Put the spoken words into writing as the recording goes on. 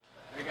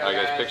All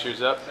right, guys,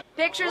 pictures up.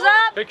 Pictures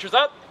up. Pictures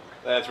up.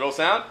 Let's roll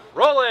sound.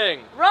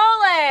 Rolling.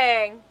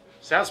 Rolling.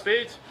 Sound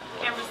speeds.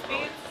 Camera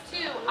speeds. 2.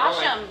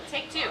 Asham.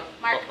 Take 2.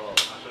 Mark.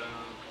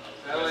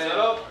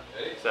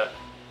 Ready? Set.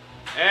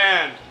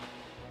 And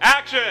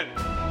action.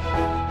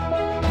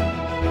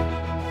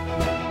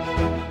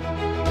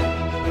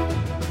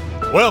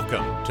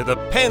 Welcome to the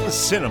Penn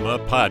Cinema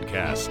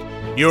Podcast,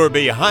 your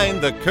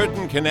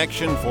behind-the-curtain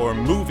connection for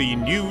movie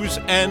news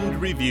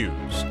and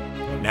reviews.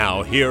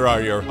 Now here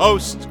are your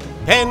hosts,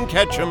 Penn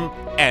Ketchum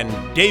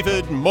and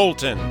David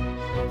Moulton.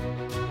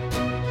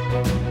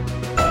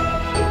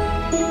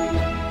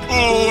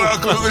 Oh,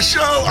 welcome to the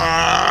show.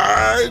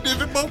 I'm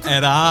David Moulton.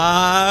 And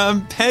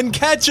I'm Penn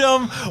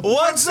Ketchum.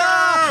 What's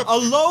up?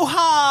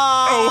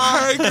 Aloha.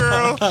 Oh, hey,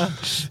 girl.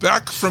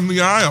 Back from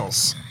the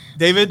Isles.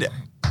 David,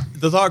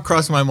 the thought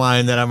crossed my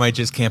mind that I might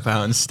just camp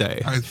out and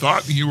stay. I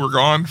thought you were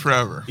gone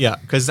forever. Yeah,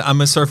 because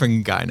I'm a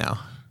surfing guy now.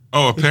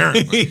 Oh,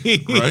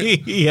 apparently.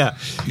 Right? Yeah.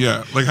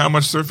 Yeah. Like, how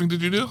much surfing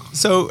did you do?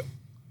 So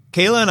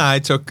Kayla and I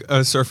took a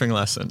surfing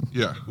lesson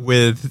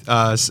with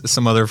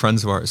some other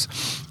friends of ours.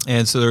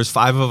 And so there's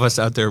 5 of us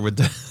out there with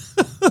the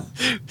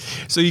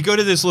so you go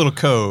to this little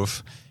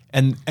cove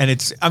and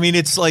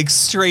it's like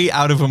straight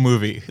out of a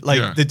movie.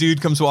 Like the dude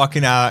comes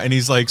walking out and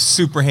he's like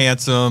super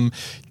handsome,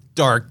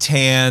 dark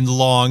tan,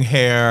 long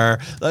hair.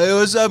 Like,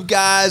 what's up,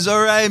 guys?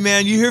 All right,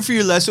 man, you here for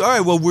your lesson? All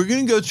right, well, we're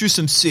going to go through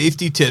some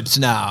safety tips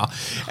now.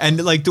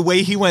 And like the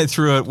way he went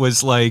through it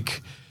was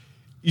like,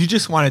 you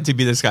just wanted to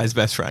be this guy's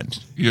best friend.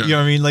 Yeah. You know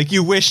what I mean? Like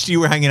you wished you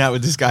were hanging out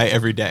with this guy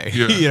every day.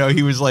 Yeah. You know,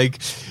 he was like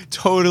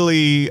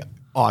totally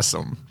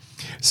awesome.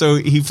 So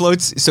he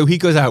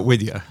goes out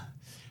with you.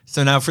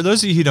 So now for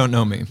those of you who don't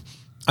know me,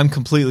 I'm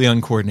completely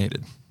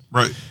uncoordinated.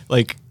 Right.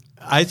 Like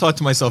I thought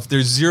to myself,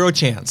 there's a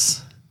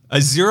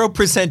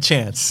 0%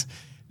 chance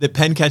that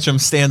Penn Ketchum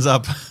stands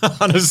up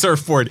on a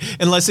surfboard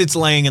unless it's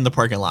laying in the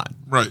parking lot.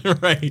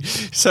 Right. Right.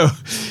 So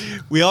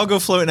we all go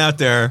floating out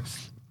there.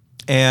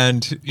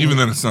 And even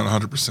then, it's not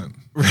 100%.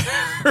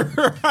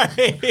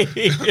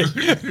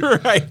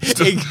 Right.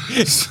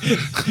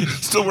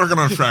 Still working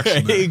on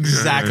fraction.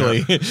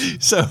 Exactly. Yeah.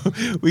 So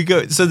we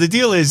go. So the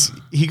deal is,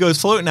 he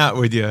goes floating out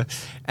with you,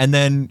 and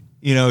then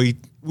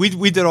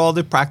we did all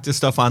the practice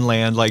stuff on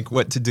land, like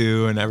what to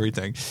do and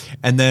everything,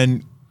 and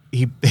then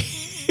he.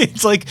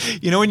 It's like,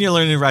 when you're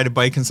learning to ride a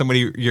bike and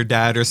your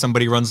dad or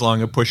somebody runs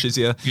along and pushes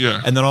you.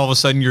 Yeah. And then all of a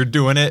sudden you're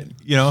doing it,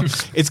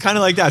 It's kind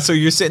of like that. So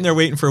you're sitting there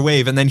waiting for a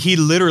wave. And then he's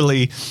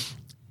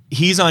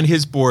on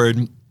his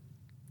board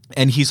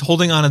and he's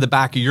holding onto the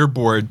back of your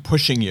board,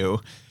 pushing you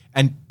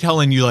and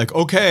telling you like,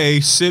 okay,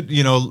 sit,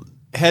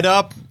 head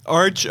up,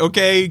 arch,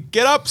 okay,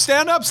 get up,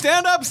 stand up,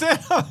 stand up, stand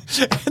up.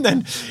 And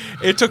then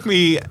it took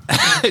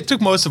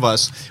most of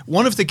us.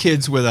 One of the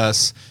kids with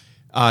us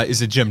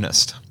is a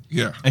gymnast.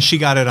 Yeah. And she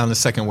got it on the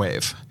second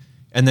wave.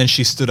 And then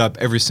she stood up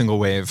every single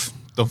wave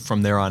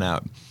from there on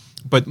out.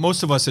 But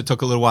most of us, it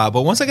took a little while.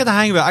 But once I got the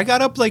hang of it, I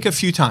got up like a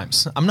few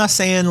times. I'm not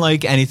saying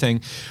like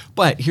anything.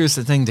 But here's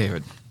the thing,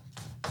 David.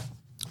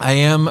 I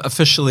am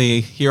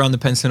officially here on the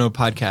Penn Cinema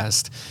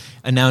Podcast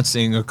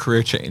announcing a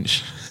career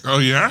change. Oh,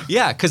 yeah?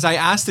 Yeah, because I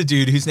asked a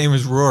dude whose name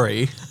is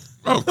Rory.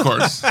 Oh, of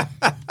course.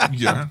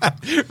 Yeah.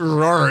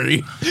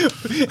 Rory.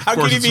 How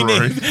could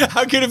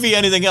it be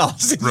anything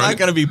else? It's not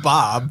going to be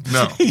Bob.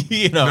 No.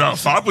 No,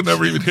 Bob would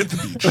never even hit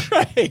the beach.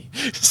 Right.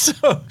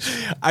 So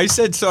I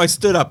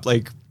stood up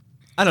like,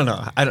 I don't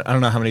know. I don't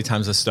know how many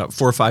times I stood up,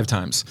 4 or 5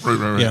 times.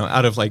 Right.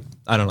 Out of like,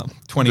 I don't know,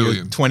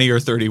 20 or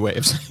 30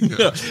 waves.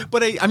 Yeah.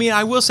 But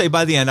I will say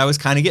by the end, I was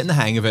kind of getting the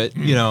hang of it,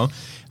 Now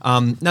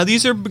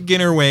these are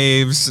beginner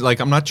waves. Like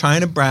I'm not trying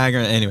to brag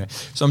anyway.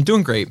 So I'm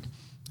doing great.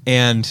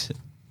 And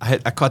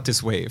I caught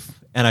this wave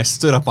and I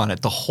stood up on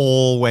it the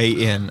whole way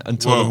in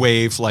until the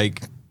wave,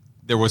 like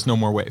there was no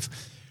more wave.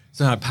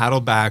 So I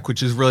paddled back,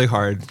 which is really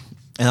hard.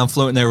 And I'm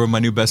floating there with my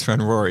new best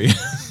friend, Rory.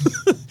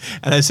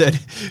 And I said,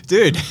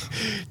 dude,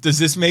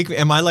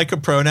 am I like a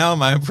pro now?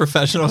 Am I a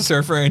professional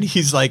surfer? And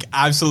he's like,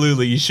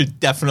 absolutely. You should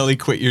definitely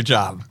quit your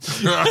job.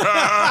 So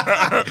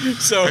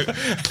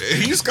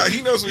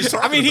he knows what he's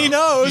talking about. He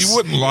knows. He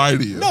wouldn't lie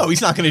to you. No,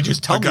 he's not going to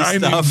just tell me stuff. A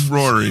guy named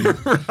Rory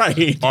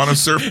right. on a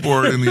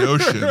surfboard in the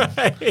ocean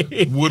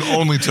right. would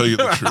only tell you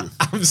the truth.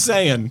 I'm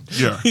saying.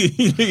 Yeah.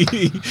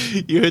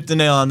 You hit the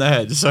nail on the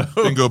head. So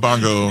bingo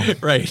bongo.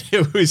 Right.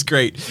 It was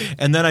great.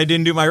 And then I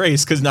didn't do my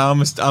race because now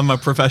I'm a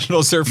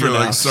professional surfer You're now.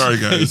 like, sorry,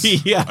 guys.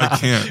 Yeah. I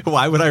can't.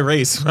 Why would I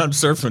race when I'm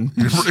surfing?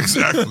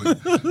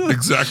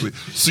 Exactly.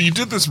 So you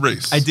did this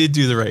race. I did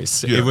do the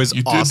race. Yeah, It was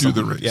you awesome. did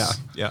do the race.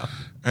 Yeah.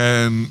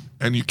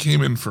 And you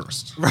came in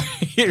first.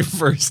 Right.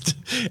 First.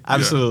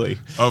 Absolutely.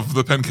 Yeah. Of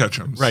the Penn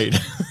Ketchums. Right.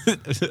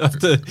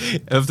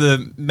 of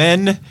the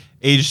men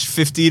aged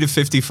 50 to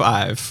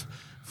 55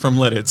 from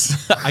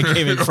Lidditz. I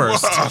came in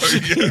first. Wow,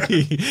 yeah.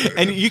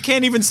 And you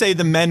can't even say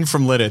the men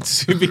from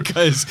Lidditz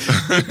because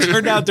it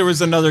turned out there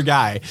was another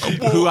guy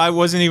who I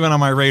wasn't even on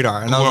my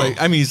radar. And I was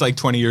like, he's like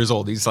 20 years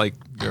old. He's like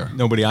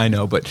nobody I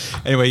know. But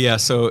anyway, yeah.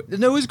 So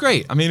it was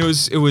great.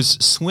 It was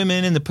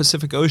swimming in the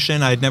Pacific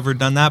Ocean. I had never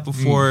done that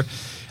before.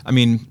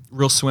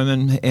 Real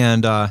swimming.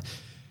 And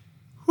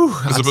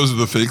As opposed to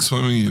the fake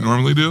swimming you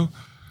normally do?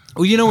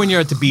 Well, you know, when you're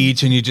at the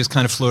beach and you just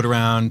kind of float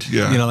around,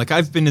 Yeah. you know, like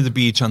I've been to the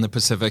beach on the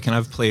Pacific and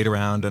I've played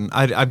around, and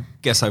I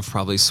guess I've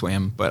probably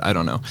swam, but I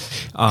don't know.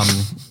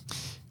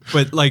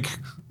 But like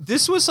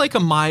this was like a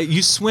mile.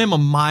 You swim a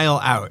mile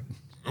out.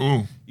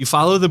 Ooh. You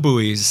follow the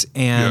buoys,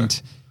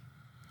 and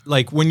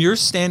like when I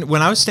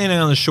was standing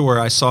on the shore,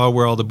 I saw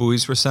where all the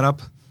buoys were set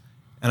up,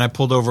 and I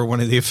pulled over one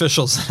of the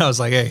officials and I was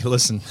like, "Hey,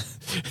 listen,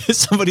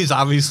 somebody's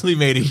obviously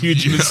made a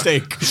huge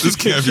mistake. This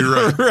can't be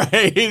right.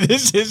 Right?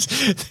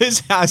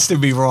 This has to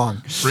be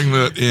wrong." Bring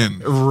that in.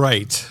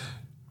 Right.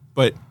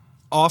 But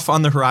off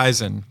on the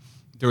horizon,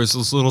 there was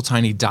this little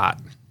tiny dot,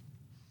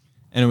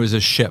 and it was a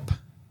ship,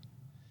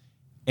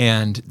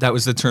 and that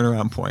was the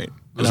turnaround point.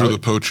 Those were the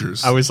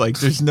poachers. I was like,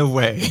 "There's no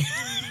way."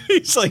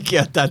 He's like,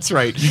 "Yeah, that's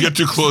right." You get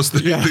too close, they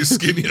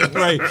skin you.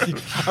 Right.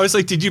 I was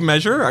like, "Did you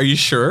measure? Are you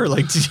sure?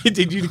 Like,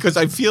 did you? Because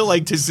I feel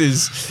like this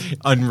is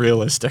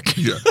unrealistic."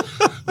 Yeah.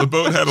 The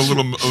boat had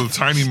a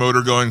tiny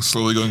motor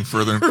slowly going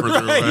further and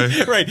further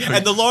away. Right.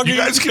 And the longer You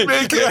guys can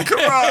make it. Come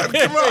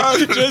on.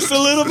 just a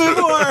little bit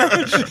more.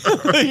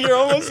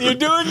 You're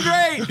doing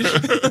great.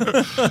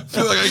 I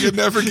feel like I could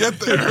never get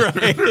there.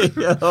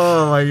 Right.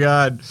 Oh my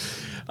God.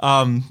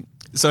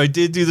 So I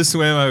did do the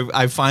swim.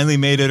 I finally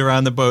made it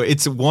around the boat.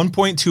 It's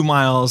 1.2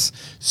 miles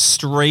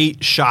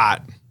straight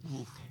shot.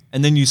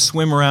 And then you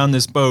swim around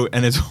this boat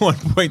and it's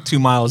 1.2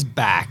 miles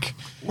back.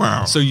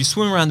 Wow. So you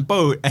swim around the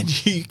boat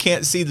and you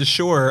can't see the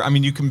shore. I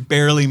mean, you can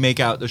barely make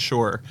out the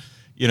shore,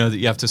 you know, that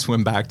you have to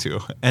swim back to.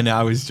 And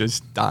I was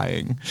just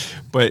dying.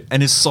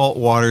 And it's salt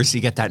water, so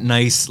you get that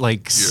nice,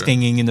 like,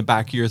 stinging in the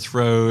back of your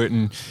throat.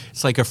 And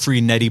it's like a free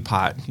neti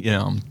pot, you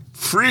know.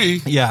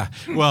 Free? Yeah.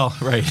 Well,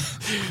 right.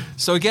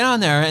 So I get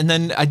on there, and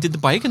then I did the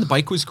bike, and the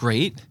bike was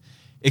great,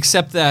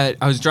 except that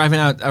I was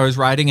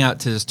riding out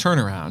to this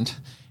turnaround,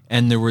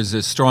 and there was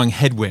a strong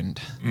headwind.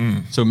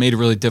 So it made it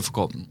really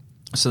difficult.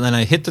 So then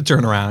I hit the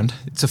turnaround.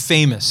 It's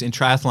in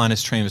triathlon,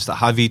 it's famous, the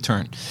Hawi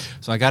turn.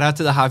 So I got out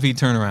to the Hawi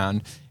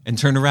turnaround and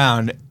turned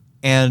around,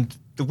 and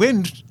the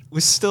wind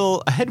was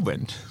still a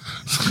headwind.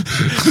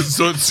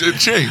 So it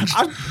changed.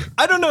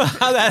 I don't know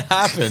how that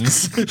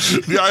happens.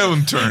 The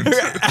island turned.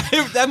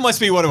 That must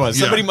be what it was.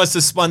 Yeah. Somebody must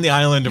have spun the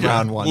island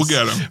around once. We'll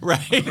get him.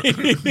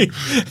 Right.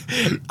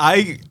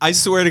 I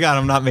swear to God,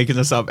 I'm not making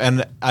this up.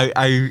 And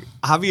I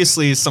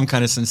obviously some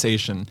kind of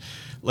sensation.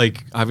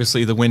 Like,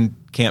 obviously the wind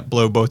can't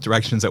blow both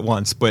directions at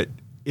once, but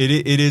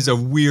it is a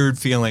weird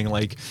feeling.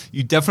 Like,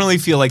 you definitely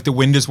feel like the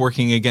wind is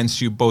working against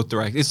you both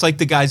directions. It's like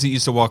the guys that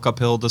used to walk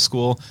uphill to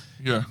school.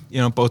 Yeah. You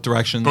know, both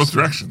directions. Both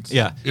directions.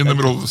 Yeah. In the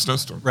middle of the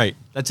snowstorm. Right.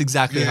 That's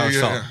exactly how it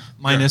felt. Yeah.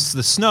 Minus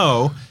the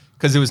snow,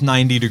 because it was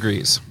 90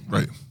 degrees.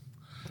 Right.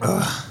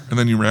 And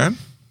then you ran?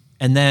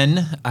 And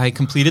then I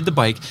completed the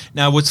bike.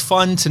 Now, what's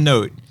fun to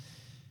note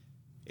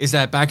is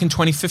that back in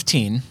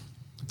 2015,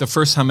 the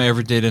first time I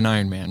ever did an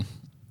Ironman,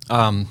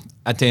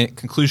 at the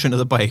conclusion of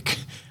the bike,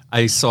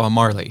 I saw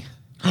Marley.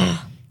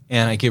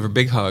 And I gave her a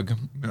big hug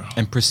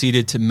and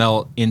proceeded to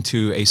melt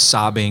into a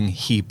sobbing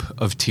heap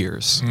of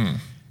tears,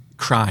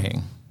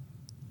 crying,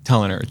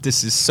 telling her,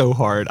 "This is so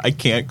hard. I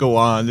can't go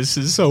on. This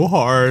is so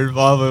hard,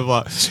 blah, blah,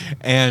 blah."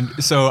 And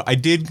so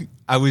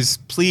I was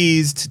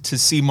pleased to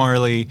see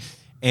Marley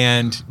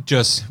and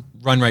just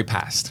run right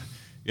past.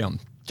 You know,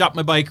 drop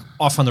my bike,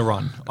 off on the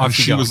run. Off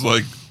She was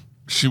like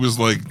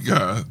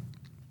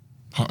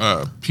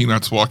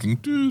Peanuts walking.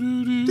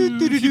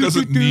 He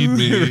doesn't need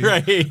me.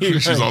 Right.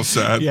 She's all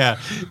sad. Yeah.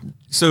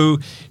 So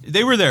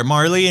they were there.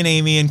 Marley and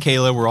Amy and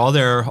Kayla were all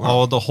there.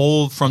 Wow.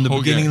 From the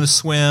beginning of the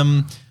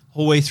swim,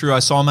 whole way through. I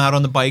saw them out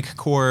on the bike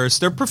course.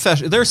 They're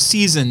professional. They're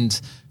seasoned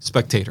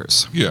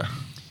spectators. Yeah.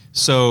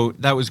 So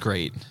that was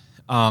great.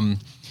 So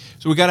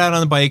we got out on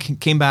the bike,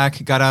 came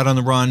back, got out on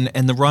the run,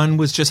 and the run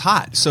was just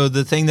hot. So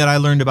the thing that I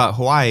learned about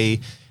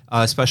Hawaii,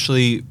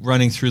 especially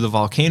running through the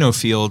volcano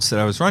fields that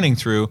I was running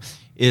through,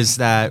 is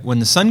that when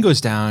the sun goes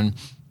down,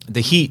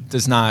 the heat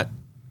does not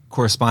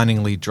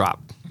correspondingly drop.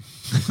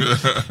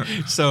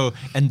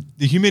 And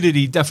the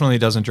humidity definitely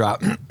doesn't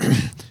drop.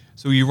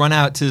 So you run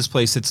out to this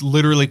place. It's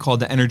literally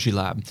called the Energy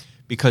Lab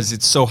because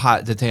it's so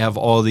hot that they have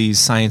all these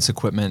science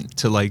equipment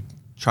to like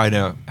try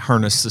to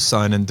harness the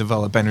sun and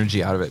develop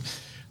energy out of it.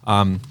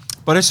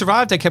 But I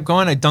survived. I kept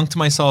going. I dunked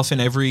myself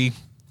in every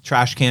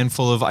trash can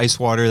full of ice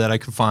water that I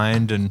could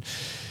find, and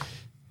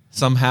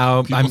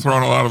somehow I'm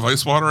throwing a lot of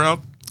ice water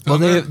out. Well,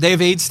 they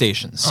have aid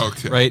stations,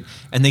 right?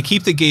 And they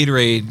keep the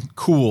Gatorade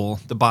cool.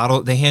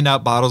 They hand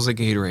out bottles of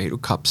Gatorade, or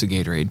cups of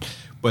Gatorade,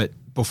 but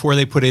before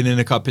they put it in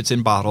a cup, it's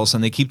in bottles,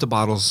 and they keep the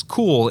bottles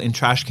cool in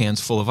trash cans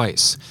full of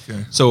ice.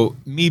 Okay. So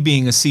me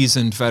being a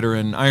seasoned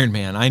veteran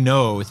Ironman, I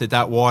know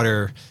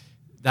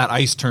that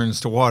ice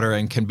turns to water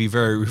and can be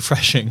very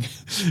refreshing.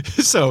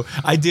 So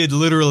I did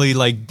literally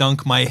like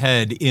dunk my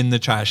head in the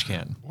trash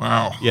can.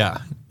 Wow. Yeah,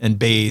 and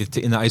bathed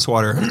in the ice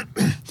water.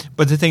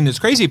 But the thing that's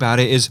crazy about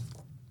it is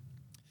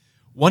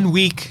 1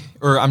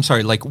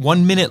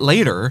 minute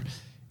later,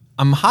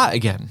 I'm hot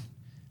again.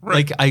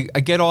 Right. Like I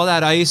get all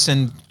that ice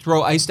and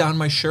throw ice down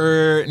my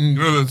shirt and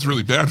You know that's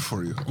really bad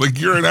for you. Like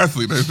you're an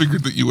athlete. I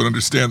figured that you would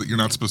understand that you're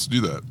not supposed to do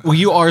that. well,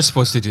 you are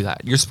supposed to do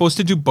that. You're supposed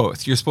to do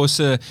both. You're supposed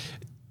to,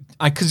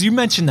 because you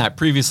mentioned that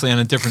previously on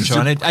a different show,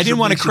 and I didn't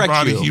want to Make your correct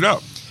body you. heat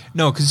up.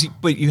 No,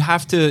 but you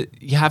have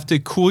to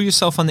cool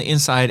yourself on the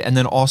inside, and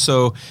then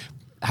also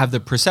have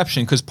the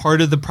perception. Because part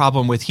of the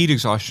problem with heat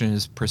exhaustion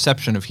is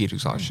perception of heat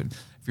exhaustion.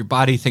 If your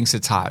body thinks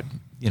it's hot,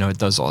 it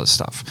does all this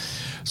stuff.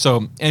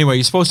 So anyway,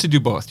 you're supposed to do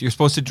both. You're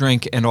supposed to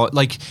drink and all.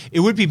 Like it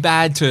would be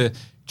bad to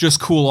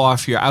just cool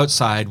off your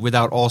outside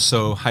without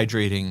also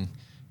hydrating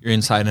your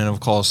inside, and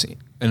of course,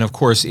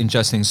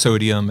 ingesting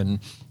sodium. And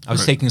I was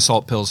Right. taking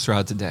salt pills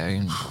throughout the day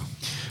and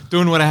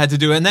doing what I had to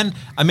do. And then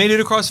I made it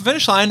across the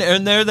finish line,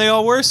 and there they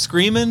all were,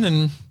 screaming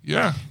and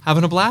Yeah.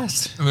 having a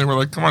blast. And they were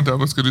like, come on, Dad,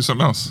 let's go do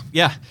something else.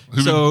 Yeah.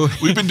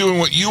 We've been doing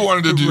what you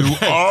wanted to do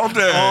all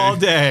day. all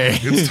day.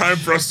 It's time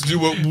for us to do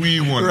what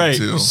we wanted Right.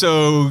 to.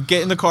 So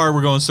get in the car.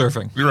 We're going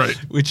surfing. Right.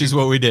 Which is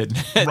what we did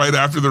Right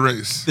after the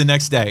race. the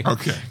next day.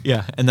 Okay.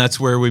 Yeah. And that's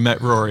where we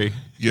met Rory.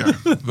 Yeah,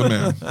 the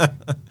man.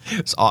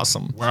 It's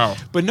awesome. Wow.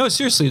 But no,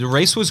 seriously, the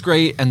race was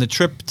great, and the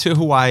trip to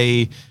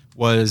Hawaii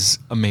was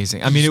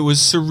amazing. I mean, it was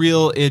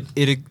surreal.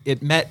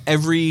 It met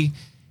every.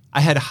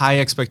 I had high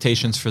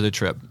expectations for the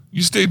trip.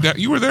 You stayed down.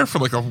 You were there for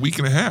like a week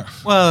and a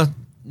half. Well,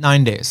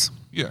 9 days.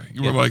 Yeah.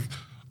 You were like,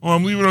 oh,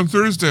 I'm leaving on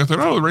Thursday. I thought,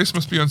 oh, the race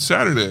must be on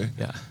Saturday.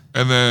 Yeah.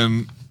 And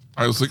then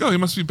I was like, oh, he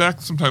must be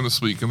back sometime this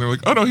week. And they're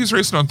like, oh, no, he's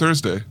racing on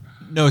Thursday.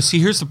 No, see,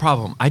 here's the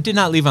problem. I did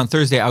not leave on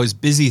Thursday. I was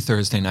busy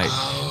Thursday night.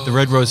 The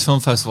Red Rose Film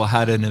Festival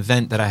had an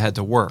event that I had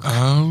to work.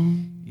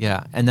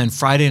 Yeah. And then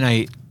Friday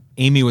night,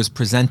 Amy was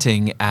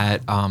presenting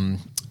at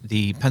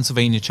the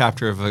Pennsylvania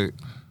chapter of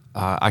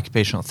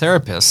occupational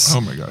therapists. Oh,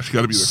 my gosh. You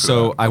got to be there for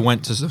So that. I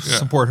went to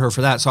support her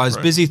for that. So I was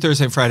busy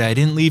Thursday and Friday. I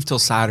didn't leave till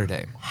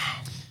Saturday.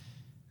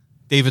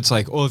 David's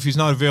like, oh, if he's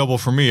not available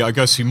for me, I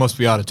guess he must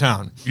be out of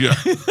town. Yeah.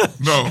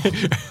 No.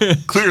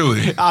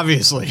 Clearly.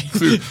 Obviously.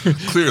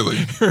 Clearly.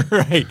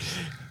 Right.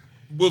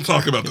 We'll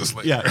talk about this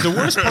later. Yeah. The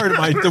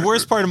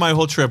worst part of my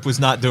whole trip was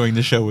not doing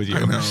the show with you.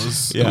 I know.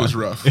 It was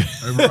rough.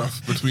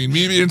 Rough. Between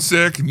me being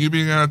sick and you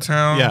being out of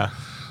town. Yeah.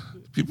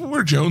 People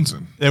were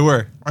jonesing. They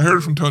were. I heard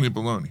it from Tony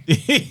Baloney.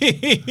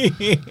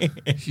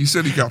 He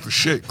said he got the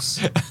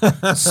shakes,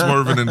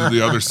 swerving into the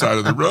other side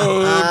of the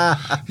road.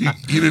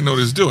 He didn't know what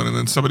he was doing. And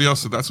then somebody else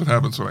said, that's what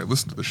happens when I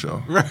listen to the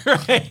show.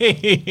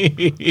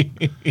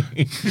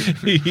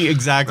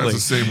 Exactly.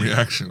 That's the same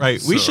reaction.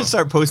 Right. We So, should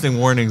start posting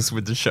warnings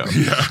with the show.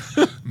 Yeah.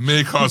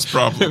 May cause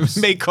problems.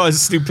 May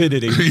cause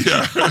stupidity.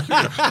 Yeah.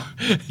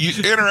 You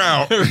in or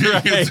out.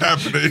 It's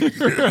happening.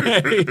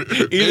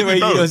 Right. Either way, you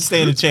don't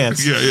stand a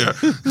chance. Yeah.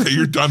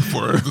 You're done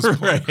for at this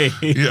point. Right.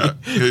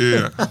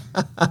 Yeah.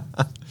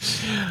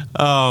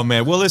 Oh,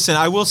 man. Well, listen,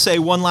 I will say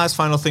one last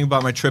final thing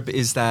about my trip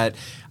is that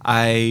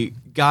I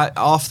got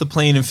off the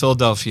plane in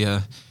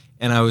Philadelphia,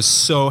 and I was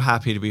so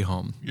happy to be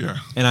home. Yeah.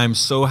 And I'm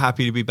so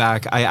happy to be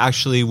back. I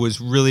actually was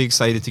really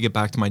excited to get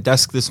back to my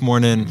desk this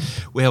morning.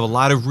 We have a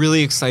lot of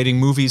really exciting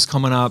movies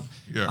coming up.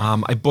 Yeah.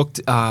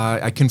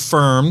 I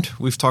confirmed,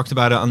 we've talked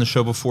about it on the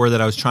show before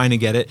that I was trying to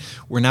get it.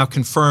 We're now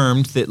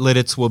confirmed that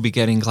Lidditz will be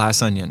getting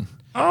Glass Onion.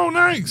 Oh,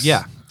 nice.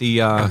 Yeah. The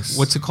Nice.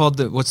 what's it called?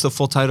 What's the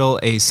full title?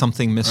 A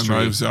something mystery.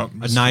 Knives Out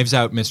Mystery. A Knives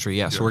Out mystery.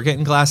 Yeah. So we're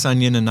getting Glass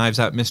Onion and Knives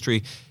Out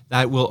mystery.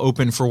 That will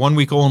open for 1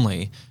 week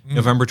only,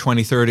 November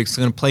 23rd. It's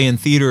going to play in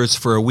theaters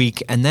for a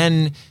week, and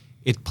then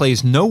it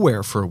plays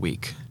nowhere for a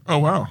week, Oh,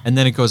 wow. and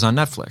then it goes on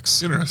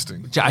Netflix.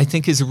 Interesting. Which I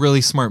think is a really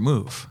smart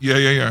move. Yeah.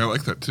 I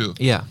like that too.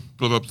 Yeah.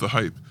 Build up the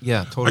hype.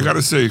 Yeah. Totally. I got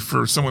to say,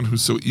 for someone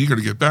who's so eager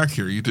to get back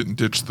here, you didn't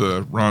ditch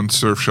the Ron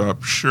Surf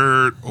Shop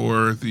shirt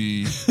or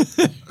the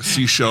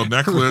seashell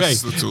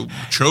necklace. Right. That's a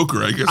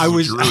choker, I guess is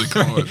what you really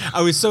call it.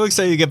 I was so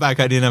excited to get back.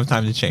 I didn't have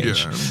time to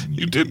change. Yeah.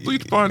 You did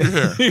bleach blonde your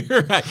hair.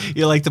 You're right.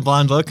 You like the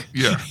blonde look?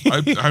 Yeah.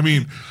 I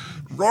mean,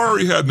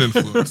 Rory had an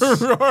influence.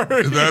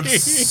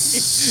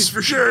 That's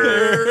for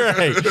sure.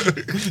 Right.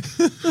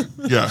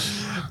 Yeah.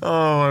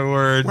 Oh my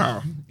word.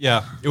 Wow.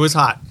 Yeah. It was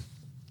hot.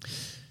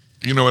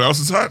 You know what else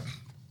is hot?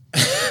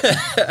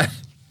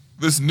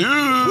 This news.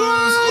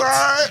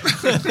 What?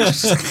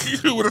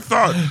 You would have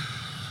thought.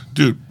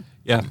 Dude,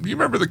 Yeah. you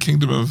remember you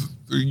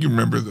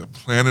remember the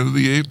Planet of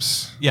the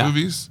Apes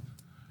movies?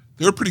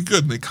 They were pretty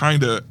good, and they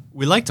kind of,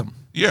 We liked them.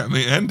 and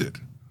they ended.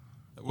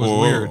 It was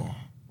weird.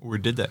 Or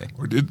did they?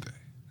 Or did they?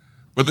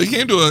 But they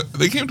came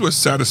to a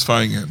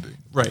satisfying ending.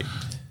 Right.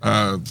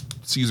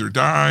 Caesar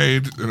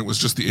died, and it was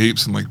just the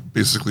apes and like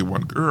basically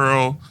one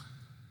girl.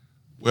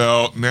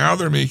 Well, now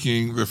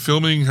the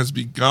filming has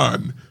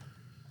begun.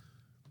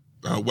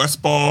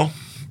 Westball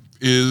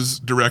is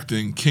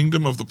directing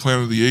Kingdom of the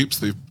Planet of the Apes.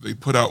 They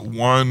put out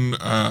one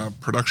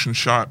production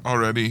shot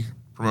already,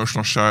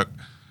 promotional shot.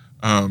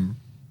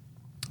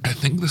 I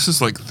think this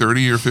is like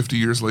 30 or 50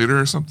 years later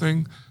or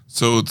something.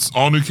 So it's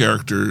all new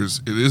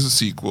characters. It is a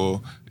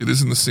sequel. It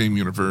is in the same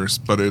universe,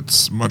 but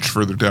it's much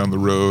further down the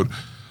road.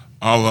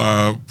 A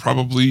la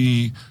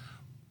probably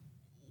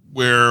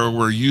where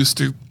we're used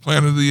to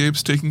Planet of the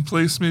Apes taking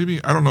place,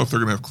 maybe. I don't know if they're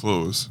going to have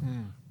clothes,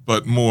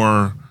 but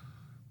more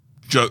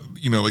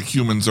like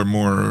humans are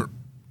more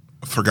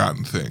a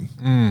forgotten thing.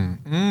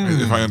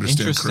 If I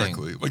understand interesting.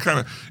 correctly, like kind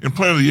of in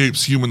Planet of the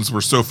Apes, humans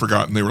were so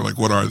forgotten. They were like,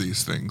 "What are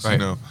these things?" Right. You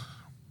know.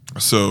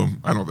 So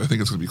I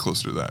think it's going to be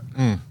closer to that.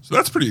 So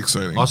that's pretty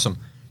exciting. Awesome.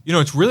 You know,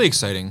 it's really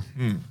exciting.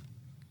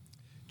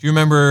 Do you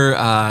remember?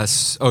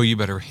 You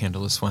better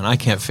handle this one. I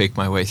can't fake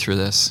my way through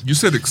this. You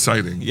said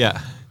exciting.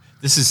 Yeah,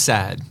 this is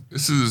sad.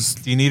 This is.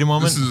 Do you need a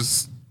moment? This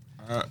is.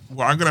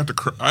 Well, I'm gonna have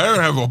to. I'm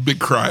gonna have a big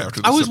cry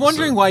after this. I was episode.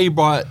 wondering why you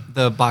brought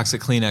the box of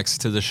Kleenex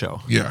to the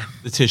show. Yeah.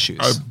 The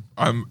tissues.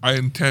 I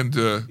intend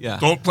to. Yeah.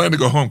 Don't plan to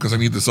go home because I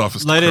need this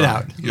office. Let to it cry.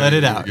 out. Let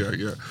it out.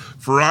 Yeah.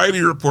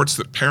 Variety reports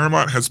that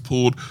Paramount has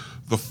pulled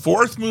the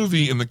fourth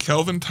movie in the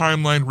Kelvin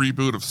timeline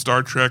reboot of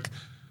Star Trek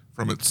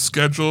from its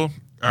schedule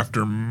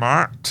after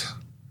Mott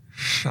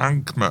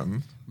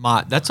Shankman.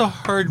 Mott. That's a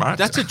hard. Mott.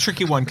 That's a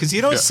tricky one because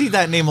you don't see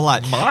that name a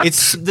lot. Mott?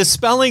 It's the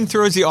spelling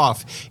throws you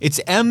off. It's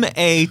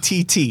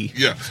M-A-T-T.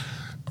 Yeah.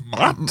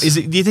 Mott. Is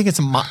it? Do you think it's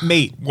a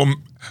mate? Well,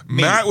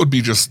 Matt would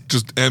be just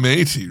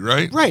M-A-T,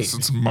 right? Right. So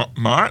it's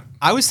Mott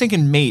I was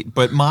thinking mate,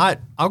 but Mott.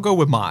 I'll go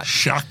with Mott.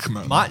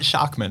 Shackman. Mott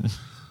Shockman.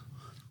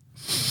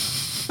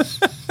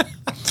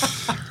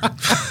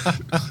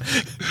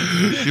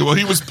 Yeah, well,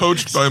 he was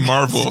poached by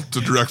Marvel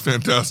to direct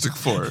Fantastic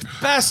Four.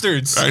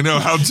 Bastards. I know.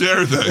 How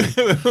dare they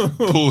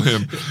pull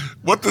him?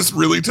 What this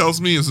really tells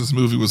me is this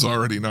movie was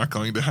already not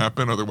going to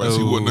happen. Otherwise,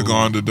 he wouldn't have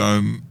gone to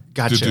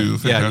Gotcha. do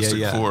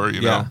Fantastic Four.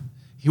 You know,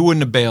 He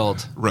wouldn't have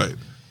bailed. right?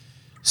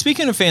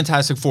 Speaking of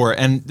Fantastic Four,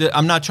 and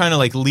I'm not trying to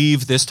like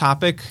leave this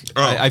topic.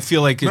 Oh. I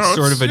feel like it's No,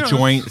 sort of a yeah.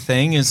 joint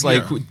thing. Is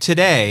like Yeah.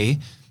 today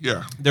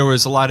Yeah, there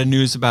was a lot of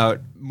news about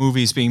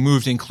movies being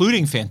moved,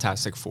 including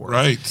Fantastic Four.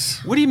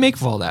 right. What do you make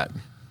of all that?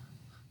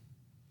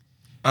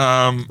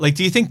 Like,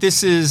 do you think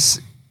this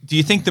is? Do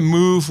you think the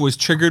move was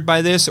triggered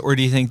by this, or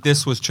do you think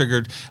this was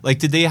triggered? Like,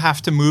 did they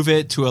have to move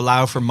it to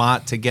allow for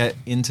Mott to get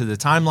into the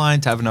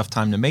timeline to have enough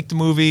time to make the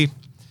movie?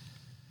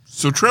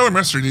 So Trailer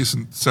Master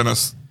Decent sent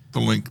us the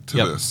link to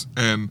Yep. this,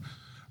 and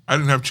I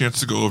didn't have a chance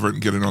to go over it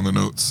and get it on the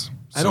notes.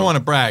 I don't want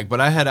to brag,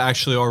 but I had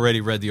actually already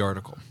read the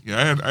article.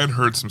 Yeah, I had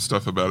heard some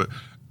stuff about it.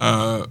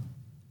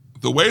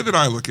 The way that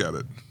I look at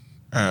it,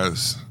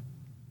 as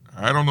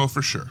I don't know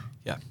for sure,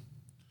 Yeah.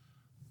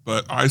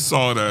 but I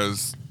saw it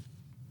as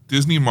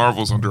Disney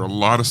Marvel's under a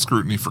lot of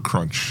scrutiny for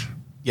crunch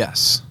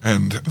Yes.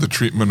 and the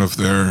treatment of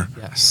their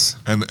Yes.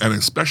 and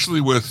especially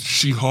with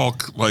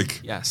She-Hulk,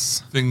 like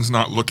Yes. things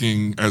not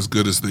looking as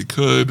good as they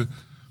could.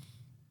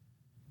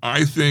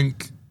 I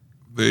think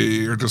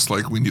they are just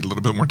like, we need a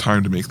little bit more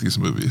time to make these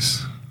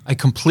movies. I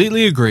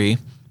completely agree.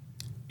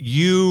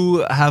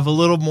 You have a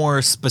little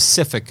more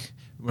specific.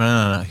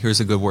 No. Here's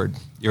a good word.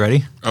 You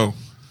ready? Oh,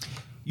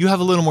 You have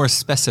a little more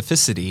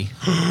specificity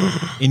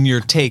in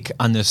your take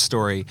on this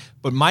story.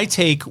 But my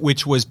take,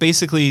 which was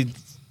basically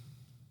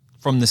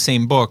from the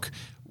same book,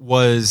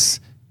 was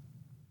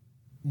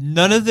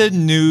none of the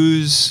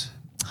news.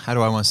 How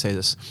do I want to say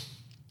this?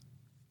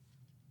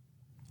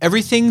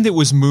 Everything that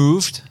was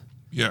moved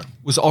yeah,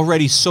 was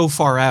already so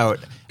far out.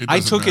 It I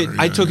doesn't took matter, it.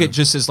 I yeah, took yeah. it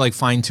just as like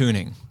fine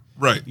tuning.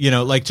 right. You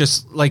know, like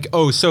just like,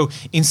 so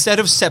instead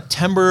of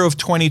September of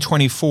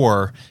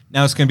 2024,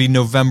 now it's going to be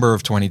November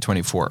of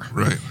 2024.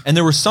 Right. And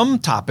there were some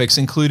topics,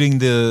 including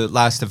the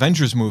last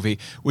Avengers movie,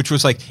 which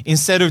was like,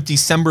 instead of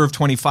December of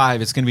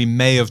 25, it's going to be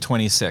May of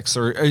 26.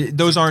 Or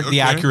those aren't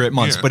the Okay, accurate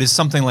months, yeah. but it's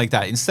something like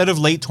that. Instead of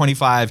late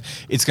 25,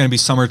 it's going to be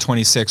summer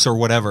 26 or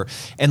whatever.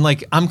 And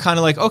like, I'm kind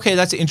of like, okay,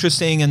 that's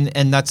interesting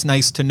and that's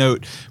nice to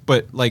note,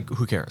 but like,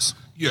 who cares?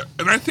 Yeah,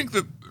 and I think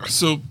that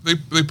so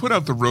they put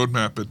out the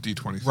roadmap at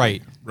D23,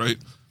 Right. Right,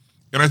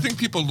 and I think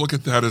people look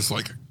at that as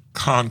like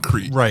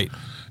concrete, Right.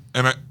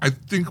 And I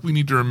think we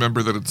need to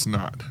remember that it's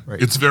not. Right.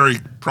 It's very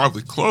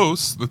probably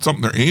close. That's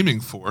something they're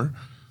aiming for.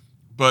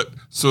 But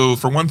so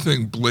for one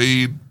thing,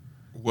 Blade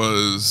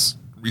was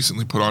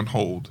recently put on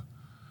hold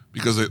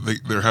because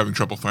they're having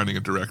trouble finding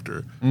a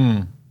director,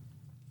 and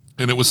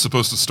it was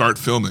supposed to start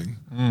filming,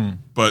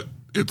 but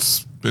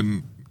it's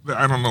been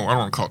I don't know. I don't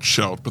want to call it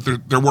shelved, but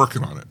they're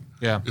working on it.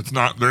 Yeah. It's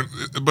not there,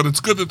 but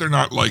it's good that they're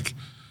not like.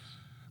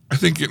 I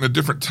think in a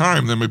different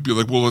time they might be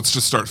like, well, let's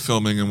just start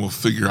filming and we'll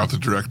figure out the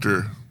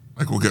director.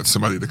 Like we'll get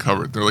somebody to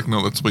cover it. They're like, no,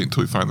 let's wait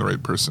until we find the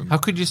right person. How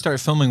could you start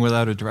filming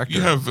without a director?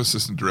 You have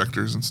assistant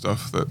directors and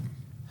stuff that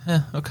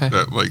Okay.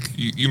 like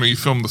you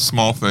film the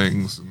small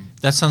things, and,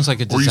 That sounds like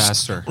a or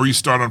disaster. or you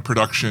start on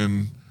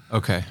production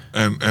Okay.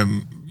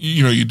 and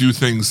you do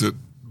things that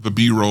the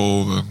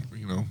B-roll, the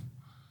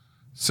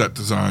set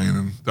design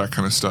and that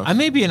kind of stuff. I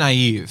may be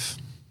naive,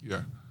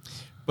 yeah.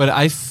 but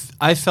I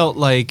felt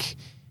like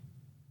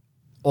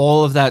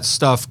all of that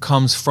stuff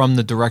comes from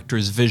the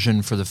director's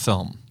vision for the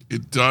film.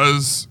 It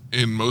does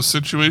in most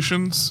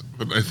situations,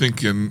 but I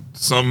think in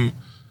some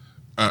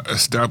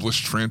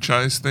established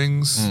franchise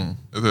things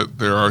that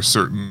there are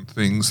certain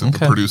things that the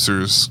Okay.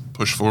 producers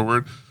push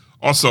forward.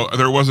 Also,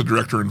 there was a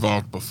director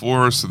involved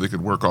before, so they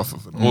could work off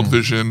of an old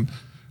vision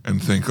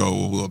and think, oh,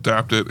 well, we'll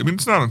adapt it. I mean,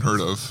 it's not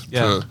unheard of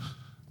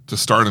to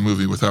start a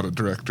movie without a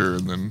director,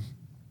 and then,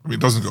 I mean,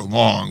 it doesn't go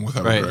long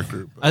without a Right.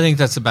 director. But I think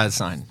that's a bad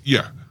sign.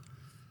 yeah.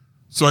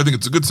 So I think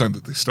it's a good sign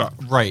that they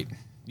stopped. Right.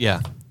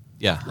 Yeah.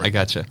 Yeah. I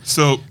gotcha.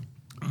 So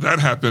that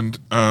happened.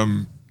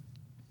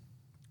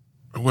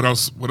 What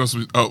else?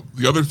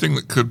 The other thing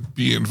that could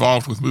be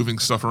involved with moving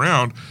stuff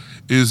around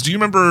is, do you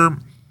remember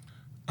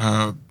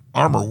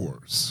Armor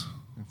Wars?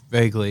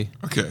 Vaguely.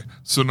 Okay,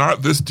 so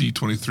not this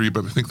D23,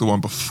 but I think the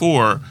one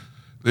before,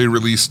 they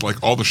released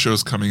like all the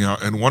shows coming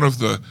out, and one of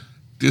the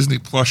Disney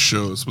Plus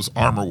shows was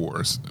Armor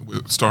Wars,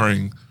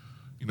 starring,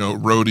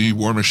 Rhodey,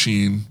 War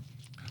Machine,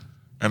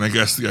 and I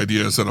guess the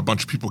idea is that a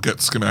bunch of people get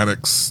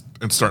schematics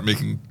and start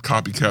making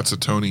copycats of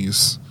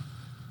Tony's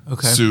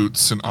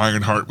suits, and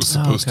Ironheart was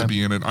supposed to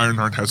be in it.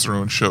 Ironheart has their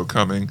own show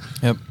coming.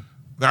 Yep.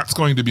 That's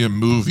going to be a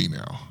movie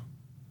now.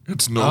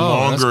 It's no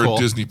that's longer cool. a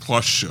Disney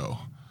Plus show.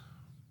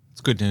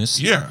 It's good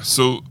news. Yeah,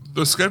 so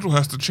the schedule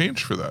has to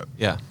change for that.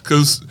 Yeah.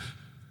 Because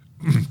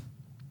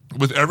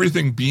with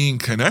everything being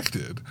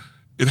connected,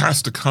 it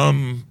has to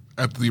come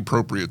at the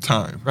appropriate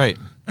time. Right.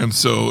 And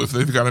so if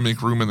they've got to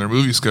make room in their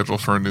movie schedule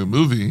for a new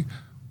movie,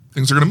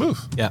 things are going to move.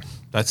 Yeah.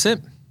 That's it.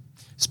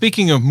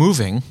 Speaking of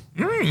moving,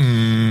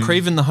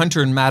 Kraven the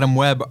Hunter and Madam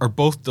Web are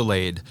both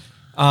delayed.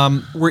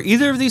 Were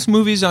either of these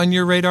movies on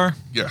your radar?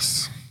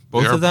 Yes.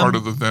 Both they are of them? part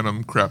of the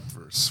Venom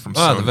crapverse from Oh,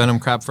 Sony. the Venom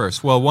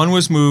crapverse. Well, one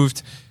was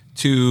moved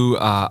to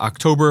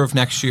October of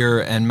next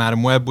year, and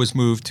Madam Web was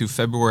moved to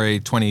February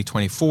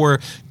 2024.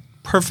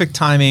 Perfect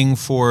timing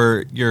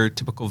for your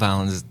typical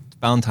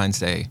Valentine's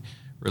Day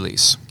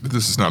release.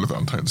 This is not a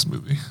Valentine's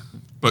movie,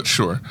 but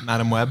sure.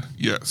 Madam Web.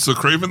 Yeah, so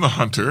Kraven the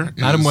Hunter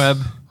is... Madam Web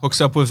hooks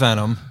up with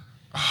Venom,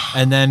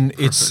 and then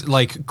it's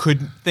like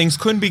things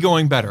couldn't be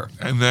going better.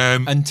 And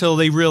then... Until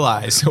they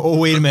realize, oh,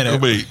 wait a minute. Oh,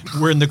 wait.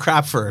 We're in the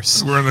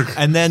crapverse.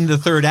 And then the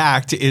third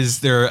act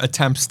is their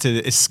attempts to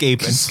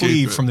escape and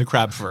flee from the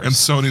crapverse. And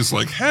Sony's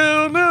like,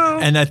 hell no.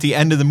 And at the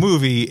end of the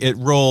movie, it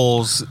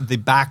rolls the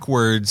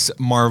backwards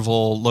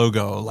Marvel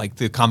logo, like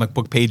the comic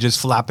book pages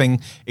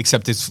flapping,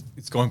 except it's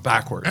going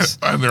backwards.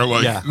 And they're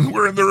like,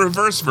 we're in the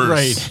reverse verse.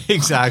 Right,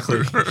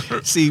 exactly.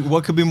 See,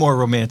 what could be more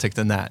romantic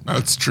than that?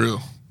 That's true.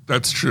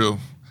 That's true.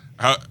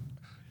 A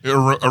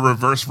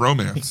reverse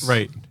romance.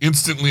 Right.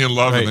 Instantly in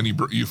love, Right. and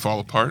then you fall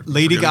apart.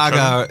 Lady Forget each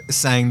other. Gaga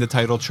sang the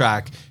title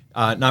track,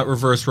 not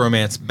reverse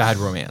romance, bad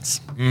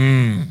romance.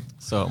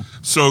 So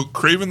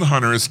Kraven the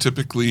Hunter is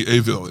typically a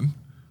villain.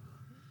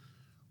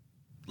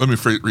 Let me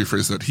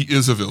rephrase that. He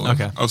is a villain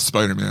of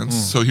Spider-Man.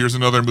 So here's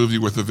another movie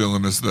with a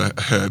villain as the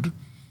head.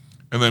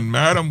 And then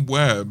Madam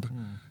Web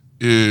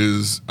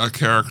is a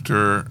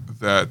character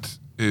that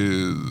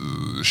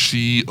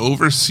she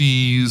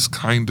oversees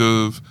kind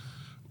of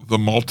the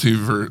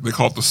multiverse. They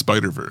call it the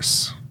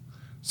Spider-Verse.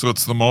 So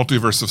it's the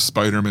multiverse of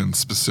Spider-Man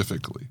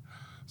specifically.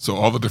 So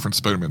all the different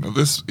Spider-Man. Now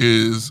this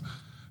is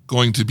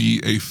going to be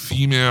a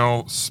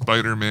female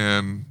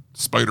Spider-Man,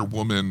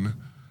 Spider-Woman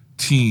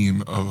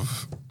team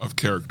of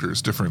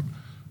characters, different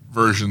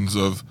versions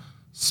of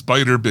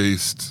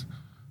Spider-based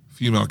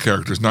female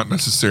characters, not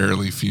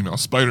necessarily female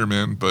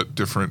Spider-Man, but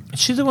different. is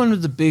she the one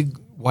with the big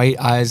white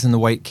eyes and the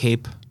white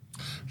cape?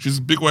 She's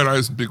big white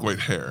eyes and big white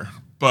hair,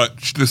 but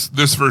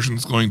this version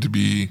is going to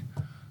be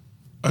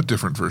a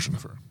different version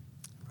of her.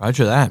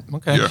 Roger that.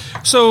 Okay. Yeah.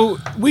 So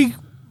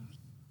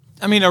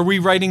are we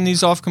writing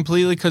these off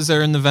completely because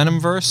they're in the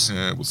Venomverse?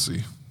 Yeah, we'll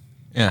see.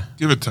 Yeah.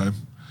 Give it time.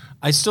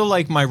 I still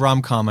like my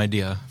rom-com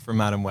idea for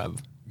Madam Web.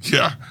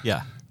 Yeah.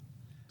 Yeah.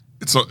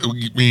 It's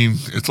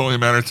only a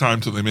matter of time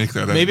till they make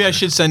that. Maybe anyway. I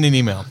should send an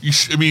email.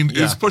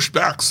 It's pushed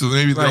back, so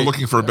maybe they're Right.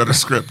 looking for a better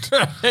script,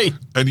 Right.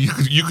 and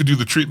you could do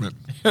the treatment.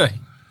 Right.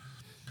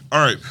 All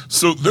right,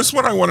 so this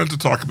one I wanted to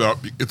talk about.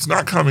 It's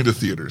not coming to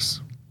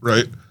theaters,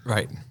 right?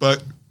 Right.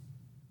 But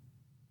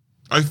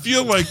I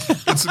feel like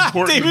it's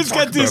important David's to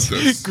talk got this,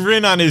 about this.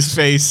 grin on his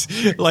face,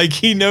 like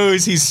he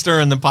knows he's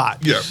stirring the pot.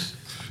 Yeah.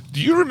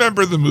 Do you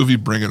remember the movie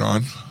Bring It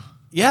On?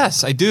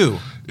 Yes, I do.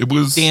 It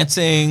was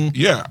Dancing.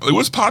 Yeah, it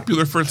was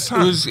popular for its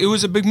time. It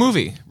was a big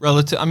movie.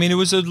 It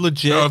was a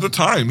legit. At the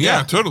time,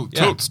 yeah, totally.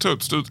 Yeah.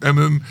 Totes. And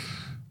then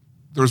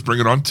there was Bring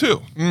It On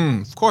 2.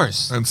 Of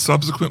course. And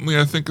subsequently,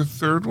 I think a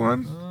third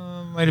one?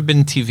 Might have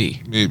been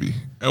TV. Maybe.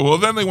 Well,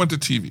 then they went to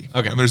TV.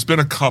 Okay. And there's been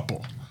a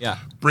couple. Yeah.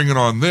 Bring It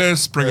On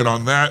this, Bring It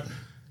On that.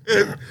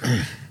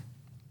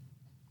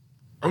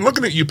 I'm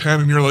looking at you, Pan,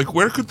 and you're like,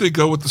 where could they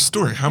go with the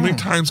story? How many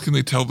times can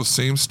they tell the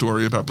same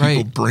story about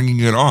people Right. bringing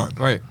it on?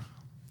 Right.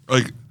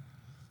 Like,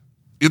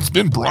 it's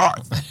been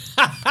brought.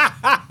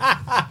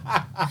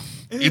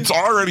 It's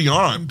already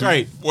on. Dude.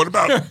 Right. What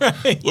about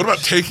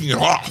taking it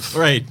off?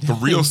 Right. The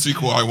real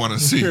sequel I want to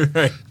see.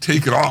 Right.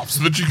 Take it off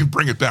so that you can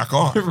bring it back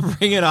on.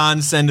 Bring it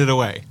on, send it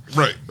away.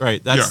 Right.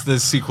 Right. That's Yeah. the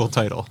sequel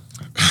title.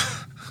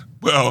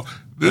 Well,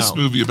 this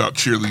No. movie about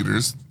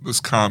cheerleaders, this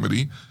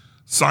comedy,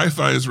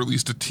 Sci-Fi has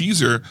released a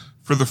teaser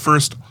for the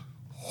first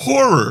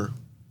horror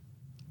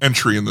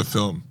entry in the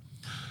film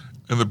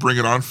in the Bring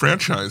It On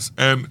franchise.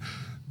 And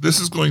this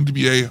is going to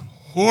be a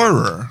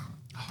horror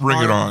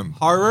Bring It On.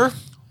 Horror?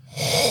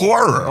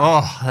 Horror.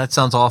 Oh, that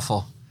sounds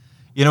awful.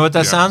 You know what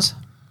that Yeah. sounds?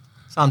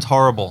 Sounds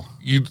horrible.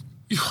 You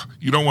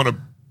don't want to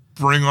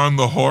bring on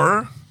the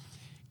horror?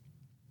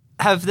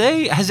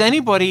 Has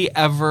anybody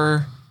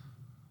ever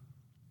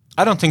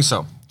I don't think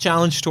so.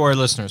 Challenge to our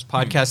listeners,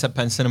 podcast at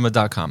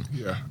pencinema.com.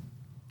 Yeah.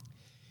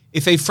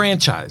 If a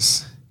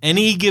franchise,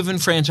 any given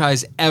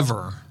franchise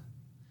ever,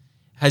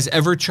 has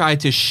ever tried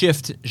to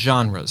shift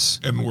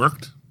genres, And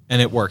worked.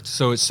 and it worked.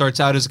 So it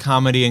starts out as a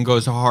comedy and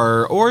goes to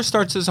horror, or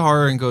starts as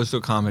horror and goes to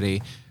a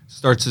comedy,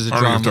 starts as a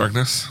Army drama. of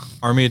Darkness.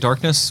 Army of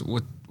Darkness?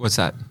 What's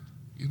that?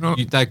 You know,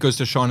 That goes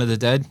to Shaun of the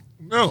Dead?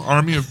 no,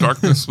 Army of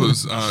Darkness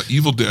was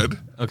Evil Dead,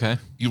 Okay.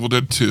 Evil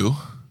Dead 2,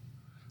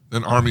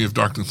 then Army of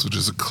Darkness, which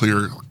is a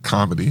clear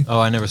comedy, Oh,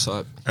 I never saw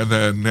it. and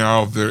then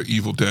now their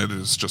Evil Dead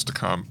is just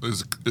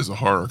is a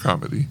horror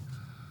comedy,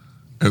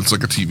 and it's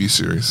like a TV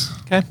series.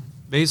 Okay.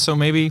 So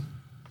maybe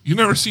You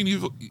never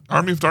seen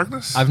Army of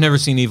Darkness? I've never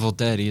seen Evil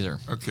Dead either.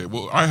 Okay,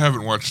 well, I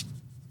haven't watched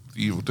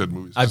the Evil Dead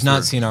movies. I've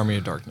not seen Army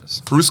of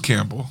Darkness. Bruce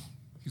Campbell.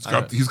 He's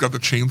got the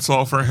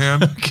chainsaw for a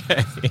hand.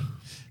 Okay.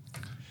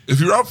 If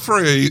you're up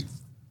for a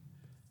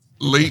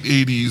late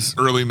 80s,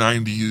 early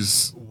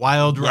 90s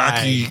Wild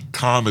wacky ride.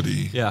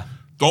 comedy, Yeah.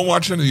 don't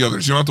watch any of the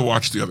others. You don't have to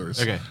watch the others.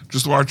 Okay.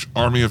 Just watch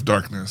Army of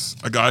Darkness.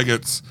 A guy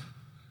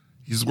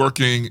he's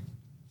working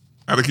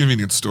at a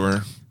convenience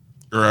store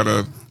or at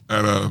a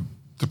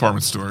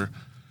department store,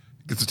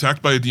 gets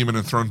attacked by a demon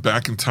and thrown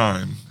back in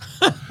time.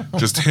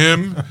 Just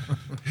him,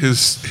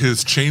 his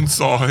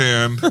chainsaw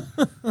hand,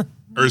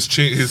 or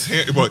his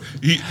hand. Well,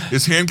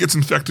 his hand gets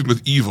infected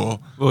with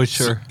evil. Oh,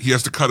 sure. So he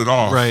has to cut it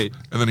off. Right.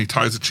 And then he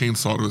ties a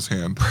chainsaw to his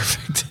hand.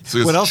 Perfect. So he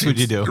has What a else would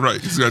you do? Right.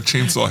 He's got a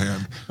chainsaw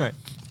hand. Right.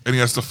 And he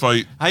has to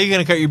fight. How are you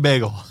going to cut your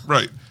bagel?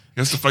 Right. He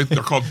has to fight.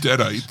 They're called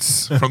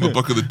Deadites from the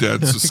Book of the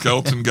Dead. So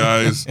skeleton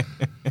guys.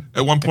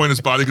 At one point,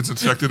 his body gets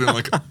infected, and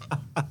like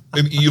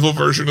an evil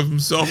version of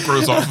himself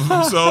grows off of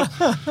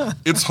himself.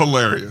 It's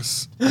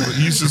hilarious.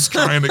 He's just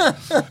trying to,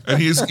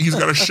 and he's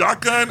got a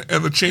shotgun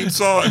and the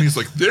chainsaw, and he's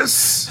like,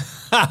 "This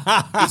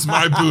is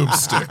my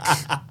boomstick."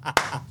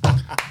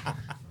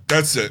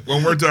 That's it.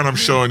 When we're done, I'm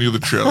showing you the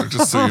trailer,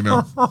 just so you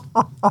know.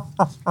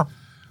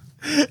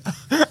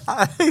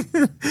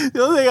 The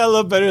only thing I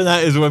love better than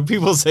that is when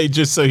people say,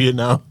 just so you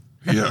know.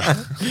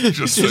 Yeah.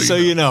 Just So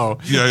you know.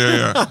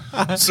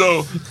 Yeah.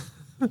 So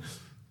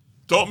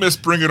don't miss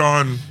Bring It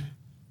On,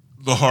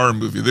 the horror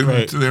movie. They didn't,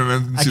 Right. they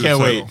didn't I see can't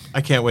the wait. title.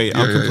 I can't wait.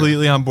 Yeah, I'm yeah,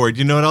 completely on board.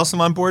 You know what else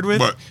I'm on board with?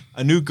 What?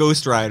 A new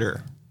Ghost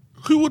Rider.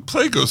 Who would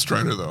play Ghost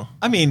Rider, though?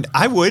 I mean,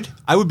 I would.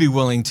 I would be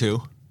willing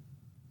to.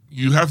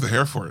 You have the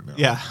hair for it now.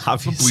 Yeah,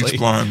 obviously. Bleach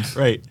blonde.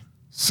 Right.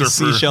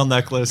 Surfer. Seashell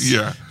necklace.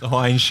 Yeah. The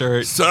Hawaiian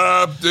shirt.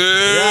 Sup, dude?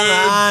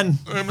 Yeah, man.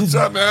 Hey, what's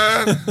up,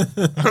 man? I'm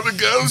the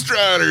Ghost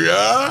Rider,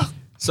 yeah?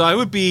 So I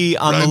would be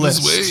on Ride the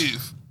this list.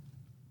 wave.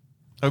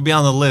 I would be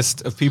on the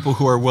list of people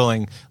who are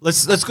willing.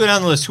 Let's go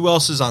down the list. Who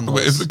else is on the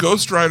Wait, if list? the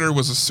Ghost Rider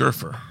was a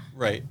surfer,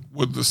 Right.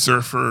 would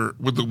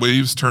the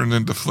waves turn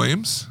into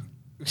flames?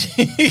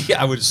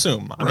 Yeah, I would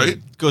assume. I mean, Right?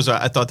 Ghost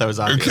Rider. I thought that was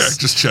obvious. Okay,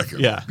 just checking.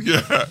 Yeah.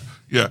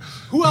 Yeah.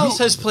 Who else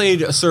has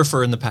played a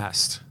surfer in the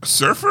past? A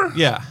surfer?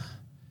 Yeah.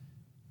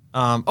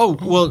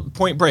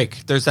 Point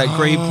Break. There's that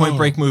great Point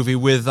Break movie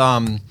with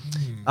who's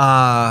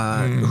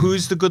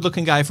the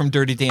good-looking guy from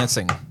Dirty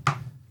Dancing?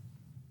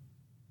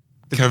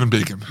 Kevin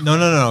Bacon.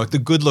 No. The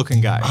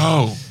good-looking guy.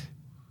 Oh.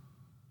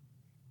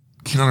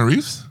 Keanu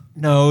Reeves?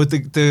 No,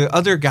 the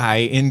other guy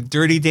in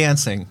Dirty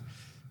Dancing.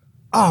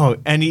 Oh,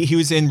 and he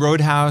was in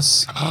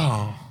Roadhouse.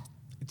 Oh.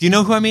 Do you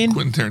know who I mean?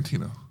 Quentin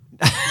Tarantino.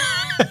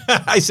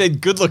 I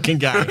said good-looking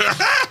guy.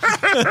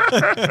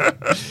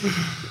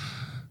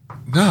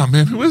 No,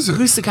 man, who is it?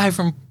 Who's the guy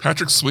from?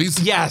 Patrick Swayze?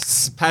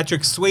 Yes,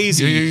 Patrick Swayze.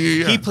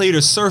 Yeah. He played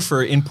a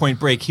surfer in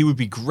Point Break. He would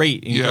be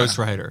great in Yeah. Ghost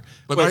Rider.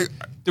 But Wait,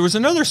 there was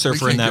another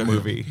surfer in that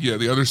movie. Yeah,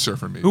 the other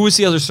surfer maybe. Who was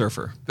the other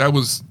surfer? That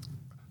was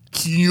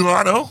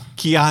Keanu?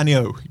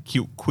 Quiano.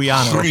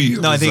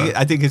 Quiano. No, I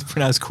think it's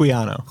pronounced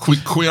Quiano.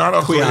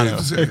 Quiano.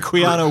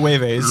 Quiano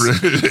Waves.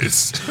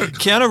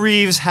 Keanu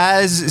Reeves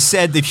has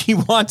said that he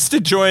wants to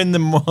join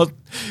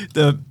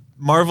the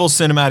Marvel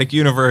Cinematic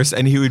Universe,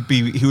 and he would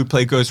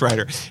play Ghost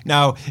Rider.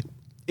 Now,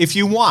 if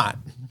you want,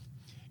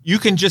 you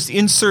can just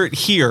insert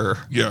here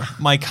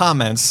my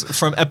comments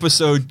from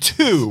episode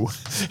 2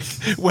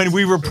 when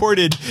we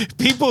reported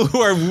people who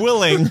are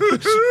willing.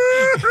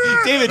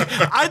 David,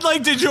 I'd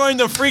like to join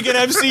the freaking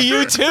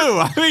MCU too.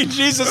 I mean,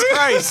 Jesus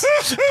Christ.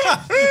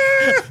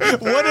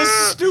 What a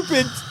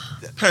stupid.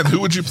 Pen, who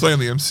would you play in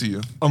the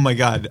MCU? Oh my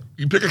God.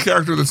 You pick a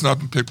character that's not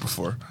been picked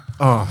before.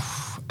 Oh,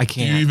 I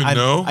can't. Do you even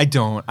know? I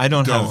don't. I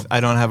don't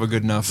have a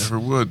good enough. Never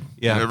would.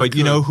 Yeah, Never but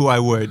you could. know who I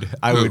would?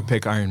 I Who? would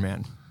pick Iron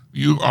Man.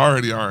 You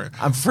already are.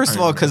 First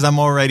of all, because I'm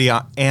already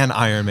an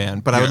Iron Man,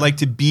 but I would Yeah. like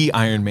to be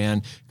Iron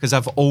Man because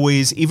I've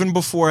always, even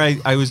before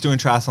I was doing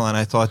triathlon,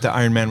 I thought that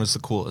Iron Man was the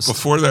coolest.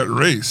 Before that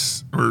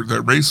race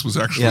was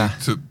actually Yeah.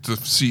 to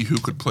see who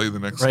could play the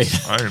next Right.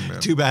 Iron Man.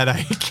 Too bad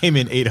I came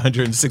in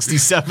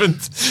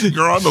 867th.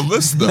 You're on the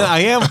list, though.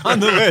 I am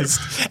on the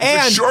list.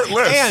 And, a short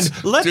list.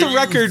 And let the Dude,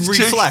 record take-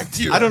 reflect.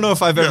 yeah. I don't know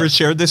if I've ever Yeah.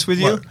 shared this with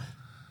you, What?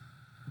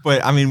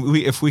 but I mean,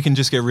 if we can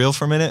just get real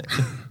for a minute.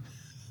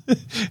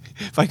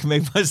 If I can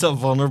make myself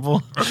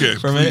vulnerable Okay,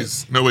 for a minute.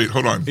 please. No, wait,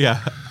 hold on. Yeah.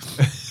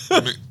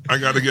 I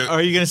got to get.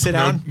 Are you going to sit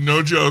down?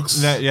 No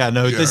jokes.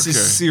 This is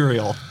okay.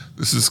 serial.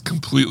 This is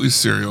completely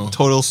serial.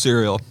 Total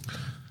serial.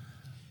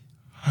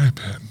 Hi,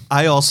 Ben.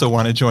 I also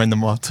want to join the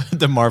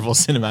Marvel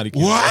Cinematic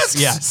Universe.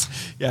 What?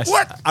 Yes.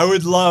 What? I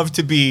would love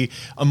to be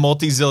a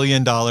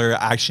multi-zillion-dollar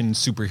action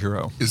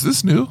superhero. Is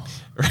this new?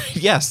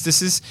 Yes,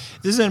 this is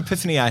an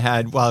epiphany I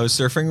had while I was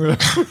surfing with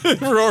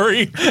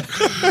Rory. I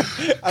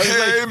was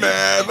Hey,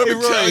 man, let me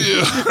Rory, tell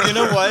you. You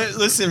know what?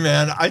 Listen,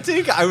 man, I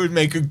think I would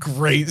make a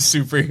great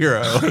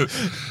superhero.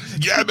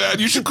 Yeah, man,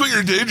 you should quit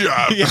your day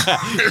job.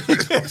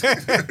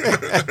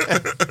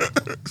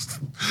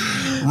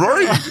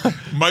 Rory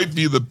might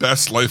be the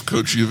best life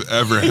coach you've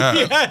ever had.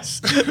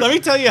 Yes. Let me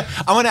tell you,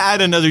 I want to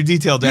add another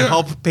detail to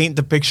help paint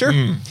the picture.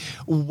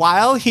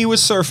 While he was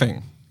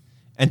surfing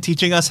and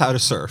teaching us how to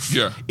surf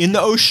in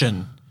the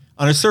ocean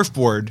on a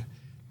surfboard,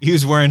 he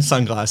was wearing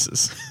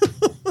sunglasses.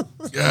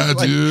 Yeah,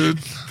 dude.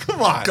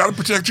 Come on. Gotta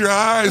protect your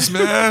eyes,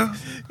 man.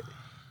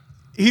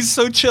 He's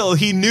so chill.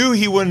 He knew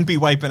he wouldn't be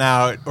wiping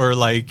out or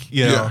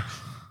Yeah.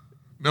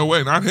 No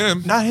way, not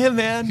him. Not him,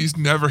 man. He's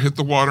never hit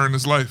the water in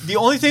his life. The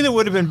only thing that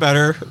would have been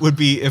better would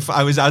be if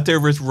I was out there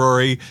with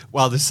Rory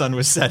while the sun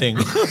was setting,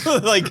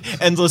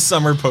 like endless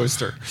summer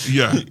poster.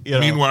 Yeah. You know?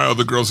 Meanwhile,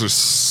 the girls are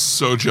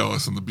so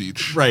jealous on the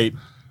beach. Right.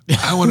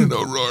 I want to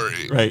know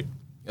Rory. Right.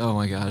 Oh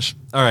my gosh.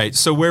 All right.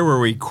 So where were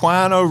we?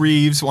 Keanu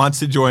Reeves wants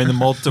to join the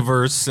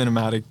multiverse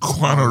cinematic.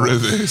 Keanu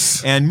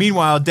Reeves. And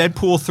meanwhile,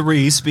 Deadpool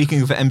 3,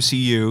 speaking of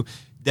MCU,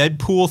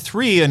 Deadpool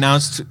 3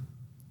 announced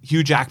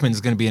Hugh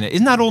Jackman's going to be in it.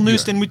 Isn't that old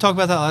news? Yeah. Didn't we talk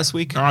about that last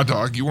week? Nah,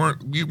 dog, we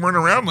weren't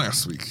around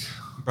last week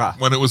Bruh.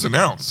 when it was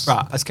announced.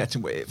 Bruh, I was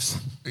catching waves.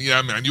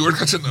 Yeah, man, you were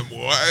catching them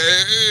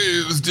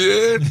waves,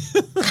 dude.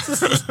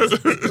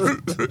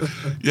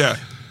 Yeah.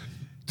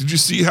 Did you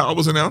see how it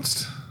was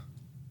announced?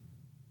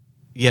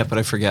 Yeah, but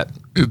I forget.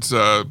 It's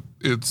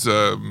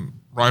Ryan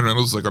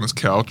Reynolds like on his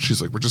couch.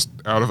 He's like, we're just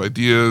out of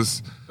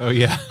ideas. Oh,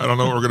 yeah. I don't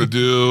know what we're gonna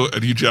do.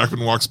 And Hugh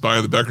Jackman walks by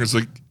in the background. He's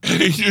like,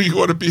 "Hey, you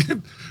want to be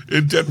in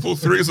Deadpool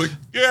 3?" He's like,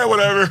 "Yeah,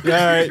 whatever." Yeah,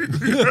 all right.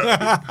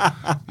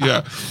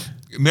 Yeah.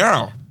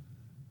 Now,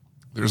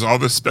 there's all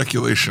this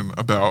speculation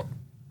about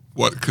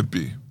what could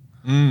be.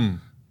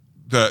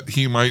 That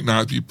he might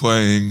not be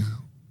playing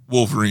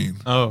Wolverine.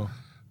 Oh.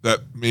 That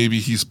maybe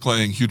he's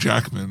playing Hugh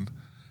Jackman.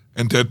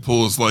 And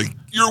Deadpool is like,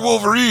 "You're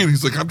Wolverine."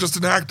 He's like, "I'm just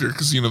an actor."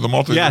 Because, the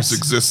multiverse Yes.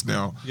 exists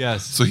now.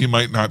 Yes. So he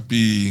might not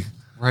be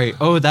Right.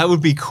 Oh, that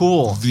would be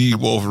cool. the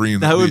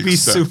Wolverine. That we would be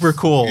expect. super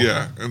cool.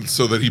 Yeah. And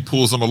so that he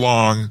pulls him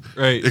along,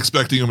 Right.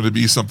 expecting him to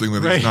be something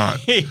that he's not.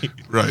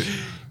 Right.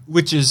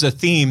 Which is a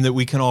theme that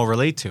we can all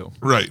relate to.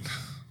 Right.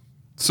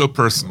 So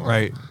personal.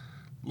 Right.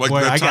 Like Boy,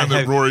 I that got time that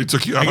heavy- Rory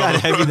took you out. I got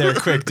heavy there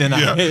quick, didn't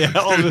I? Yeah.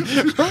 All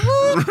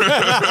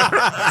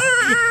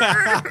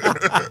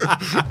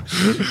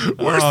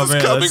Where's Oh, this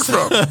man, coming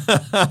from?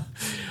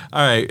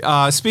 All right.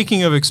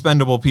 Speaking of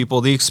expendable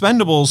people, the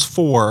Expendables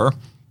 4.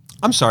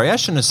 I'm sorry, I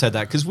shouldn't have said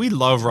that because we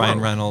love Ryan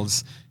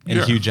Reynolds and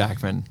Yeah. Hugh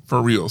Jackman.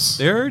 For reals.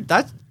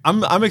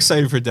 I'm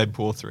excited for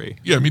Deadpool 3.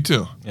 Yeah, me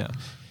too. Yeah.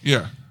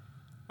 Yeah.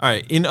 All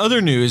right. In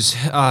other news,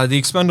 the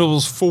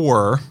Expendables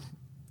 4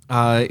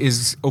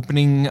 is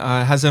opening,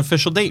 has an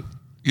official date,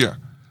 Yeah.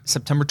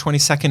 September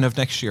 22nd of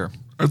next year.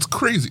 It's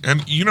crazy.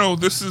 And,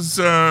 this is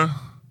along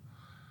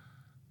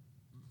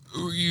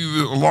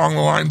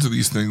the lines of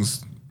these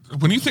things.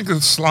 When you think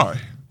of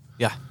Sly,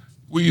 Yeah.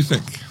 what do you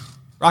think?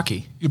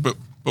 Rocky. Yeah, but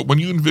when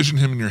you envision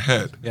him in your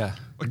head, Yeah.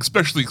 like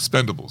especially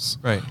Expendables,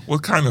 Right.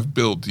 what kind of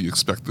build do you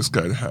expect this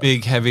guy to have?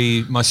 Big,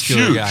 heavy,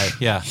 muscular Huge. guy.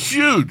 Yeah.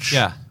 Huge.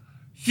 Yeah.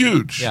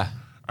 Huge. Yeah.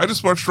 I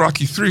just watched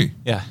Rocky 3.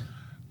 Yeah.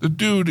 The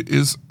dude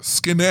is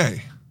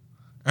skinny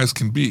as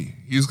can be.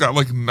 He's got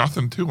like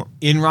nothing to him.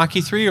 In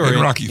Rocky 3 or In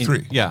Rocky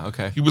 3. Yeah,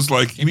 okay. He was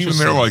like, and even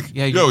they're like,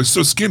 Yeah, yo, he's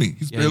so skinny.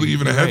 He's barely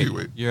even a you're right.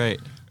 heavyweight. You're right.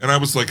 And I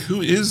was like,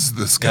 who is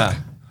this guy? Yeah.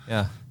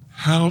 Yeah.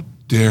 How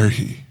dare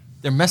he?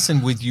 They're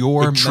messing with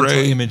your mental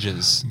Betray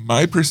images.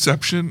 my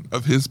perception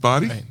of his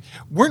body? Right.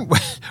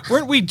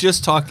 Weren't we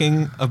just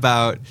talking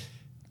about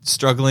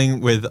struggling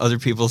with other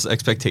people's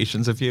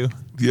expectations of you?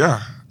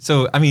 Yeah.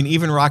 So, I mean,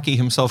 even Rocky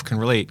himself can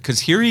relate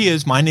because here he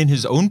is minding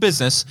his own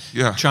business,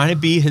 Yeah. trying to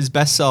be his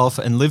best self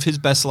and live his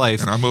best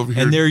life. And I'm over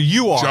here And there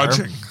you are,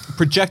 judging.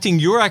 projecting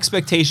your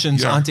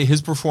expectations Yeah. onto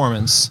his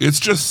performance. It's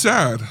just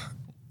sad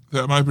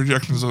that my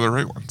projections are the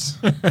right ones.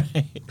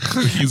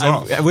 He's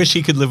off. I wish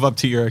he could live up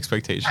to your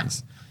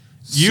expectations.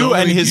 You So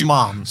and many his peop-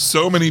 mom.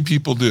 So many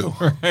people do.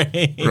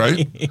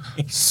 Right?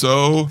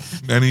 So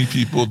many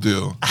people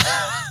do.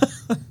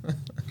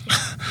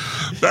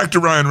 Back to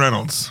Ryan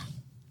Reynolds.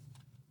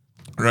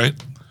 Right?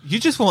 You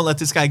just won't let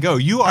this guy go.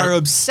 You are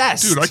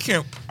obsessed.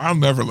 Dude, I'll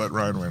never let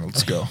Ryan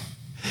Reynolds go.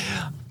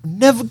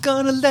 Never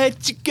gonna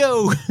let you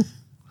go.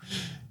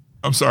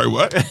 I'm sorry,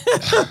 what?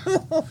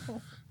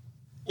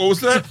 What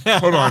was that?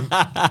 Hold on.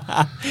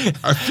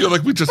 I feel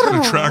like we just had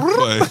a track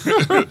play.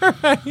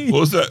 What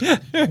was that?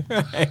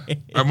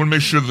 I'm going to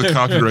make sure that the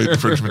copyright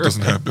infringement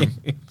doesn't happen.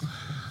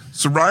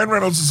 So Ryan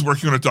Reynolds is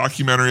working on a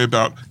documentary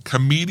about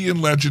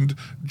comedian legend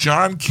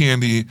John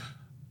Candy.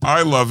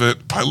 I love it.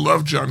 I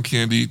love John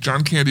Candy.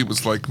 John Candy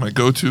was like my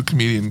go-to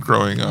comedian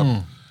growing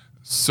up.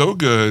 So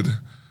good.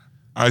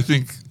 I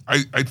think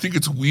I think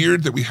it's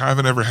weird that we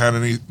haven't ever had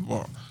any,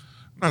 well,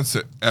 not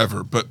say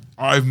ever, but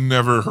I've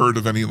never heard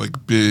of any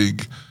like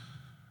big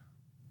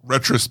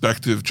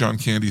retrospective John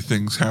Candy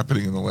things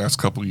happening in the last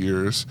couple of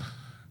years.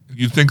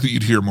 You'd think that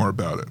you'd hear more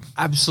about it.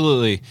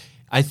 Absolutely.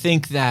 I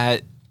think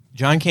that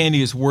John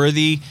Candy is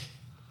worthy.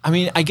 I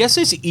mean, I guess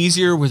it's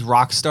easier with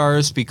rock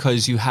stars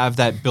because you have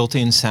that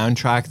built-in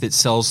soundtrack that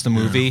sells the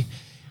movie.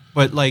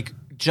 But like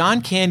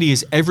John Candy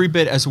is every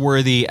bit as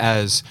worthy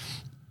as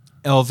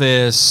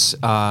Elvis,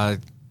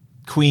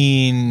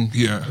 Queen.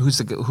 Yeah.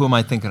 Who am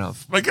I thinking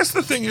of? I guess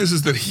the thing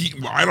is that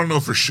I don't know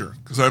for sure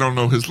because I don't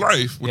know his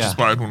life, which is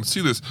why I'd want to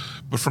see this.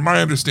 But from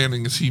my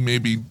understanding is he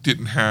maybe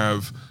didn't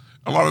have,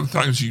 a lot of the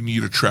times you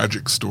need a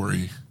tragic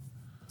story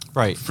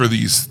for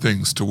these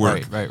things to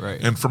work. Right.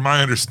 And from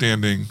my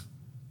understanding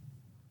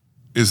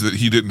is that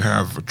he didn't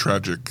have a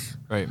tragic,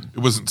 it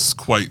wasn't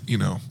quite,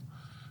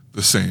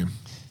 the same.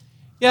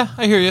 Yeah,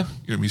 I hear you.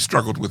 He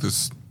struggled with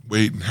his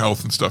weight and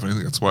health and stuff, and I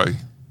think that's why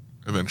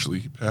eventually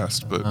he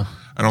passed, but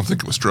I don't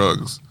think it was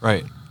drugs.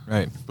 Right.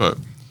 But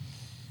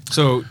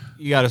so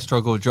you got to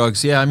struggle with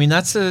drugs. Yeah, I mean,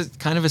 that's a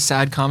kind of a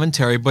sad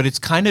commentary, but it's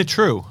kind of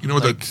true. You know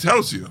what that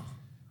tells you?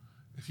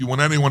 If you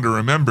want anyone to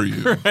remember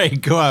you,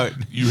 go out.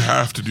 You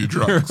have to do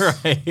drugs.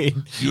 Right.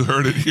 You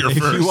heard it here if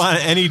first. If you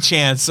want any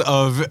chance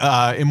of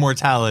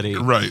immortality.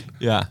 Right.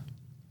 Yeah.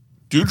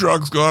 Do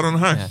drugs, go out on a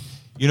high. Yeah.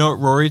 You know what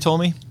Rory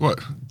told me? What?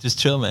 Just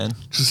chill, man.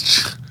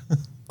 Just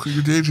quit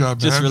your day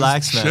job, man. Just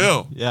relax, man.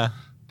 Chill. Yeah.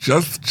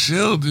 Just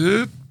chill,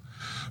 dude.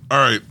 All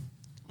right.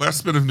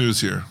 Last bit of news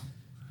here.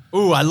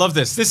 Ooh, I love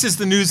this. This is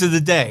the news of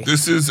the day.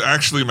 This is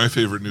actually my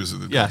favorite news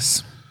of the day.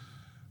 Yes.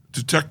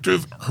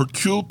 Detective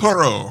Hercule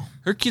Poirot.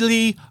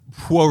 Hercule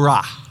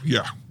Poirot.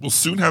 Yeah. Will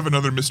soon have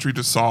another mystery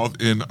to solve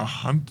in a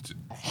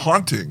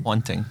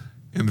haunting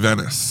in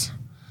Venice.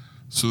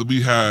 So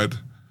we had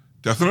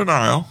Death on the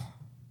Nile.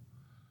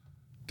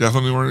 Death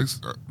on the Orient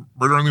Express.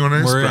 Murder on the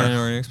Orient Express. Murder on the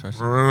Orient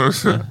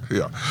Express.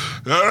 Yeah.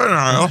 Death on the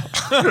Nile.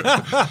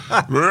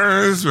 Murder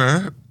on the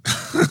Express.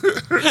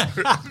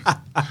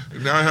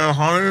 Now I have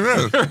haunting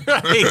Venice.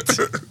 Right.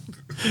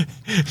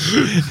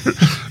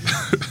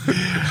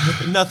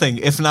 Nothing,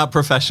 if not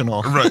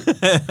professional. Right.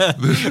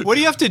 What do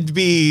you have to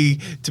be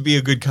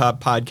a good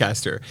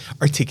podcaster?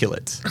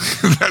 Articulate.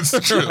 That's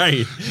true.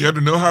 Right. You have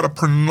to know how to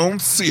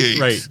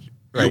pronunciate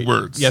your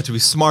words. You have to be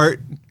smart,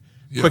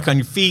 quick on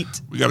your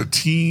feet. We got a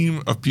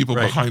team of people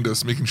behind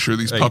us making sure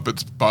these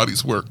puppets'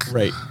 bodies work.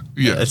 Right.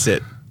 Yeah. That's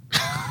it.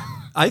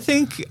 I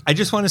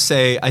just want to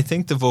say, I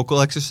think the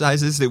vocal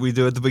exercises that we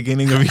do at the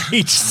beginning of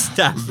each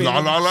staff meeting la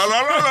la la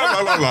la la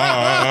la la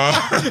la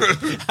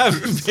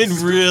have been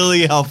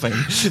really helping.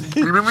 And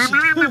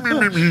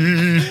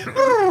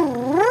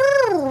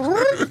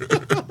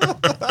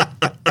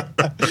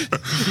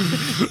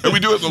we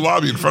do it in the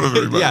lobby in front of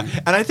everybody. Yeah,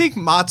 and I think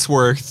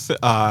Mottsworth,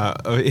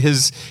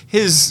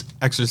 his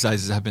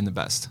exercises have been the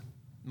best.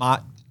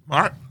 Mott?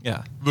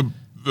 Yeah.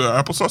 The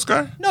applesauce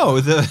guy? No,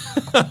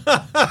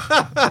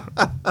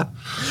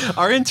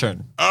 our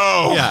intern.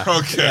 Oh, yeah.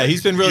 Okay. Yeah,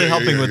 he's been really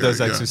helping with those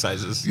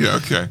exercises. Yeah,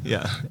 okay.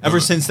 Yeah. Ever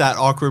since that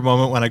awkward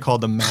moment when I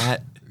called him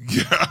Matt.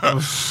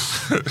 Yeah.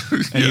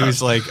 And he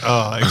was like,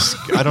 I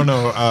don't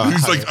know.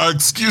 He's like,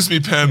 excuse me,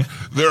 Penn,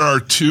 there are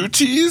two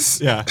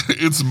T's? Yeah.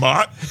 It's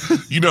Mott.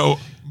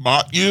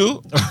 Mott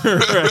you?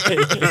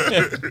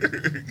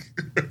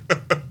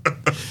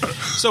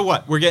 So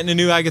what? We're getting a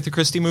new Agatha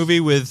Christie movie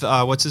with,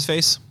 what's his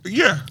face?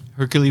 Yeah.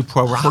 Hercule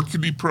Poirot.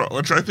 Hercule Poirot,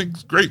 which I think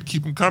is great.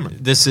 Keep them coming.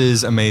 This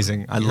is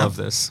amazing. I love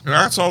this. And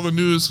that's all the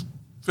news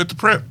fit to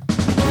print.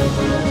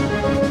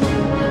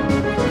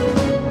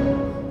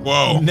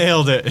 Whoa.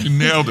 Nailed it. You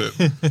nailed it.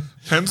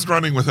 Penn's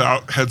running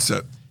without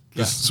headset.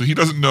 So he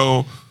doesn't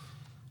know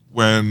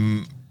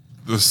when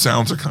the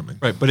sounds are coming.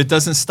 Right, but it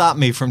doesn't stop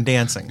me from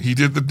dancing. He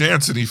did the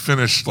dance and he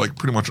finished like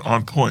pretty much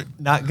on point.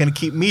 Not going to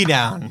keep me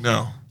down.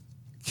 No.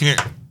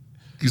 Can't.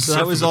 So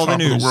that was all the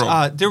news.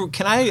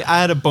 Can I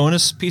add a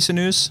bonus piece of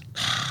news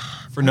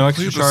for no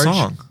extra charge? The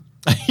song.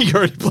 You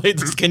already played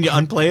this. Can you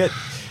unplay it?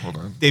 Hold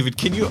on. David,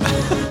 can you...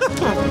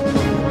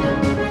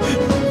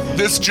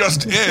 This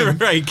just in.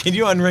 Right, can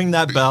you unring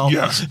that bell?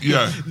 Yeah.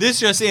 This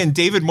just in,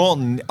 David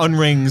Moulton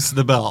unrings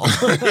the bell.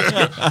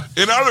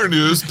 In other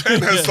news,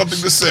 Penn has something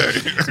to say.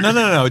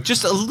 No.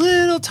 Just a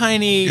little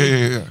tiny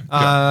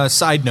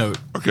side note.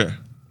 Okay.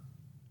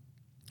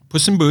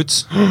 Puss in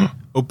Boots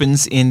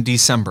opens in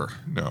December.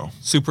 No.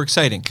 Super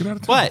exciting. Get out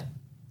of town. But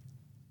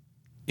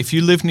if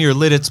you live near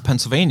Lidditz,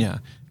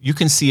 Pennsylvania, you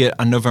can see it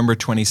on November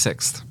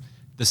 26th.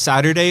 The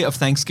Saturday of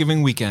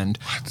Thanksgiving weekend.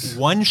 What?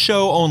 One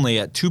show only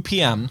at 2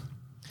 p.m.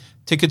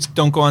 Tickets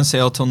don't go on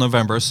sale till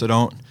November, so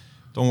don't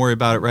worry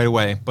about it right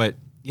away. But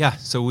yeah,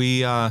 so we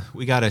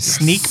got a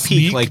sneak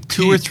peek like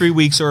 2 or 3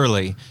 weeks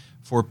early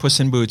for Puss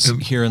in Boots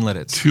here in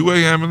Lidditz. 2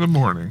 a.m. in the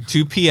morning.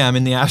 2 p.m.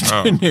 in the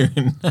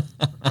afternoon.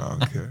 Oh,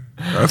 okay.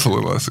 That's a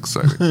little less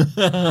exciting.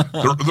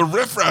 The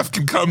riffraff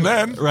can come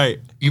then. Right.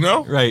 You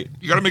know? Right.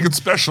 You got to make it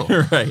special.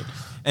 Right.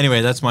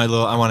 Anyway, that's my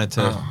little, I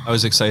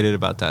was excited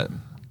about that.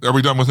 Are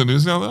we done with the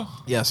news now, though?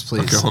 Yes,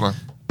 please. Okay, hold on.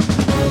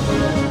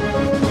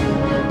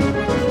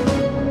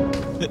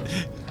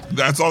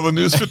 That's all the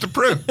news fit to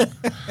print.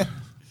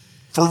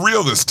 For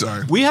real this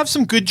time. We have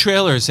some good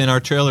trailers in our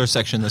trailer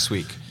section this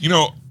week. You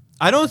know,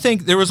 I don't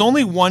think there was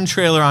only one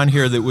trailer on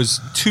here that was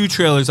two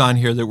trailers on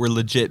here that were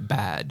legit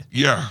bad.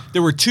 yeah.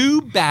 There were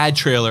two bad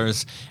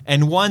trailers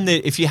and one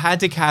that if you had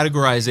to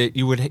categorize it,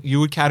 you would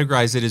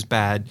categorize it as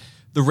bad.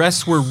 The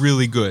rest were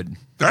really good.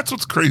 That's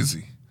what's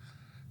crazy.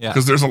 Yeah.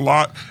 Because there's a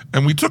lot.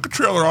 And we took a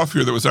trailer off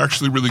here that was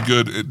actually really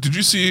good. Did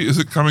you see, is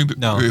it coming to?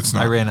 No, it's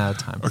not. I ran out of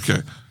time.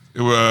 Okay.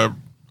 It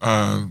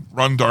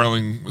Run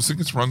Darling. I think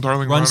it's Run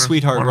Darling Run,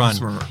 Sweetheart, Run.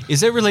 Sweetheart.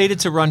 Is it related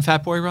to Run,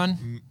 Fat Boy,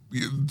 Run?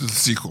 The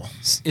sequel.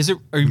 Is it?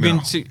 Are you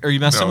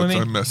messing with me?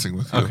 I'm messing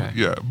with you. Okay.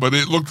 Yeah, but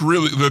it looked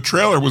really. The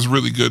trailer was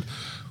really good,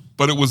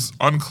 but it was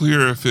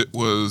unclear if it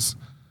was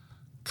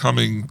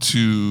coming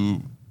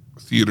to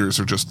theaters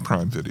or just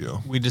Prime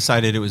Video. We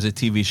decided it was a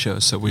TV show,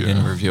 so we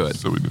didn't review it.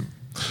 So we didn't.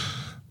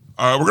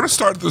 We're going to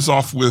start this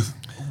off with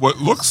what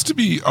looks to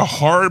be a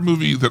horror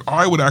movie that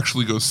I would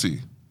actually go see,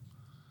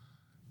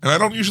 and I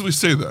don't usually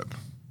say that.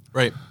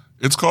 Right.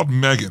 It's called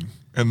Megan,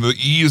 and the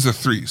E is a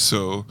 3,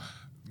 so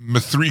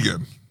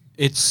Mithrigan.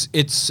 It's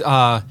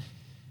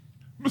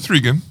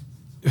Mithrigan.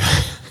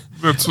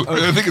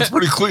 I think it's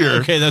pretty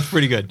clear. okay. That's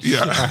pretty good.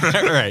 Yeah.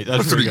 All right.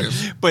 That's pretty good.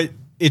 But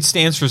it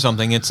stands for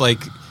something. It's like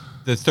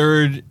the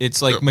third.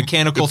 It's like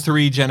mechanical it's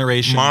 3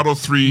 generation. Model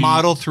 3.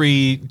 Model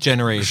 3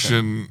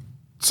 generation.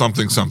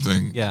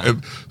 Something. Yeah.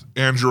 And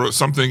Android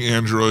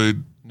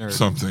Nerd.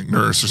 something.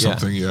 Nurse or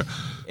something. Yeah.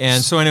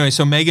 And so anyway,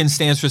 so Megan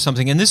stands for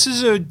something. And this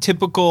is a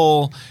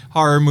typical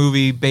horror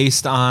movie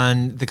based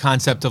on the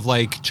concept of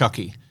like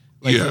Chucky.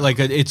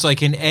 It's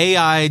like an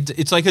AI,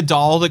 it's like a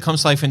doll that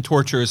comes to life and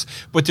tortures,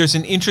 but there's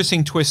an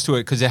interesting twist to it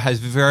because it has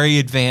very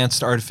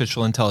advanced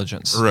artificial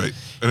intelligence. Right.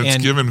 And it's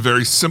given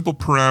very simple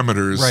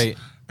parameters. Right.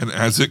 And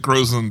as it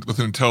grows with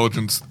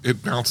intelligence,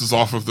 it bounces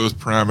off of those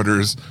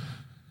parameters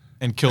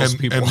And kills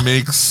people. and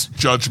makes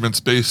judgments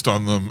based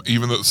on them,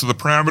 even though so the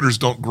parameters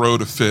don't grow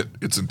to fit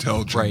its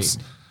intelligence. Right.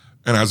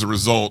 And as a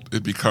result,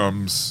 it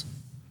becomes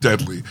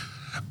deadly.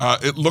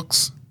 It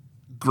looks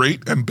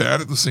great and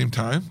bad at the same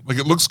time. Like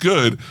it looks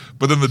good,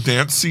 but then the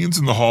dance scenes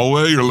in the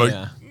hallway, you're like,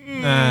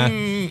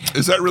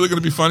 is that really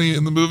going to be funny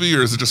in the movie,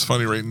 or is it just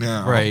funny right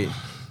now? Right.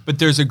 But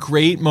there's a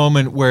great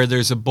moment where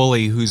there's a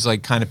bully who's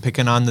like kind of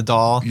picking on the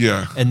doll.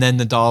 Yeah. And then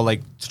the doll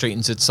like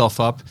straightens itself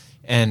up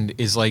and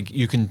is like,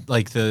 you can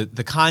like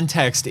the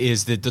context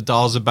is that the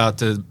doll's about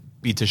to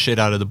beat the shit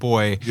out of the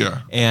boy.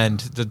 Yeah. And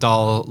the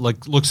doll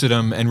like looks at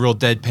him and real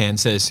deadpan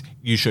says,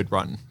 "You should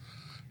run."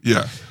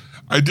 Yeah.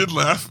 I did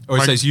laugh. Or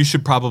it says, "You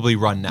should probably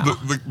run now."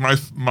 My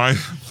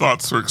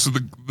thoughts were, so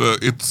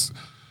it's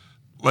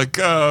like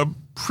a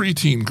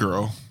preteen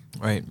girl.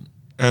 Right.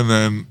 And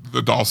then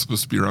the doll's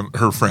supposed to be around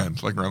her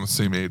friend, like around the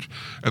same age,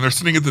 and they're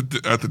sitting at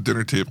the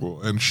dinner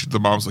table, and the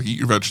mom's like, "Eat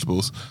your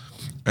vegetables,"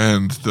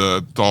 and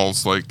the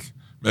doll's like,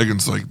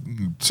 Megan's like,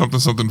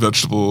 something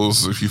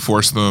vegetables. If you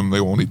force them,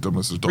 they won't eat them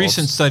as adults.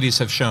 Recent studies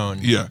have shown.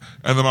 Yeah,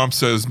 and the mom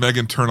says,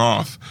 "Megan, turn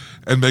off,"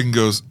 and Megan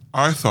goes,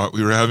 "I thought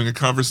we were having a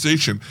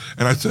conversation,"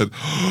 and I said,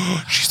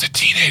 "Oh, she's a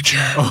teenager.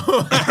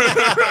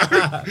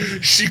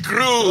 She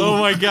grew." Oh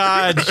my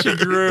God, she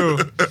grew.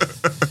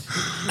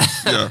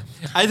 Yeah.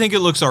 I think it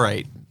looks all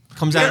right.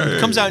 Comes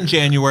out in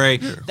January.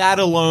 Yeah. That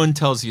alone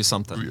tells you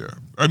something. Yeah.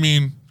 I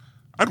mean,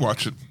 I'd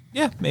watch it.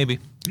 Yeah, maybe.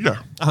 Yeah.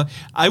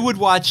 I would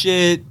watch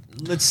it.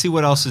 Let's see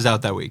what else is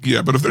out that week.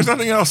 Yeah, but if there's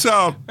nothing else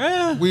out,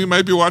 we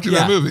might be watching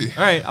that movie.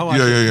 All right, I'll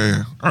watch it.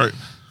 Yeah. All right.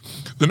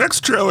 The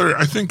next trailer,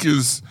 I think,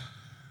 is...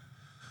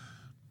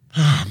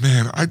 Oh,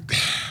 man,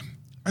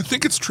 I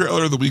think it's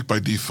trailer of the week by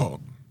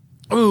default.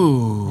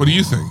 Ooh. What do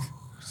you think?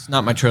 It's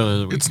not my trailer of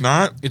the week. It's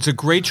not? It's a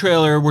great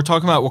trailer. We're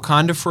talking about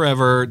Wakanda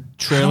Forever,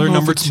 trailer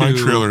number 2. It's my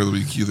trailer of the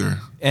week either.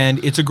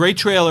 And it's a great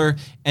trailer.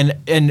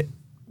 And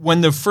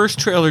when the first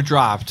trailer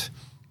dropped,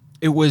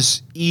 it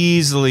was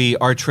easily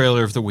our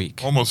trailer of the week.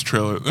 Almost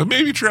trailer.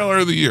 Maybe trailer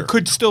of the year.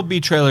 Could still be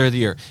trailer of the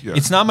year. Yeah.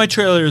 It's not my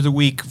trailer of the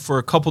week for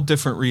a couple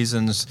different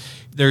reasons.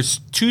 There's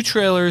 2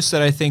 trailers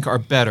that I think are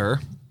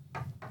better.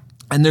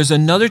 And there's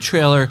another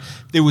trailer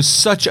that was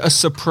such a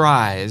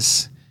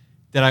surprise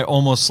that I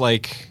almost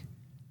like...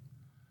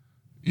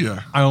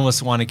 Yeah. I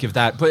almost want to give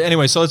that. But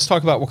anyway, so let's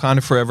talk about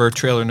Wakanda Forever,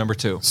 trailer number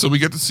 2. So we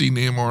get to see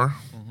Namor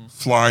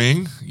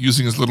flying,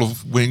 using his little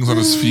wings on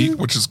his feet,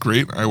 which is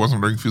great. I wasn't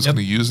wondering if he was going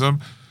to use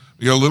them.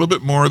 We got a little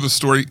bit more of the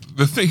story.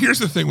 Here's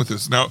the thing with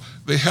this. Now,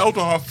 they held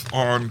off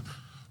on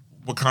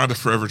Wakanda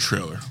Forever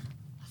trailer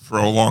for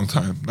a long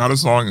time. Not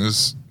as long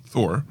as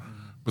Thor,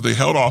 but they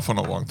held off on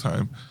a long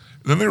time.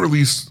 And then they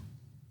released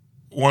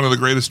one of the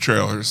greatest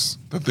trailers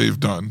that they've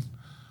done.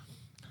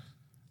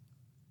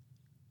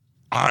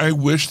 I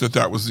wish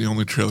that was the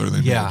only trailer they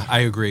made. Yeah, I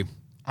agree.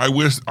 I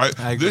wish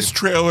agree. This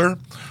trailer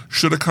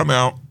should have come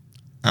out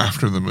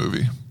after the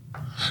movie.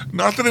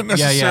 Not that it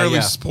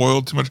necessarily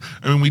spoiled too much.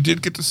 I mean, we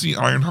did get to see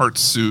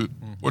Ironheart's suit,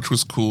 which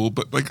was cool,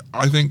 but like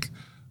I think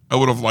I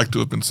would have liked to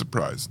have been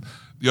surprised.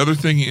 The other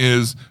thing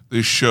is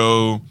they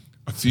show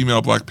a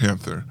female Black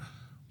Panther,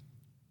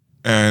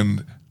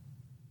 and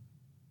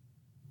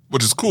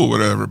which is cool,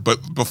 whatever.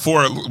 But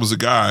before it was a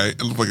guy,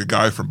 it looked like a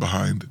guy from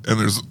behind, and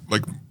there's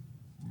like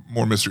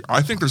more mystery.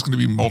 I think there's going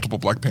to be multiple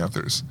Black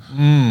Panthers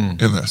in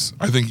this.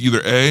 I think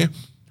either A,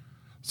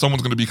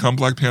 someone's going to become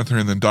Black Panther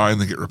and then die and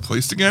then get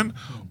replaced again,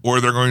 or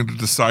they're going to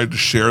decide to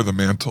share the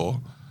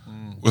mantle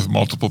with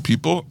multiple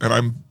people. And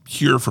I'm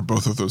here for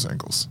both of those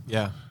angles.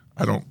 Yeah.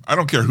 I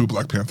don't care who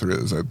Black Panther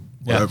is.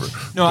 Whatever.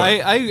 No,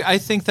 But- I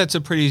think that's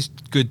a pretty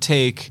good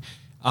take.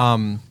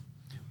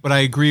 But I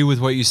agree with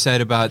what you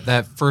said about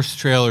that first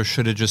trailer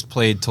should have just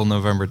played till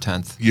November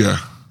 10th. yeah.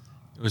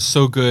 It was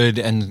so good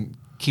and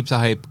keep the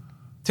hype.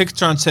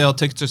 Tickets are on sale.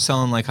 Tickets are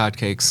selling like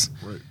hotcakes.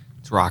 Right.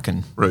 It's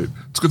rocking. Right.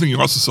 It's a good thing you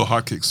also sell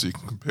hotcakes so you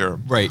can compare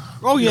them. Right.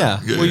 Oh, yeah.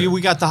 Yeah, Well, yeah. we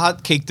got the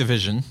hot cake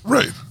division.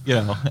 Right. You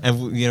know, and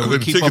we then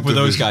keep ticket up with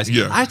those division,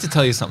 guys. yeah. I have to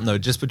tell you something though,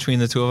 just between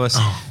the two of us,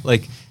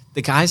 like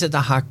the guys at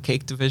the hot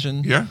cake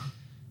division, Yeah.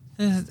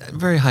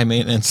 very high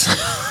maintenance.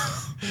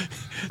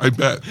 I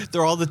bet.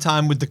 They're all the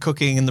time with the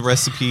cooking and the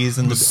recipes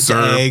and the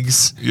syrup.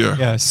 eggs.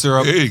 Yeah.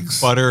 Syrup,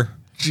 Eggs. butter.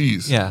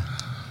 Jeez. Yeah.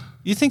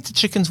 You think the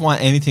chickens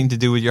want anything to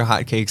do with your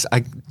hot cakes?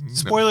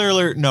 Spoiler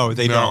alert, no,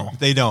 they No. don't.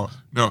 They don't.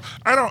 No,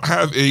 I don't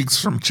have eggs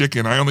from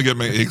chicken. I only get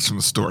my eggs from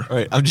the store. All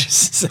right, I'm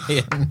just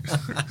saying.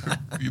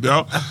 You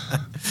know?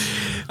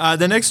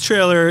 The next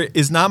trailer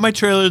is not my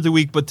trailer of the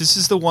week, but this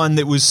is the one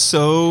that was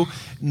so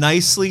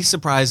nicely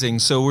surprising.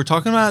 So we're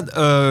talking about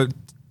a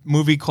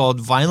movie called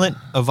A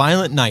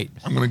Violent Night.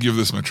 I'm going to give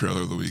this my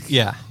trailer of the week.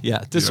 Yeah.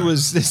 This Yeah.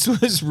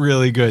 was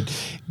really good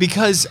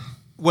because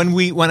when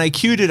I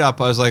queued it up,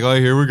 I was like, oh,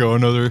 here we go,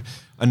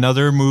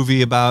 another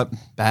movie about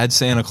bad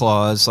Santa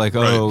Claus. Like,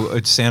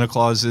 Santa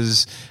Claus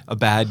is a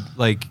bad,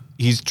 like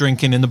he's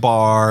drinking in the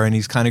bar and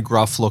he's kind of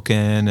gruff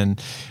looking,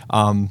 and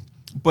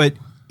but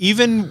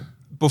even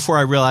before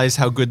I realized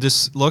how good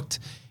this looked,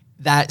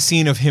 that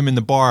scene of him in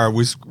the bar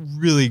was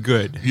really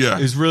good. Yeah.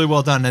 It was really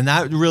well done. And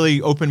that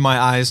really opened my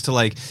eyes to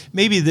like,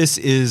 maybe this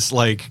is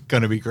like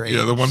going to be great.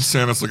 Yeah, the one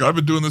Santa's like, I've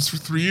been doing this for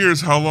 3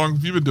 years. How long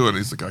have you been doing it?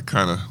 He's like, I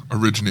kind of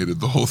originated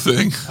the whole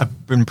thing.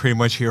 I've been pretty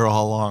much here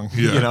all along.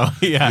 Yeah. You know?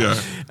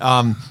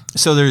 Yeah.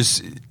 So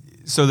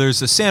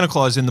there's a Santa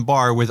Claus in the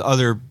bar with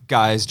other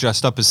guys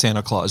dressed up as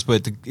Santa Claus,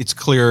 but it's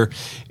clear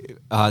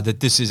that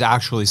this is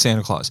actually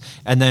Santa Claus.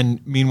 And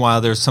then meanwhile,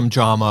 there's some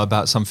drama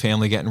about some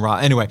family getting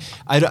robbed. Anyway,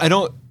 I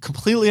don't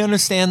completely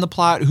understand the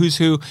plot, who's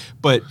who,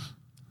 but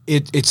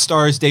it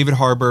stars David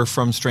Harbour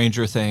from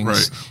Stranger Things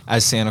Right.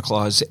 as Santa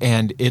Claus,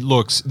 and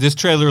this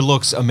trailer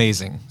looks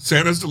amazing.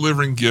 Santa's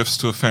delivering gifts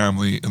to a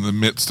family in the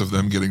midst of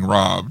them getting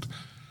robbed,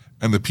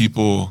 and the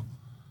people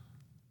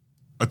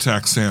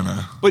attack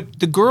Santa. But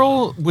the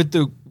girl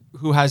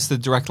who has the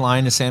direct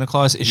line to Santa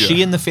Claus, is she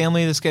Yeah. in the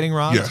family that's getting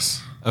robbed?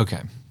 Yes.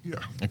 Okay. Yeah.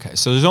 Okay.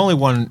 So there's only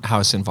one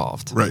house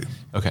involved. Right.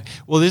 Okay.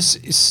 Well, this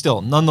is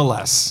still,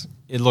 nonetheless,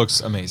 it looks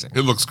amazing.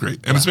 It looks great.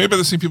 And it's made by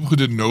the same people who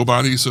did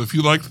Nobody. So if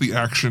you liked the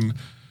action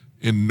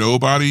in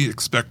Nobody,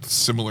 expect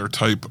similar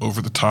type,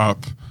 over the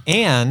top,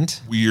 And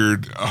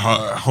weird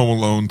Home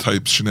Alone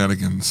type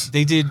shenanigans.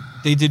 they did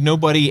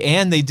Nobody,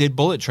 and they did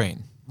Bullet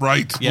Train.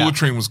 Right. Yeah. Bullet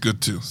Train was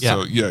good too. Yeah.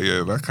 So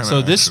yeah, that kind So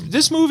of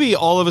this movie,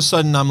 all of a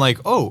sudden, I'm like,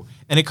 oh,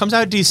 and it comes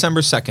out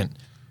December 2nd,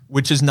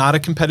 which is not a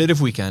competitive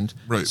weekend.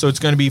 Right. So it's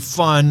going to be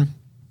fun,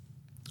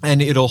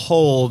 and it'll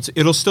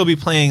still be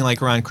playing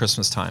like around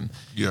Christmas time.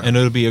 Yeah. And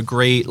it'll be a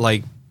great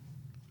like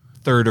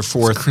third or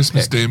fourth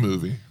Christmas pick. Day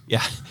movie.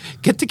 Yeah.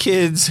 Get the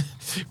kids,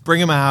 bring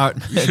them out,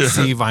 and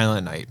see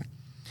Violent Night.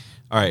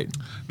 All right.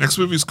 Next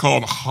movie is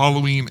called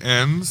Halloween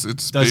Ends.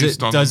 It's Does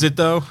it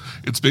though?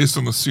 It's based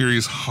on the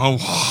series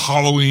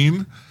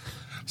Halloween,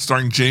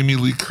 starring Jamie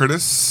Lee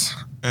Curtis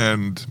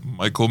and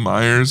Michael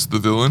Myers, the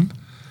villain.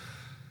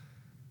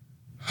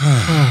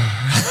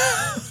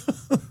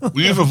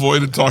 We've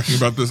avoided talking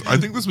about this. I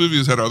think this movie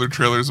has had other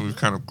trailers and we've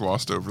kind of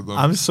glossed over them.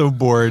 I'm so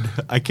bored.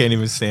 I can't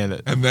even stand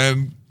it. And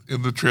then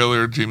in the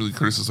trailer, Jamie Lee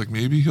Curtis is like,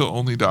 maybe he'll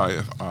only die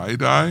if I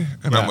die.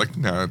 And Yeah. I'm like,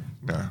 nah.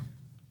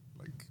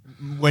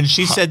 When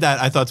she said that,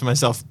 I thought to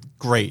myself,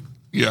 great.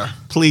 Yeah,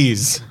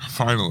 Please.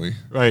 finally.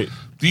 Right.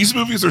 These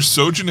movies are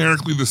so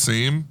generically the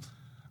same.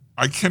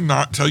 I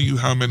cannot tell you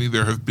how many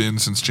there have been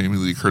since Jamie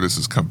Lee Curtis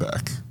has come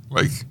back.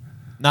 Like,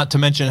 Not to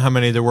mention how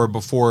many there were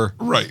before.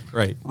 right.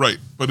 Right.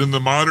 But in the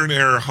modern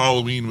era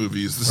Halloween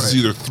movies, this is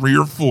Right. either 3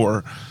 or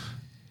 4.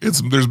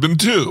 There's been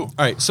 2. All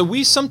right. So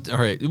we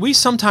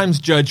sometimes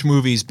judge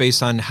movies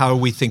based on how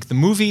we think the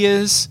movie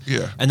is.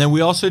 Yeah. And then we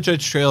also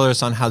judge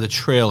trailers on how the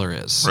trailer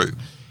is. Right.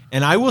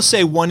 And I will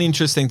say one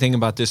interesting thing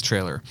about this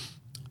trailer.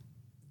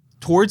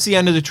 Towards the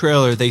end of the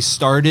trailer, they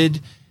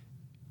started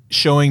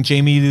showing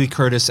Jamie Lee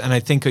Curtis, and I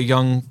think a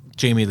young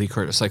Jamie Lee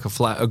Curtis, like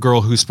a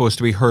girl who's supposed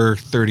to be her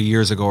 30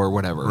 years ago or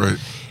whatever. Right.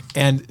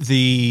 And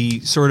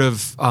the sort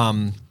of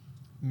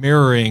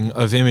mirroring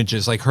of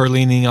images, like her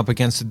leaning up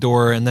against the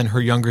door and then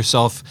her younger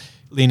self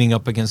leaning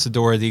up against the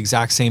door, the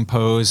exact same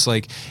pose.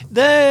 Like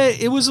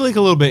it was like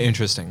a little bit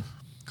interesting.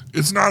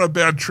 It's not a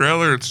bad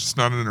trailer. It's just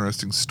not an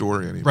interesting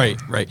story anymore.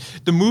 Right.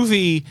 The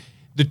movie,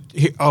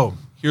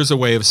 here's a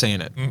way of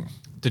saying it.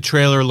 The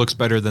trailer looks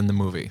better than the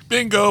movie.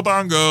 Bingo,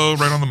 bongo,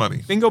 right on the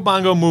money. Bingo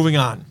bongo, moving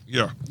on.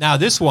 Yeah. Now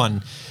this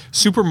one,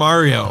 Super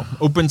Mario,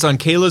 opens on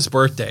Kayla's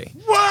birthday.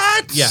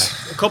 What? Yeah.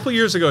 A couple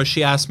years ago,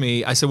 she asked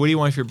me, I said, what do you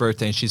want for your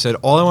birthday? And she said,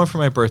 all I want for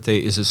my birthday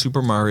is a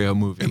Super Mario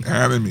movie. An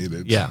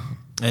animated. Yeah.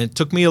 And it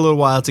took me a little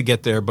while to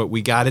get there, but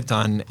we got it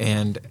done.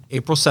 And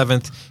April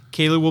 7th,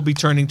 Kayla will be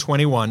turning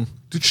 21.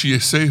 Did she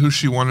say who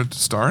she wanted to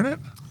star in it?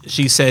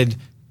 She said,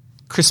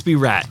 Crispy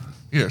Rat.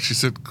 Yeah, she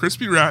said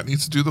Crispy Rat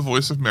needs to do the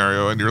voice of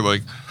Mario, and you're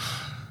like,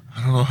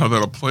 I don't know how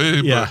that'll play,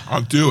 Yeah. but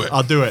I'll do it.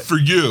 I'll do it. For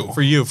you.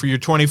 For you, for your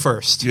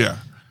 21st. Yeah.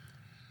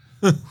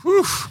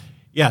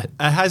 Yeah,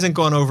 it hasn't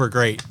gone over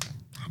great.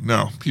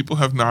 No, people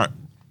have not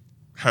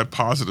had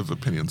positive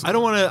opinions. I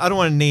don't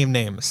want to name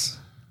names,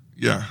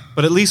 Yeah.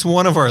 but at least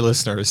one of our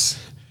listeners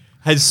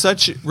had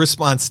such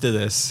response to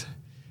this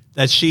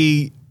that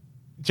she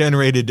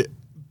generated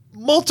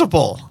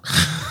multiple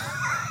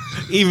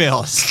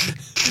emails.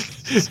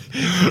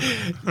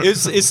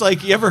 It's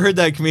like, you ever heard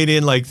that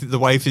comedian, like the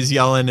wife is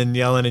yelling and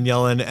yelling and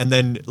yelling, and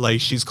then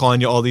like she's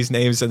calling you all these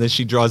names, and then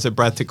she draws a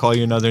breath to call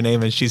you another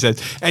name, and she says,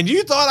 and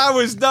you thought I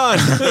was done.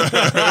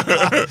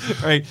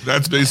 Right.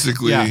 That's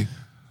basically Yeah.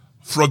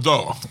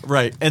 Frodo.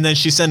 Right. And then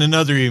she sent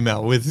another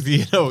email with,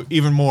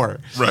 even more.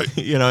 Right.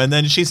 And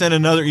then she sent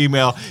another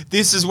email.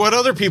 This is what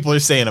other people are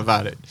saying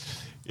about it.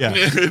 Yeah.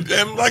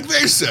 And like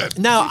they said,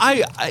 Now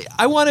I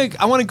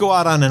want to go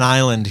out on an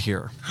island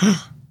here.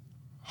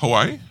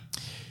 Hawaii?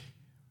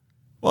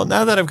 Well,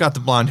 now that I've got the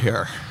blonde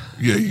hair,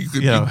 Yeah, you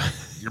could You know,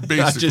 you're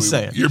basically just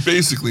saying. You're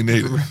basically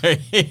native.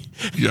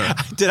 Yeah.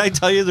 Did I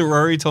tell you that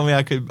Rory told me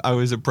I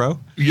was a pro?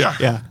 Yeah.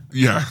 Yeah.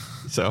 Yeah.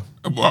 So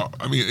Well,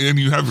 I mean, and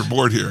you have your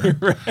board here.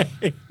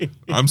 Right.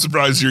 I'm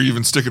surprised you're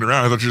even sticking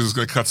around. I thought you were just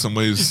going to cut some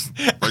ways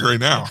like right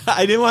now.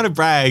 I didn't want to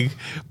brag,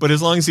 but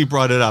as long as he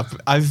brought it up,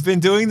 I've been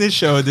doing this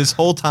show this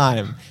whole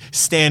time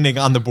standing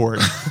on the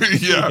board.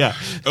 Yeah. Yeah.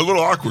 A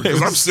little awkward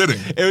because I'm sitting.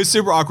 It was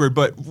super awkward,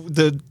 but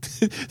the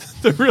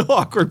real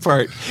awkward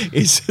part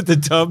is the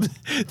tub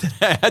that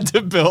I had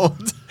to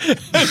build and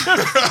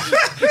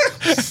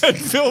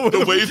fill with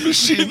The wave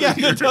machine. Yeah,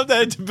 here. the tub that I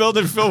had to build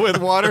and fill with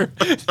water.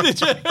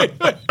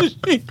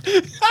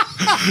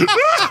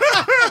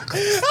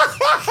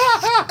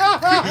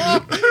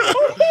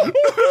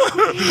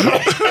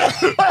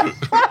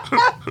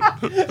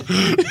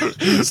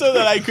 So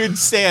that I could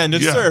stand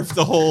and Yeah. surf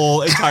the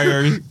whole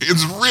entire.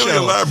 It's really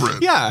show.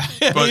 elaborate. Yeah,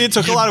 I But mean, it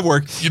took a you- lot of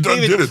work. you done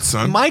did it,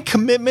 son. My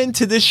commitment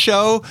to this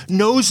show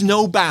knows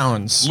no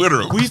bounds.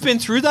 Literally. We've been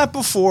through that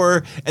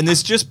before, and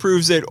this just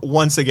proves it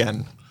once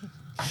again.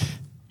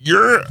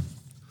 You're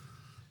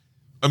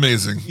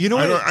amazing. You know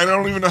I what-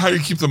 don't even know how you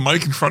keep the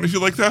mic in front of you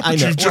like that, I but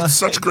know. you've just Well,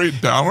 such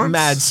great balance.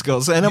 Mad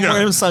skills. And I'm Yeah.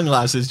 wearing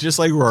sunglasses, just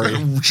like Rory.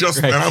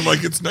 Just Right. and I'm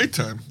like, it's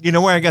nighttime. You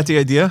know where I got the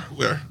idea?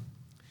 Where?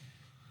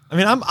 I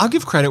mean, I'll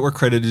give credit where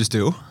credit is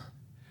due.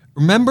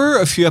 Remember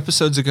a few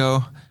episodes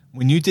ago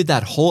when you did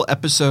that whole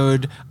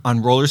episode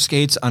on roller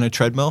skates on a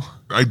treadmill?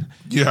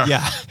 Yeah.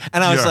 Yeah.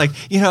 And I was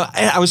Yeah.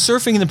 like, I was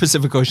surfing in the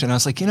Pacific Ocean. I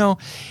was like,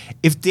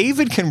 if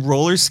David can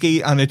roller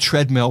skate on a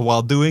treadmill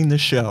while doing the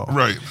show,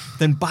 Right.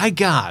 then by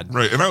God.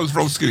 Right. And I was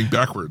roller skating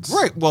backwards.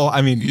 Right. Well,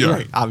 I mean, Yeah.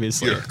 right,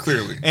 obviously. Yeah,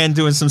 clearly. And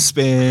doing some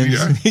spins.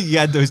 Yeah. You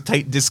had those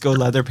tight disco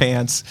leather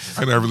pants.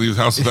 I never leave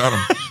the house without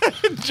him.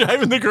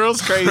 Driving the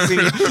girls crazy.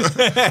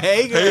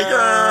 Hey,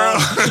 girl.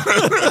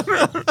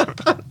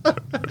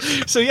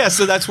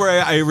 So that's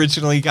where I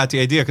originally got the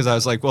idea, because I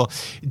was like, well,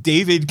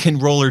 David can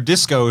roller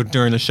disco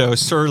during the show.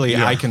 Surely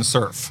Yeah. I can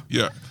surf.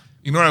 Yeah.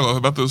 You know what I love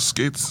about those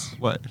skates?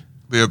 What?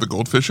 They have the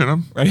goldfish in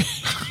them. Right?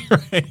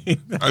 Right.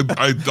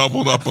 I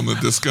doubled up on the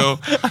disco.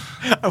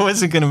 I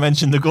wasn't going to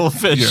mention the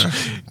goldfish Yeah.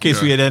 in case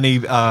Yeah. we had any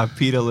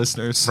PETA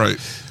listeners. Right.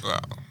 Yeah.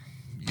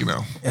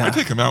 I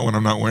take them out when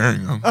I'm not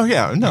wearing them. Oh,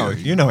 yeah. No,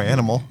 Yeah.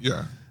 animal.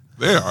 Yeah.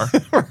 They are.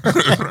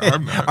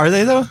 I'm not. Are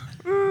they, though?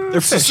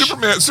 They're fish. Super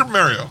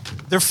Mario.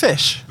 They're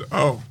fish.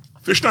 Oh.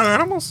 Fish not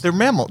animals? They're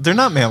mammal. They're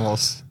not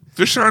mammals.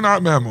 Fish are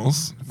not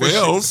mammals.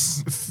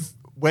 Whales.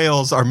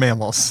 Whales are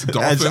mammals, as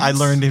I Dolphins?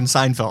 learned in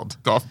Seinfeld.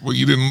 Well,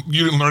 you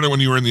didn't learn it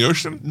when you were in the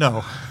ocean?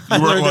 No, I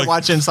weren't learned like- it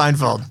watching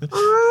Seinfeld.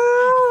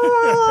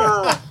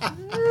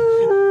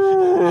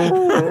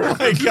 Oh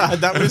my God,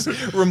 that was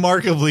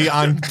remarkably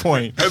on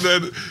point. And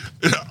then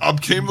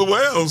up came the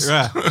whales.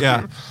 Yeah,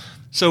 yeah.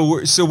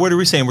 So what are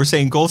we saying? We're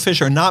saying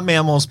goldfish are not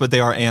mammals, but they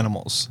are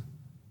animals.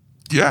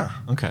 Yeah.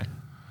 Okay.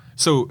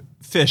 So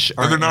fish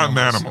are they're not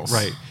animals, mammals.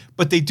 right?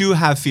 But they do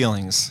have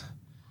feelings,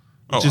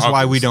 which Oh, is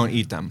why we obviously. don't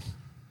eat them.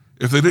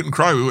 If they didn't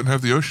cry, we wouldn't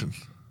have the ocean.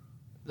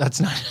 That's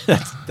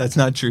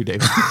not true,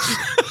 David.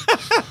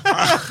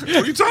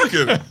 What are you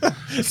talking?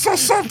 It's so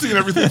salty and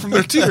everything from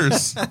their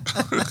tears. All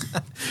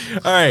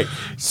right,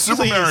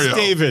 Super Please, Mario.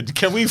 David,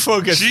 can we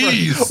focus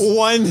Jeez. for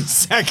 1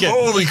 second?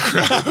 Holy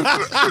crap.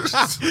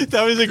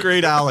 That was a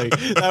great alley.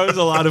 That was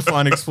a lot of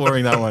fun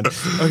exploring that one.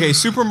 Okay,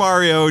 Super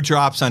Mario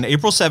drops on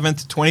April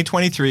 7th,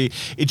 2023.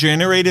 It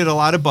generated a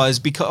lot of buzz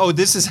because,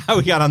 this is how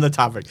we got on the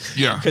topic.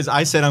 Yeah. Because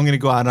I said I'm going to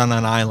go out on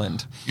an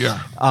island.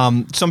 Yeah.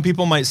 Some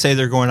people might say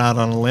they're going out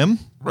on a limb,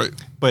 Right.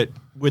 but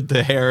with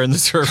the hair and the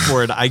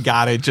surfboard, I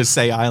got it. Just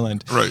say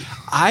island. Right.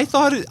 I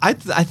thought, I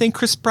think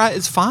Chris Pratt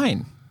is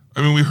fine.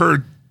 I mean, we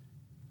heard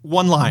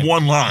one line.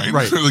 one line,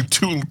 Right. like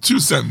two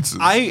sentences.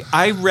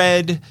 I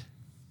read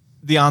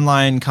the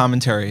online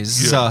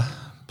commentaries, Yeah.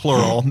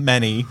 plural,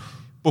 many,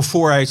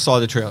 before I saw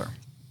the trailer.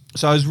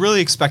 So I was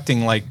really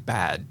expecting like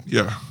bad.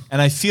 yeah,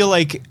 And I feel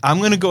like I'm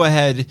going to go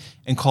ahead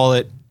and call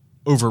it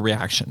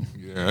overreaction.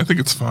 yeah. I think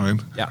it's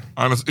fine. Yeah.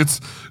 Honest,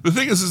 the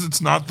thing is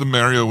it's not the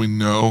Mario we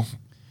know,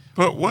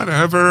 but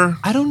whatever.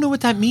 I don't know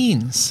what that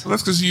means. Well,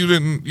 that's because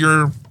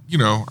you're,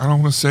 I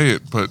don't want to say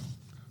it, but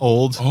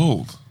Old.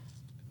 old.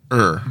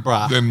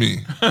 Bruh. Than me.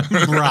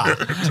 Bruh.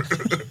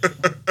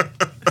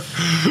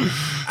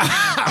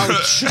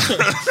 Ouch.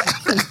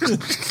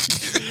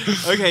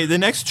 Okay, the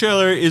next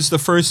trailer is the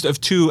first of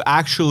two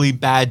actually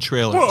bad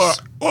trailers.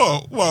 Whoa,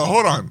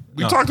 hold on.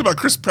 We talked about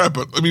Chris Pratt,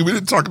 but we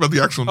didn't talk about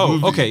the actual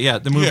movie. Oh, okay, yeah,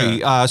 the movie.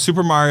 Yeah.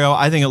 Super Mario,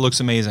 I think it looks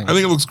amazing. I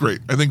think it looks great.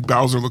 I think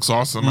Bowser looks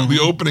awesome. The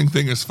opening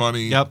thing is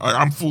funny. Yep.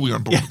 I'm fully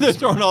on board. They're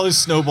throwing all these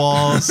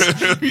snowballs.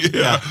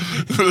 yeah.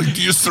 Like,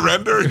 do you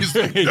surrender? He's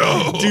like,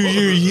 no. Do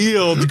you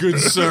yield, good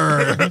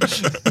sir?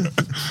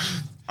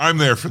 I'm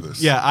there for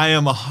this. Yeah, I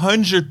am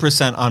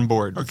 100% on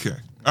board. Okay.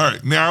 All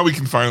right. Now we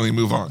can finally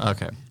move on.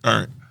 Okay. All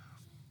right.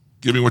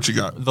 Give me what you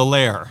got. The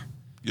Lair.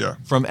 Yeah.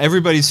 From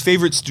everybody's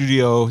favorite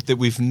studio that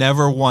we've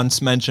never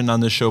once mentioned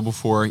on the show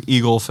before,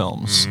 Eagle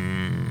Films.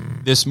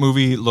 This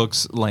movie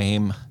looks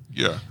lame.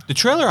 Yeah. The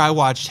trailer I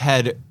watched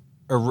had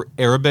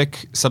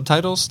Arabic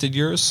subtitles. Did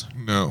yours?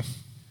 No.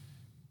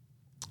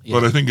 Yeah.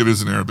 But I think it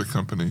is an Arabic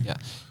company. Yeah.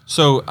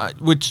 So,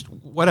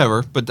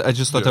 whatever. But I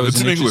just thought that was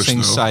it's an in English, interesting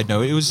though. side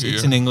note. It's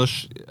Yeah. in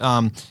English.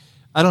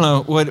 I don't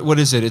know what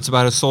is it. It's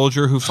about a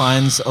soldier who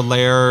finds a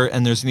lair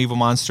and there's an evil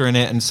monster in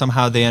it, and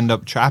somehow they end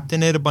up trapped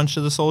in it. A bunch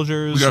of the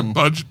soldiers. We got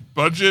and-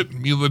 Budget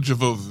Mila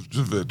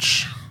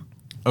Jovovich.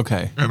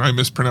 okay. And I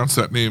mispronounced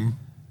that name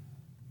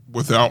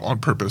without on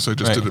purpose. I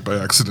just Right. did it by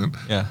accident.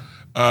 Yeah.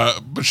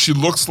 But she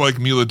looks like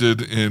Mila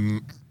did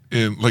in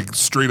like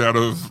straight out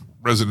of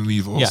Resident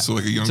Evil. Yeah. So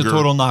like a younger. It's a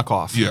total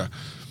knockoff. Yeah.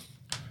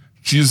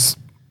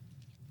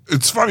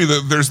 It's funny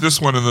that there's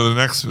this one in the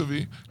next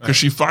movie because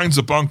she finds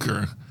a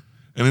bunker,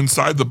 and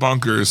inside the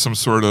bunker is some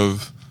sort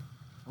of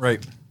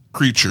Right.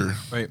 creature.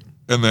 Right.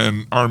 And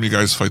then army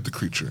guys fight the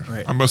creature.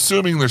 Right. I'm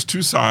assuming there's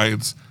two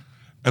sides,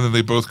 and then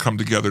they both come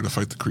together to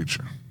fight the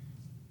creature.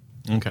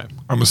 Okay.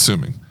 I'm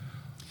assuming.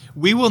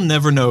 We will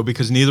never know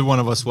because neither one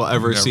of us will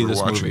ever see Never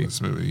this watching movie.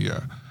 this movie,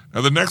 yeah.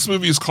 Now the next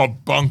movie is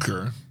called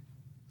Bunker.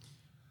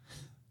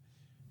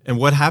 And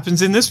what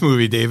happens in this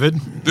movie, David?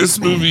 This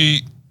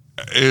movie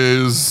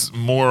is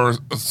more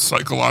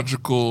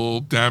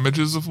psychological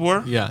damages of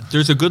war. Yeah,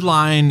 there's a good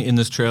line in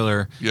this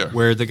trailer Yeah.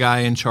 where the guy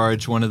in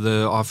charge, one of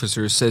the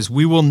officers, says,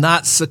 "We will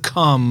not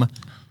succumb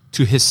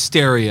to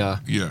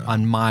hysteria Yeah.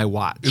 on my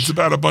watch." It's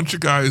about a bunch of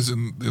guys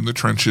in the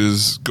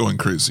trenches going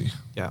crazy.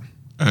 yeah.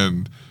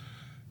 And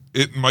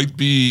it might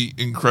be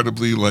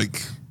incredibly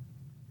like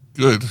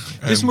good.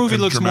 This movie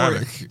looks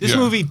dramatic. more. This Yeah.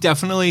 movie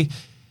definitely,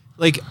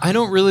 like, I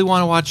don't really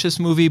want to watch this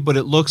movie, but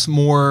it looks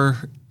more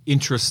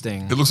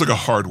interesting. It looks like a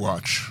hard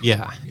watch.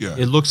 Yeah. Yeah.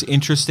 It looks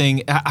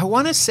interesting. I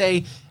want to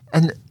say,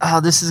 and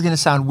this is going to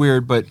sound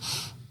weird, but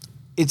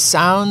it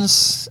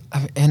sounds,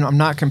 and I'm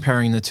not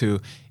comparing the two,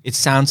 it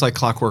sounds like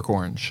Clockwork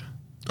Orange.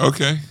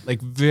 Okay.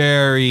 Like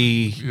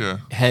very Yeah.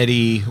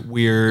 heady,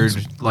 weird,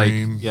 like,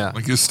 Brain, yeah.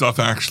 Like is stuff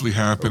actually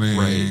happening?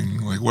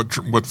 Right. Like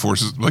what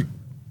forces like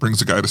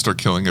brings a guy to start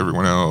killing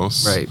everyone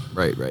else? Right.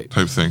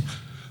 Type thing.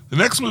 The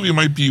next movie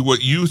might be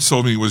what you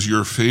told me was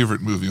your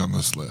favorite movie on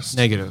this list.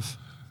 Negative.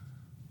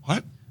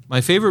 What? My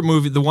favorite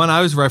movie, the one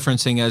I was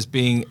referencing as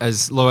being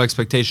as low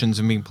expectations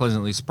and being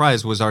pleasantly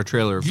surprised, was our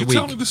trailer of You the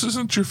tell me week, this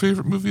isn't your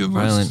favorite movie on the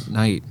Violent list?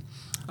 Night.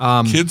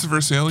 Kids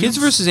vs. Aliens? Kids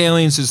vs.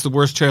 Aliens is the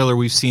worst trailer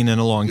we've seen in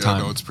a long Yeah,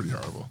 time. no, it's pretty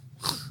horrible.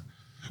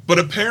 But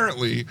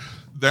apparently,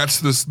 that's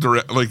this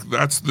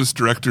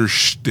director's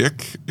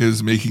shtick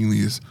is making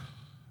these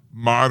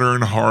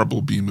modern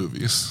horrible B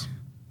movies.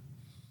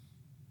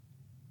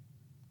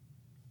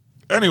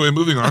 Anyway,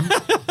 moving on.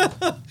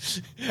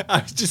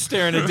 I was just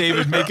staring at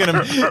David, making him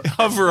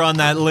hover on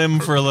that limb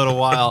for a little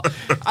while.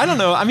 I don't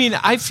know. I mean,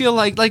 I feel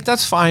like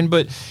that's fine,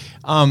 but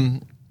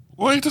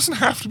Well, it doesn't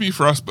have to be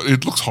for us, but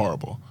it looks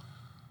horrible.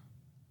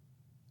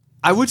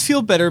 I would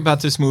feel better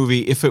about this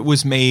movie if it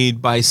was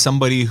made by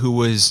somebody who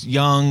was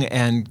young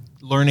and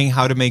learning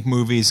how to make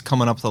movies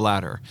coming up the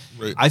ladder.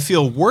 Right. I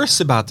feel worse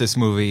about this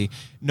movie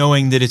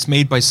knowing that it's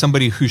made by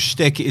somebody whose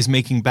shtick is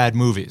making bad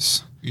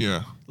movies.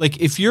 Yeah.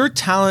 Like if you're a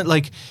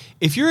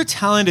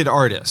talented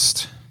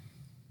artist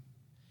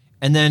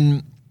and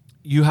then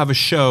you have a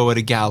show at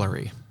a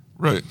gallery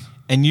Right.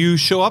 and you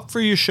show up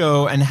for your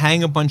show and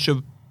hang a bunch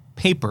of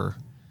paper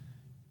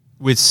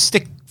with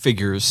stick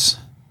figures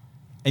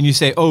and you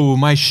say, "Oh,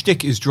 my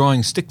shtick is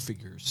drawing stick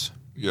figures,"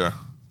 Yeah.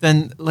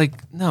 then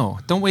no,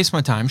 don't waste my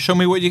time. Show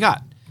me what you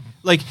got.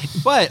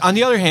 But on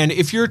the other hand,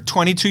 if you're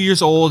 22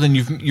 years old and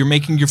you're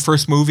making your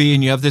first movie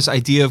and you have this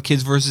idea of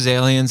Kids versus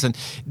Aliens and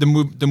the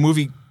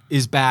movie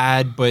is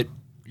bad, but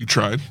You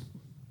tried.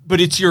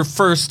 it's your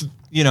first,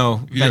 Yeah.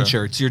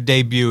 venture. It's your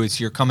debut.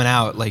 It's your coming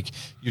out. Like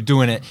you're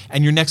doing it,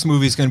 and your next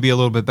movie is going to be a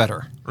little bit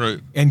better.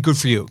 Right. And good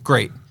for you.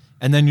 Great.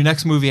 and then your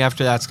next movie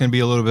after that's going to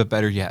be a little bit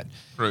better yet.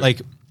 Right.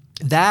 Like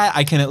that,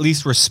 I can at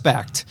least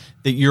respect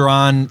that you're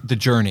on the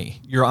journey.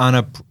 You're on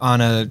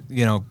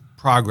a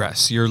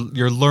progress. You're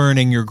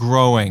learning. You're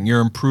growing.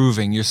 You're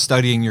improving. You're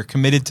studying. You're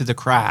committed to the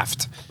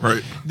craft.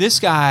 Right. This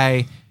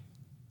guy,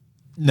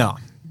 no.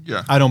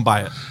 Yeah. I don't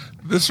buy it.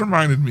 This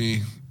reminded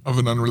me of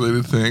an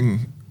unrelated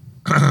thing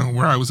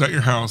where I was at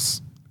your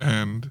house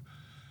and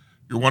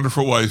your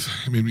wonderful wife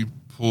made me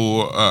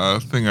pull a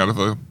thing out of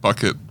a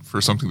bucket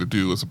for something to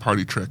do as a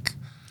party trick,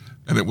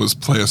 and it was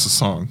play us a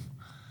song.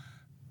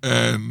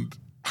 And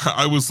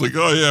I was like,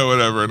 oh yeah,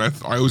 whatever. And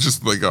I was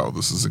just like, oh,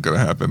 this isn't going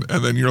to happen.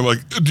 And then you're like,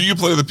 do you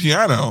play the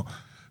piano?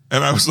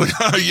 And I was like,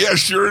 oh, yeah,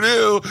 sure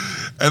do.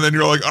 And then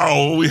you're like,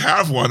 oh, well, we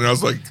have one. And I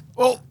was like,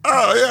 well,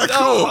 oh yeah,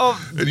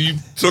 cool. And you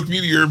took me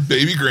to your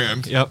baby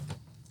grand. Yep.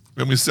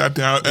 And we sat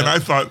down, and I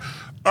thought,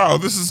 oh,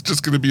 this is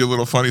just going to be a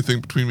little funny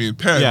thing between me and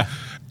Penn. Yeah.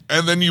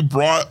 And then you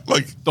brought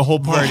like The whole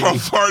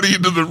party.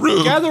 into the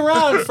room. Gather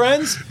around,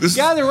 friends.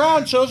 Gather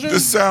around, children.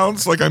 This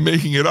sounds like I'm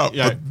making it up,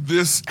 Yeah. but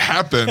this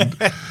happened.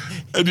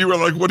 And you were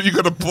like, what are you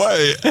going to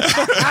play?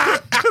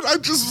 And I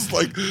just was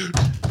like,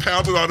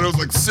 pounded on it. I was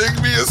like, sing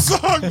me a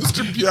song,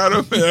 Mr.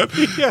 Piano Man.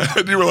 Yeah.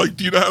 And you were like,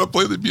 do you know how to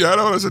play the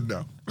piano? And I said,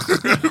 no.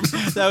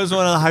 That was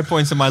one of the high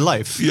points of my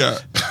life. Yeah.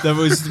 That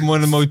was one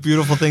of the most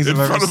beautiful things In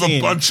I've ever front of seen.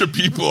 a bunch of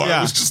people, Yeah.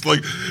 I was just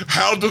like,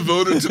 how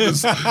devoted to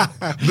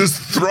this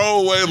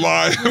throwaway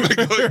lie am I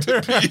going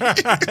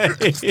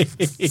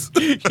to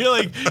be? You're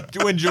like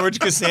when George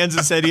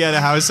Costanza said he had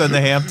a house on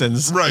the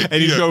Hamptons. Right,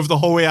 And he yeah. drove the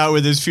whole way out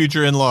with his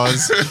future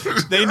in-laws.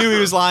 They knew he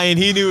was lying.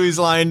 He knew he was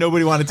lying.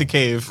 Nobody wanted to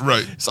cave.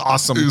 Right. It's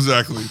awesome.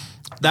 Exactly.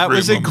 That Great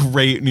was moment. a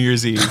great New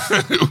Year's Eve.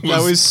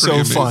 That was so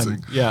pretty fun.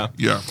 amazing. Yeah.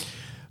 Yeah.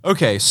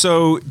 Okay,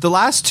 so the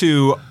last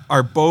two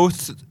are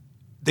both,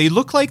 they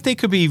look like they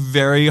could be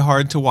very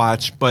hard to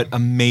watch, but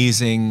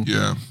amazing,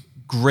 Yeah.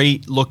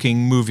 great looking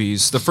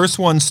movies. The first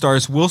one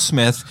stars Will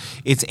Smith.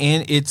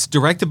 It's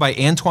directed by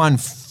Antoine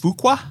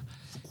Fuqua.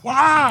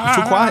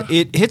 Fuqua.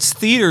 It hits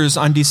theaters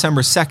on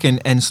December 2nd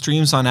and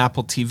streams on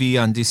Apple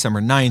TV on December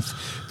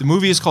 9th. The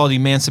movie is called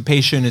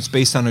Emancipation. It's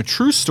based on a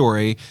true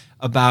story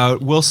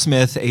about Will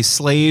Smith, a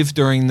slave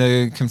during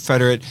the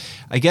Confederate,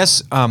 I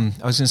guess, I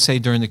was going to say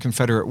during the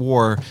Confederate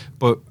War,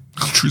 but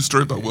True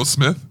story about Will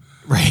Smith.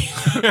 right.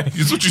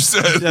 That's what you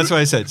said. That's what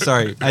I said.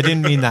 Sorry. I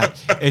didn't mean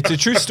that. It's a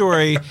true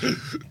story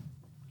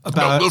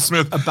about Will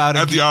Smith about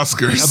at the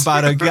Oscars.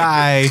 about a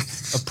guy,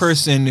 a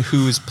person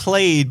who's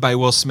played by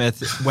Will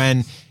Smith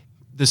when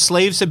the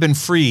slaves have been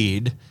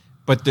freed,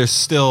 but they're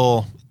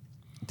still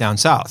down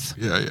south.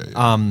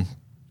 Yeah.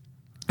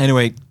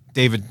 Anyway,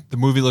 David, the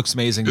movie looks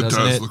amazing, It doesn't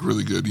does it? look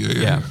really good. Yeah.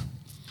 Yeah.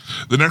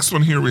 The next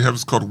one here we have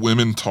is called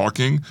Women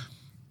Talking.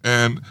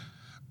 And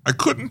I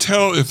couldn't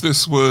tell if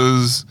this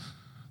was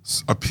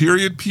a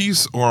period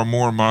piece or a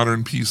more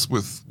modern piece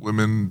with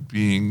women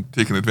being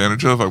taken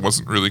advantage of. I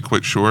wasn't really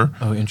quite sure.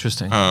 Oh,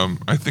 interesting.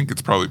 I think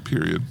it's probably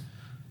period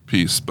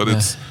piece, but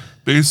it's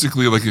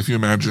basically like if you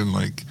imagine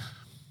like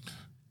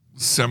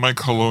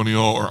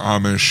semi-colonial or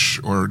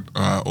Amish or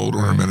old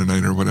or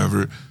Mennonite or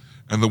whatever,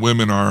 and the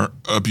women are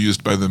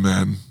abused by the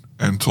men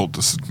and told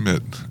to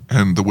submit,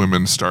 and the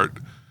women start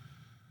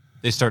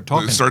they start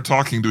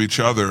talking. to each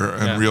other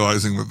and Yeah.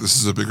 realizing that this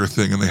is a bigger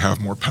thing and they have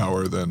more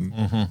power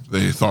than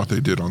they thought they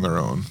did on their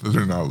own, that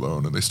they're not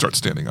alone, and they start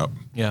standing up.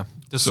 Yeah.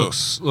 This So-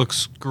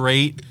 looks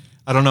great.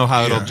 I don't know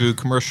how it'll Yeah. do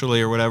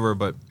commercially or whatever,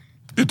 but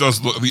It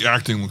does look, the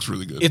acting looks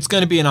really good. it's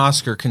going to be an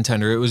Oscar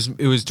contender. It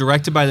was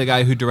directed by the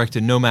guy who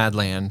directed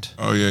Nomadland.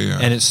 Oh, yeah.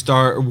 And it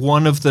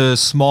one of the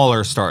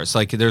smaller stars.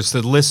 Like there's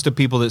the list of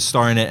people that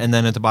star in it, and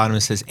then at the bottom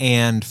it says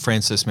and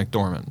Frances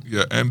McDormand.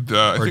 Yeah, and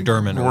I think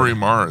Dermot or Rory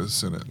Mara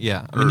is in it.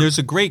 Yeah, I mean there's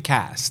a great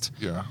cast.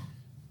 Yeah.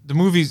 The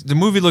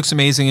movie looks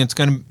amazing.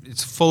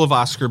 It's full of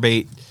Oscar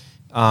bait.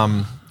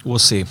 We'll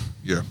see.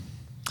 Yeah.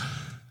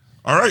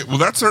 All right. Well,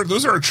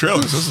 those are our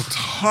trailers. There's a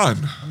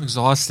ton I'm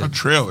exhausted. of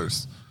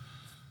trailers.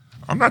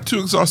 I'm not too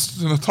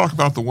exhausted to talk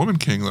about The Woman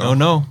King, though. Oh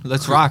no,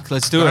 let's rock.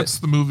 Let's do That's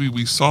it. the movie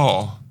we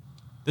saw.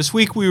 This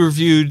week we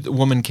reviewed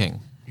Woman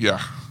King.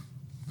 Yeah.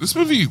 This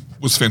movie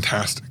was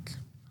fantastic.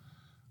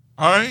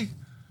 I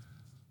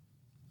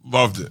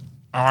loved it.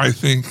 I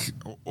think,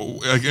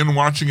 again,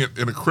 watching it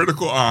in a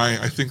critical eye,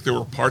 I think there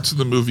were parts of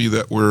the movie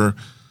that were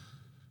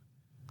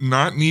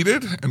not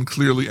needed and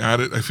clearly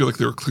added. I feel like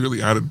they were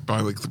clearly added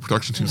by like the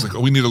production teams. Like, oh,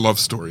 we need a love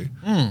story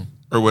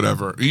or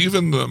whatever.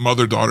 Even the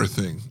mother-daughter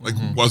thing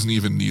wasn't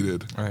even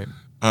needed. All right.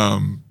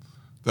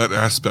 That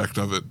aspect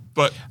of it,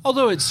 but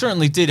Although it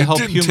certainly did it help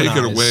didn't humanize. take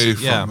it away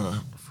Yeah.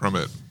 from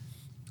it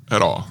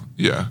at all.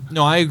 Yeah.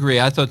 No, I agree.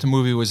 I thought the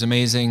movie was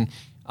amazing.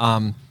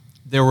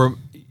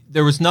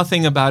 There was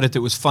nothing about it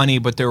that was funny,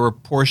 but there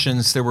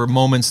were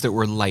moments that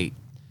were light.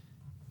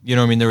 You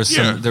know what I mean? There was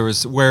Yeah. there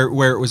was where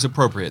it was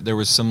appropriate. There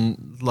was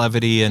some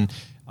levity and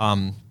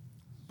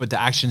but the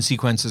action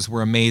sequences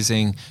were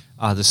amazing.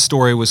 The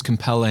story was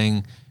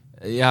compelling.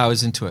 Yeah, I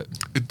was into it.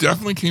 It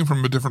definitely came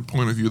from a different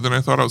point of view than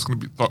I thought I was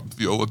going to be. Thought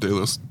Viola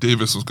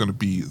Davis was going to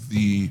be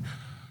the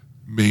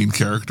main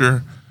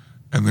character,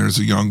 and there's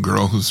a young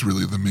girl who's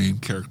really the main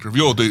character.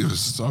 Viola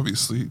Davis is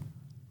obviously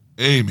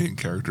a main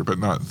character, but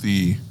not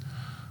the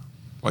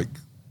like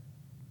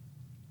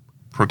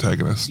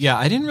protagonist. Yeah,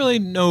 I didn't really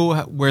know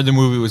where the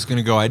movie was going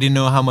to go. I didn't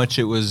know how much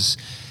it was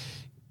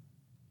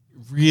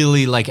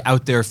really like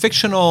out there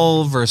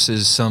fictional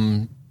versus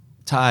some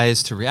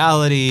ties to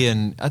reality,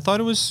 and I thought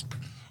it was.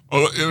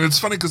 Oh, and it's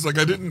funny because like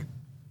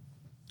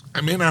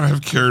I may not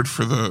have cared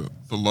for the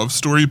love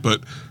story,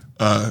 but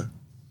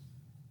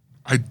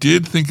I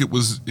did think it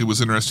was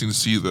interesting to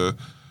see the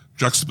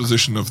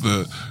juxtaposition of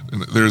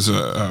there's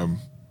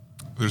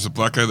a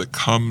black guy that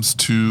comes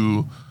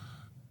to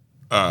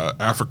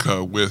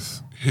Africa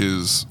with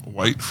his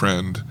white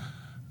friend,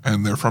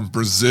 and they're from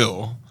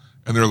Brazil,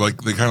 and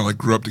they kind of like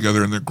grew up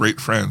together and they're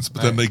great friends,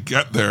 but then they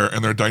get there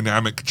and their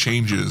dynamic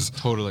changes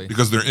Totally.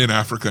 because they're in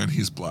Africa and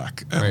he's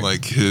black, and Right.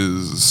 like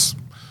he's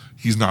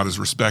not as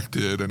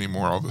respected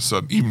anymore all of a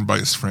sudden, even by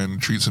his friend,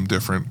 treats him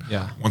different.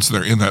 Yeah. Once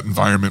they're in that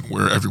environment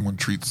where everyone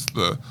treats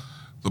the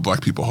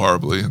black people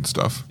horribly and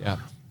stuff. Yeah.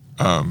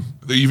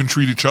 They even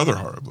treat each other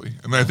horribly,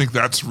 and I think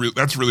that's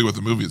really what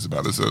the movie is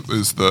about.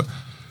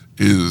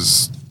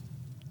 Is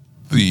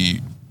the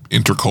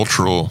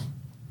intercultural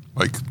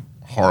like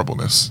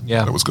horribleness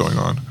Yeah. that was going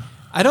on.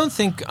 I don't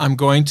think I'm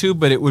going to,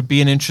 but it would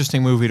be an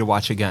interesting movie to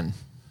watch again.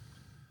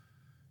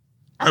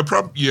 I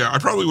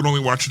probably would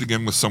only watch it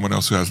again with someone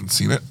else who hasn't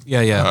seen it.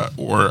 Yeah.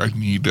 Or I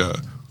need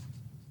a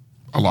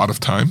lot of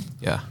time.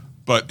 Yeah.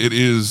 But it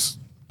is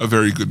a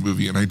very good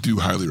movie, and I do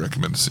highly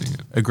recommend seeing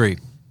it. Agree.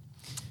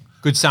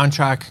 Good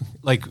soundtrack,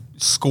 like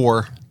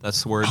score.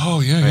 That's the word.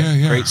 Oh,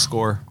 yeah. Great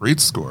score. Great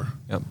score.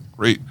 Yep.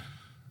 Great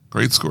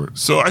score.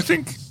 So I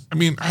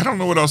don't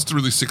know what else to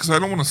really say because I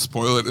don't want to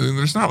spoil it. And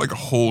there's not like a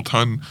whole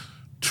ton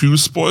to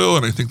spoil,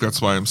 and I think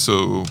that's why I'm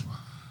so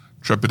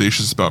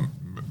trepidatious about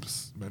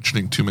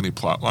mentioning too many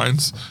plot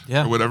lines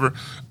or whatever.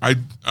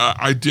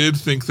 I did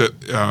think that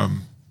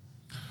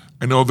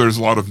I know there's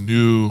a lot of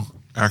new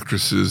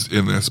actresses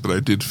in this, but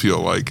I did feel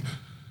like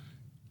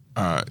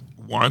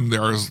one,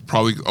 there's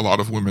probably a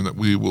lot of women that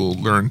we will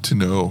learn to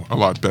know a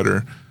lot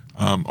better.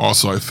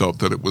 Also, I felt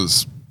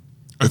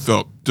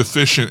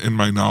deficient in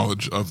my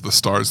knowledge of the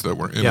stars that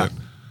were in it.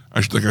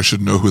 I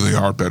should know who they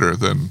are better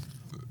than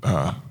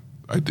I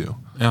do.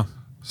 Yeah.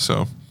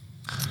 So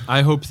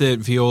I hope that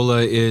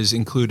Viola is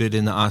included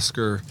in the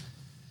Oscar.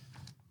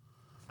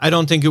 I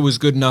don't think it was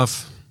good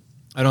enough.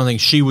 I don't think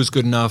she was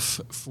good enough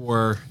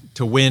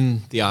to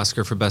win the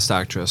Oscar for Best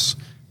Actress.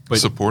 But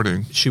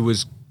supporting. she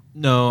was.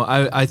 No,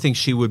 I think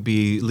she would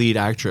be lead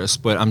actress,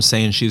 but I'm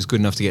saying she's good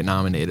enough to get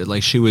nominated.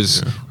 Like she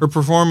was, her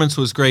performance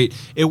was great.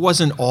 It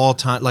wasn't all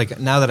time. Like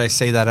now that I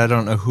say that, I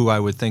don't know who I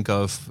would think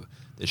of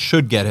that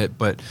should get it,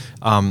 but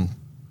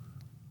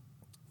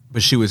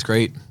she was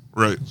great.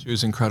 Right. She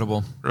was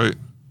incredible. Right.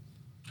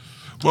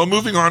 Well,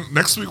 moving on.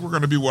 Next week, we're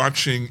going to be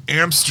watching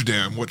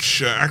Amsterdam,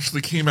 which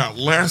actually came out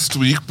last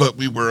week, but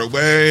we were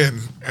away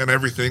and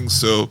everything.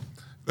 So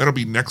that'll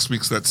be next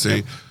week. So that's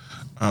a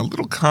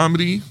little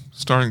comedy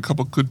starring a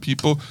couple good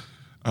people.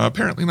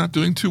 Apparently not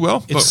doing too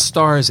well. It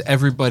stars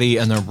everybody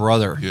and their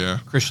brother. Yeah.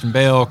 Christian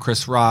Bale,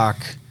 Chris Rock,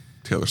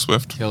 Taylor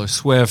Swift.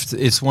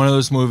 It's one of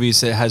those movies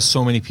that has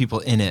so many people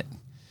in it.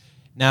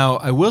 Now,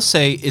 I will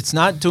say it's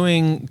not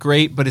doing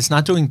great, but it's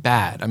not doing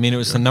bad. I mean, it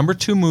was the number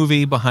 2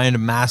 movie behind a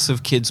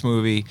massive kids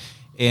movie,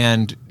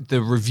 and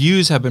the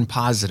reviews have been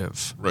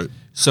positive. Right.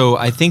 So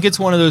I think it's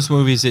one of those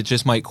movies that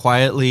just might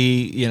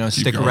quietly,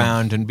 stick going.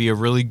 around and be a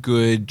really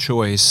good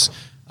choice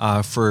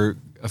for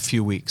a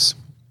few weeks.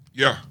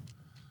 Yeah.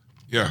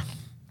 Yeah.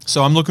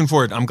 So I'm looking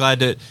forward. I'm glad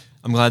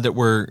that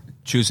we're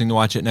choosing to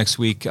watch it next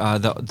week.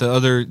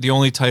 The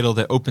only title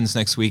that opens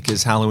next week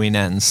is Halloween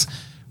Ends,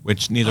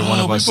 which neither one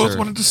of us we both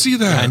wanted to see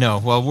that. I know.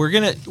 Well, we're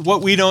gonna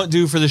what we don't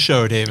do for the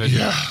show, David.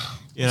 Yeah.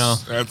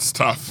 That's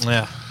tough.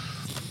 Yeah.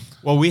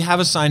 Well, we have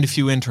assigned a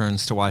few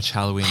interns to watch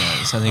Halloween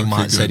Ends. I think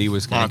Mont good. said he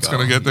was going to go. Mont's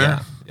going to get there?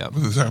 Yeah. Yep.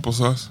 With his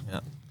applesauce?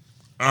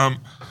 Yeah.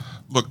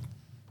 Look,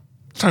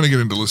 time to get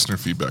into listener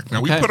feedback.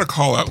 Now, we Okay. put a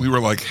call out. We were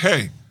like,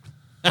 hey.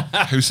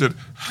 Who said,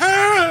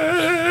 hey.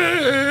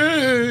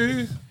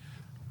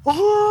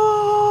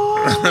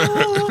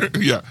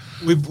 Yeah.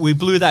 We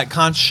blew that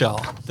conch shell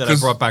that I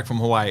 'Cause- brought back from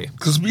Hawaii.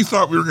 Because we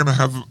thought we were going to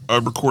have a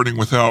recording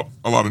without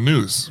a lot of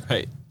news.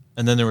 Right.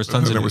 And then there was And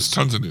tons then of there news. was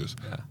tons of news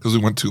because we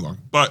went too long.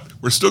 But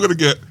we're still going to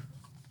get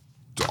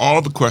to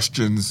all the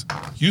questions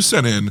you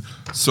sent in.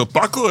 So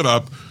buckle it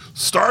up,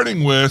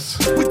 starting with...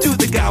 We do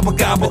the gobble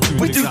gobble.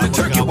 We do the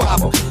turkey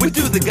wobble. We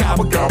do the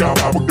gobble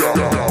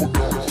gobble.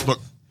 Look,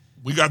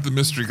 we got the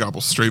mystery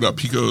gobble straight up.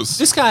 He goes...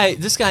 This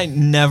guy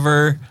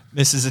never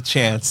misses a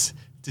chance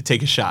to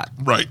take a shot.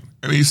 Right.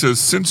 And he says,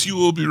 since you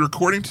will be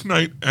recording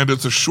tonight and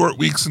it's a short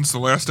week since the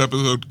last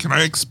episode, can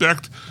I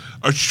expect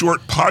a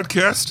short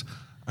podcast?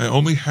 I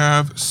only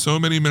have so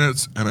many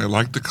minutes and I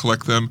like to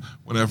collect them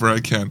whenever I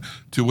can.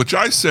 To which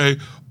I say,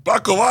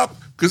 buckle up,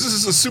 because this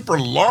is a super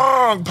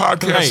long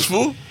podcast, Right.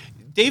 fool.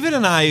 David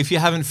and I, if you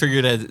haven't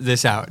figured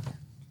this out,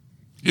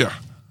 Yeah.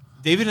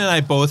 David and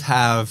I both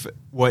have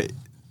what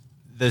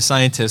the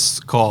scientists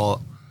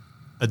call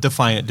a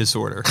defiant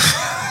disorder.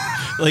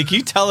 Like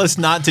you tell us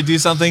not to do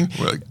something,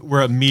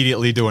 we're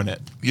immediately doing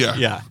it. Yeah.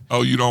 Yeah.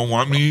 Oh, you don't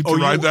want me to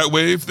ride that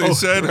wave, they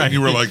said? right. And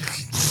you were like,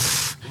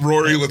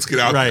 Rory, let's get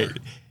out Right. there.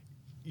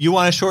 You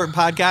want a short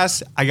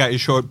podcast? I got your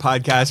short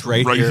podcast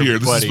right here.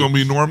 This buddy. is when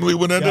we normally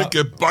would end it.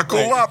 Get buckle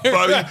up,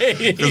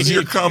 buddy. Because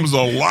here comes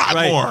a lot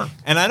more.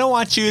 And I don't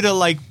want you to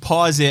like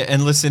pause it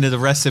and listen to the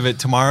rest of it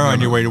tomorrow on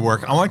your way to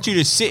work. I want you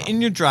to sit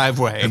in your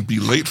driveway And be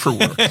late for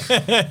work.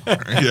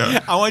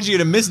 Yeah. I want you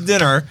to miss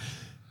dinner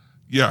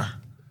Yeah.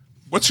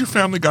 What's your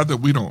family got that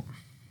we don't?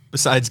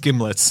 besides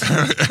gimlets.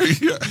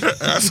 Yeah.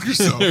 Ask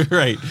yourself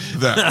Right.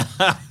 that.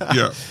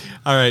 Yeah.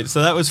 All right.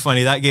 So that was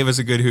funny. That gave us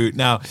a good hoot.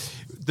 Now,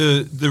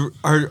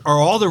 are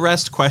all the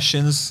rest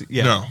questions?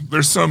 Yeah. No,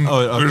 there's some.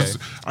 Oh, okay.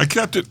 I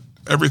kept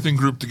everything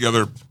grouped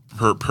together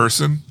per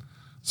person,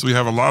 so we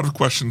have a lot of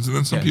questions, and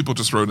then some people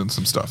just wrote in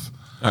some stuff.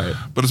 All right.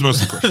 But it's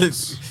mostly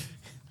questions.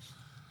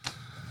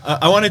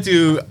 I want to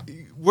do.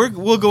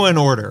 We'll go in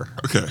order.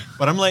 Okay.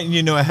 But I'm letting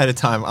you know ahead of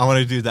time. I want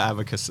to do the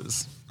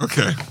abacuses.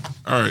 Okay.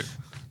 All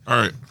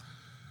right.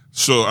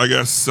 So I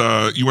guess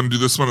you want to do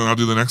this one, and I'll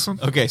do the next one.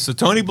 Okay. So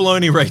Tony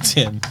Baloney writes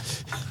in.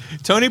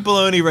 Tony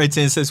Baloney writes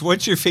in and says,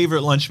 "What's your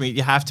favorite lunch meat?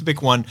 You have to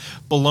pick one: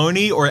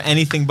 bologna or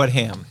anything but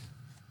ham."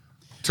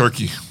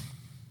 Turkey.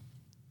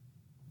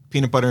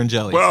 Peanut butter and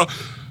jelly. Well,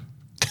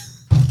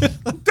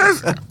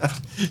 there's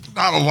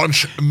not a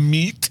lunch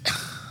meat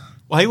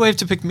Why do we have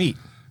to pick meat?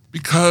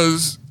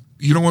 because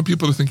you don't want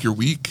people to think you're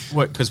weak.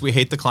 What? Because we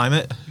hate the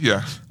climate.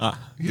 Yeah.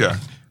 Yeah.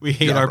 We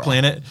hate Yeah, our bro.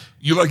 planet.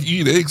 You like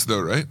eat eggs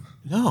though, right?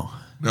 No.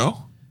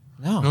 No.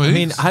 No. No I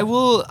mean, eggs? I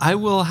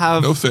will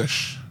have No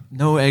fish.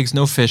 no eggs,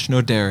 no fish,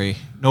 no dairy,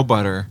 no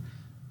butter,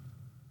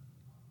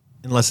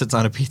 unless it's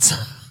on a pizza.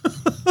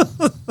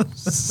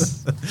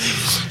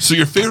 So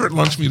your favorite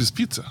lunch meat is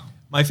pizza?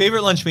 My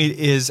favorite lunch meat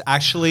is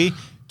actually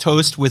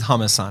toast with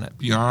hummus on it.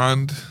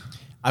 Beyond.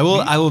 I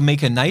will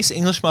make a nice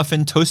English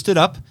muffin, toast it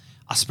up.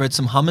 I'll spread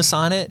some hummus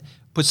on it.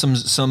 Put some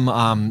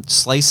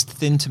sliced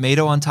thin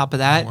tomato on top of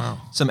that. Wow.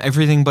 Some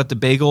everything but the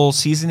bagel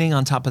seasoning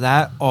on top of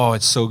that. Oh,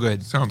 it's so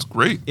good. Sounds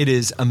great. It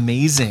is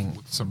amazing.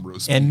 Some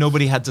roast And beef.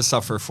 nobody had to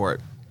suffer for it.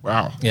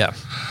 Wow. Yeah.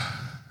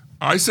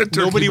 I said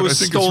turkey, Nobody but was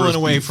I think stolen it's roast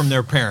away beef. from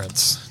their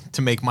parents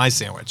to make my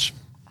sandwich.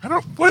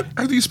 What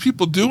are these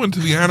people doing to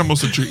the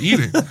animals that you're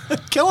eating?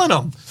 Killing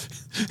them.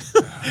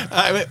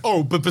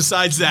 But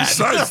besides that.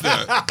 Besides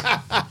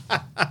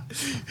that,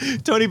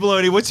 Tony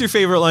Baloney, what's your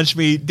favorite lunch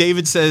meat?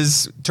 David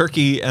says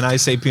turkey, and I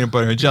say peanut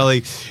butter and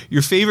jelly.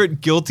 Your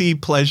favorite guilty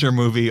pleasure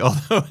movie,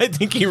 although I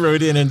think he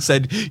wrote in and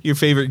said your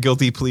favorite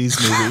guilty please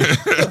movie.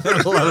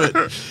 I love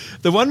it.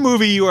 The one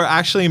movie you are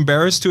actually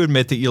embarrassed to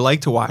admit that you like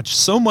to watch,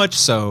 so much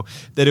so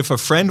that if a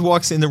friend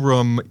walks in the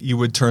room, you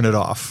would turn it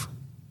off.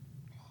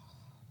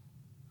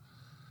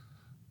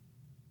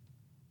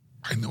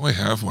 I know I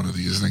have one of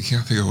these, and I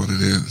can't think of what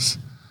it is.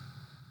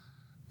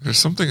 There's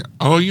something.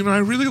 Oh, I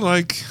really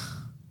like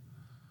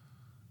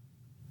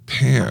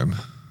Pan.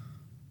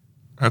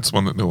 That's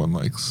one that no one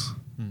likes.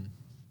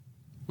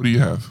 What do you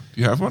have?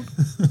 Do you have one?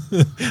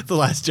 The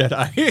Last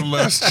Jedi. The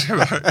Last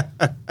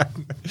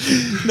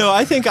Jedi. No,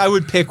 I think I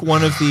would pick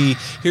one of the.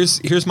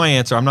 Here's my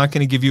answer. I'm not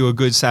going to give you a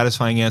good,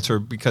 satisfying answer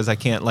because I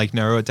can't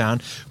narrow it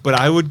down. But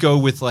I would go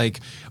with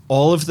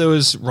all of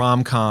those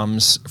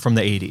rom-coms from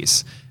the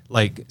 80s,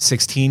 like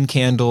 16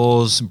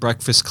 Candles,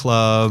 Breakfast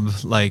Club,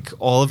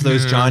 all of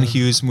those John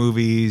Hughes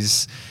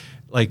movies.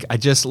 I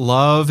just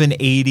love an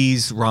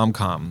 80s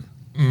rom-com.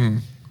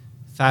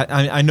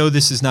 I know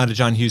this is not a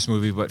John Hughes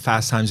movie, but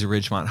Fast Times at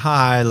Ridgemont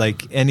High,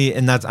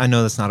 I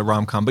know that's not a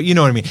rom-com, but you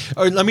know what I mean.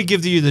 Or let me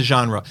give you the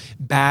genre: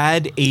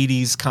 bad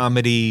 80s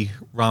comedy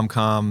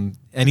rom-com,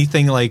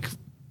 anything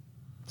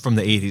from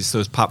the 80s,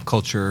 those pop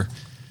culture.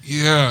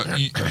 Yeah,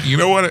 you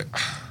know what?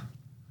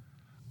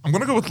 I'm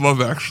gonna go with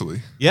Love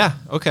Actually. Yeah.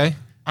 Okay.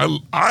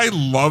 I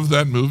love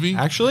that movie.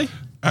 Actually.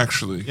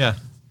 Yeah.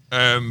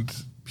 And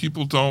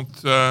people don't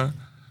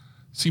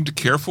seem to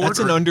care for That's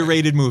it. an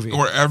underrated movie.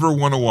 Or ever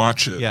want to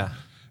watch it. Yeah.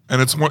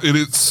 And it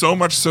is so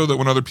much so that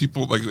when other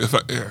people there's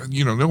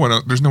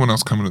no one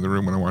else coming in the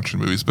room when I'm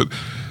watching movies, but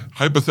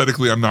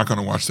hypothetically, I'm not going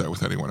to watch that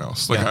with anyone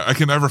else. I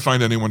can never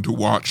find anyone to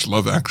watch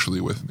Love Actually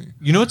with me.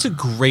 You know, it's a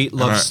great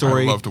love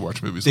story. I love to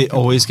watch movies. It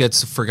always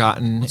gets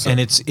forgotten, and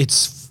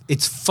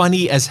it's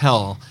funny as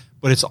hell,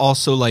 but it's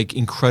also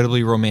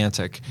incredibly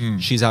romantic.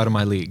 She's Out of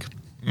My League.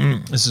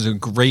 This is a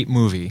great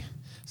movie.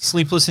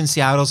 Sleepless in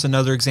Seattle is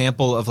another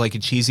example of a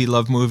cheesy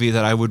love movie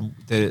that I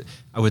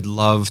would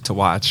love to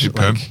watch.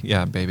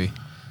 Yeah, baby.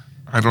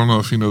 I don't know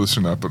if you know this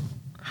or not, but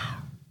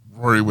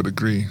Rory would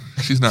agree.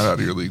 She's not out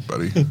of your league,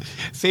 buddy.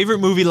 Favorite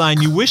movie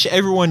line: you wish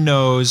everyone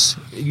knows.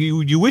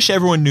 You wish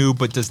everyone knew,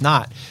 but does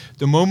not.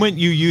 The moment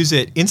you use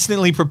it,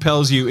 instantly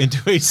propels you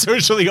into a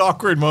socially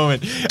awkward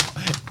moment.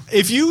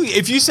 If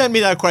you sent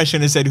me that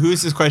question and said, "Who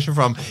is this question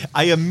from?"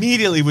 I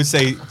immediately would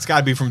say it's got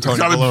to be from Tony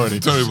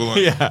Baloney. Tony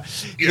Baloney. Yeah.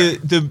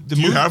 Do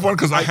you have one?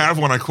 Because I have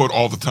one I quote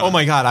all the time. Oh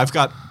my God, I've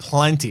got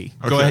plenty.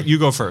 Go ahead. You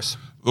go first.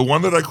 The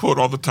one that I quote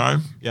all the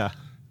time. Yeah.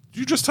 Did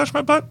you just touch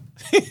my butt?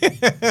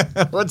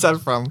 What's that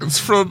from? It's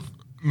from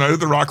Night at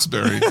the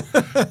Roxbury,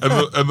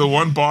 and the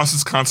one boss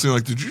is constantly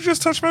like, "Did you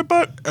just touch my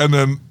butt?" And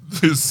then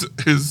his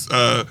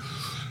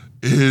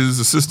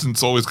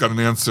assistant's always got an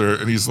answer,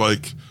 and he's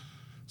like,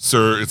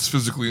 "Sir, it's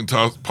physically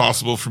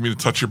impossible for me to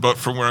touch your butt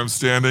from where I'm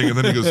standing." And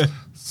then he goes,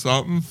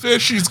 "Something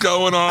fishy's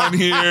going on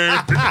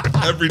here."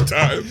 Every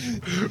time.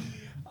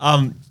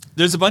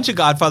 There's a bunch of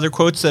Godfather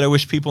quotes that I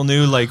wish people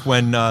knew, like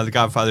when the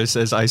Godfather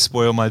says, "I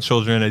spoil my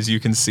children, as you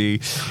can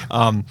see."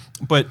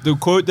 But the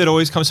quote that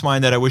always comes to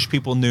mind that I wish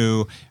people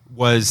knew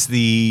was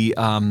the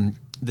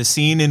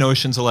scene in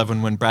Ocean's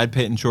 11 when Brad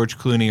Pitt and George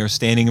Clooney are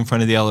standing in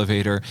front of the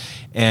elevator,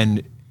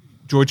 and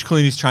George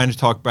Clooney's trying to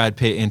talk Brad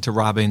Pitt into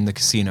robbing the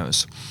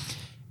casinos.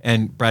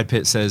 And Brad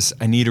Pitt says,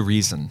 "I need a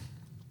reason."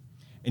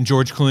 And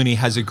George Clooney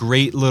has a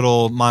great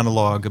little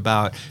monologue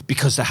about,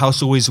 because the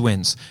house always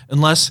wins.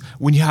 Unless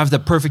when you have the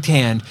perfect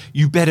hand,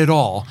 you bet it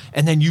all,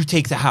 and then you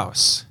take the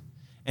house.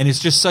 And it's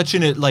just such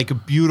a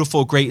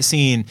beautiful, great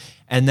scene.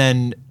 And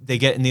then they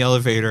get in the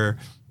elevator,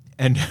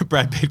 and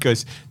Brad Pitt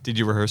goes, "Did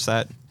you rehearse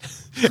that?"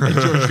 And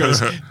George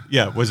goes,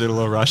 "Yeah, was it a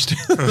little rushed?"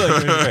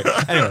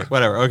 Anyway,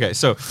 whatever. Okay,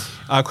 so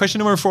question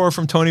number 4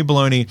 from Tony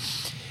Baloney.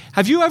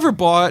 Have you ever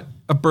bought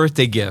a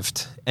birthday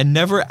gift and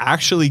never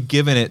actually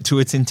given it to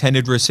its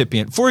intended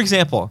recipient? For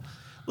example,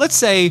 let's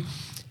say,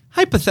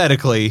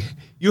 hypothetically,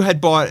 you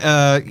had bought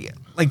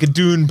like a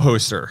Dune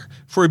poster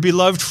for a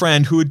beloved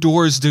friend who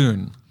adores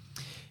Dune.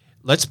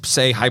 Let's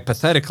say,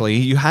 hypothetically,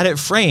 you had it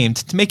framed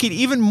to make it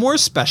even more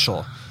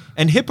special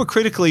and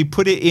hypocritically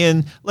put it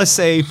in, let's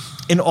say,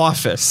 an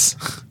office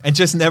and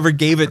just never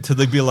gave it to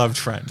the beloved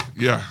friend.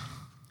 Yeah.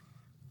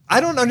 I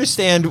don't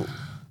understand.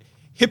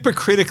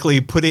 Hypocritically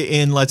put it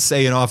in, let's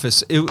say, an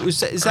office. Is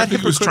that I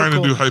think he was hypocritical? trying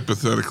to do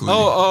hypothetically.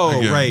 Oh,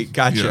 again. right.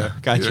 Gotcha.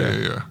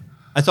 Yeah.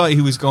 I thought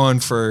he was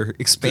going for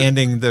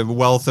expanding the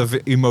wealth of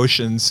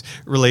emotions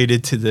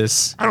related to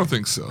this I don't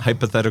think so.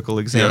 hypothetical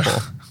example.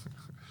 Yeah.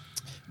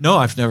 No,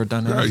 I've never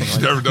done No, anything you've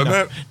like never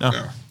done No.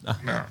 that?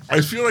 No.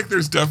 I feel like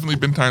there's definitely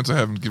been times I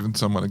haven't given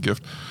someone a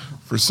gift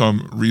for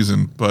some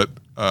reason, but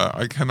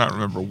I cannot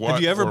remember what.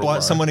 Have you ever or bought why.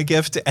 someone a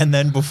gift and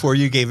then before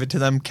you gave it to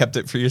them, kept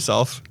it for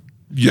yourself?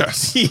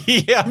 Yes.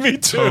 Yeah, me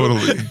too.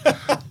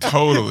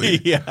 Totally.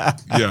 Yeah.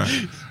 Yeah.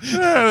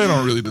 They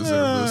don't really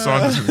deserve this. So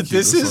I'm just gonna keep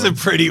This is a on.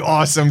 pretty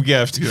awesome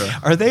gift. Yeah.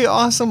 Are they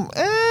awesome?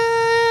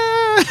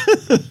 I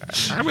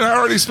mean, I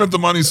already spent the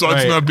money, so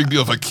it's Right. not a big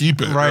deal if I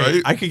keep it,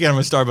 right? I could get them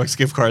a Starbucks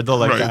gift card. They'll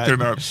like right. that. They're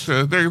not.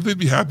 They'd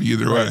be happy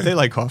either way. They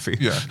like coffee.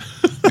 Yeah.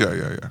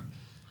 Yeah.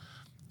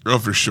 Oh,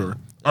 for sure.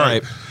 All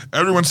right. right.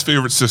 Everyone's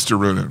favorite sister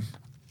wrote in.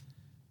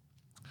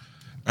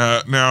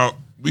 Now,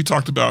 we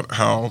talked about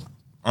how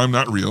I'm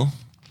not real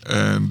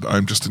and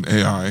I'm just an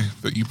AI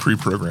that you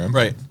pre-program.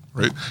 Right.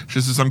 Right. She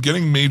says, I'm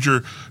getting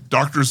major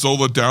Dr.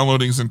 Zola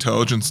downloading his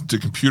intelligence into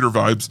computer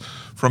vibes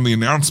from the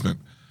announcement.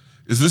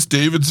 Is this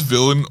David's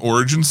villain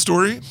origin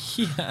story?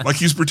 Yeah. Like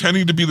he's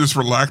pretending to be this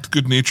relaxed,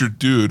 good-natured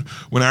dude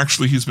when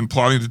actually he's been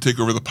plotting to take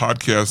over the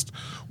podcast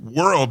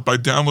world by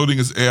downloading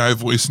his AI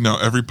voice. Now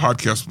every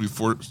podcast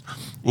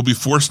will be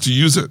forced to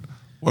use it.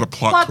 What a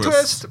plot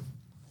twist.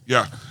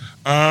 Yeah.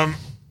 I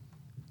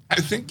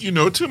think you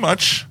know too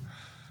much,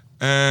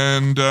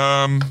 and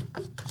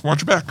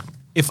watch your back.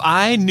 If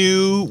I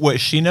knew what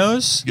she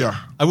knows, Yeah.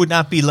 I would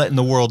not be letting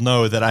the world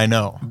know that I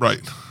know. Right.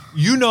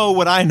 You know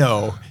what I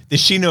know, that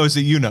she knows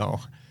that you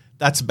know.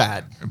 That's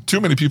bad. And too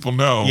many people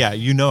know Yeah,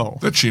 you know.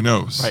 that she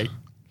knows. Right.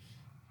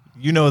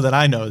 You know that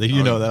I know that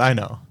you know that I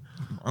know.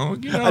 Oh,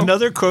 you know.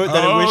 Another quote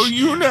that I wish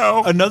you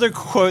know. Another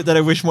quote that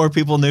I wish more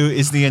people knew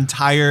is the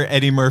entire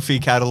Eddie Murphy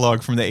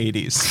catalog from the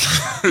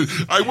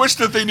 80s. I wish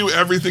that they knew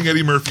everything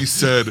Eddie Murphy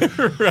said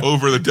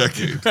over the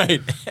decade.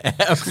 Right.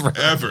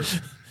 Ever.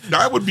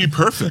 That would be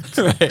perfect.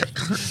 Right.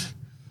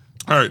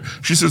 All right.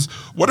 She says,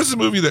 what is a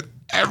movie that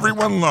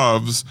everyone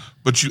loves,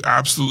 but you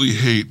absolutely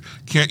hate?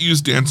 Can't use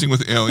Dancing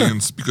with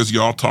Aliens because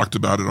y'all talked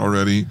about it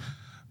already.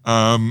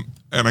 And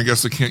I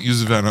guess I can't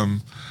use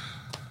Venom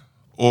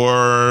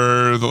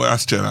or The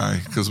Last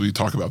Jedi because we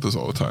talk about this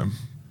all the time.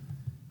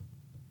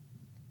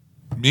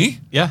 Me?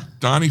 Yeah.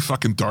 Donnie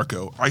fucking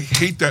Darko. I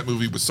hate that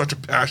movie with such a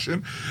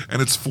passion,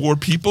 and it's for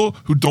people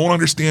who don't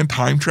understand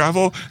time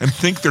travel and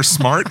think they're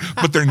smart,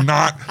 but they're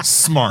not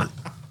smart.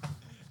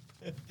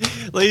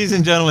 Ladies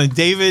and gentlemen,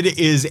 David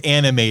is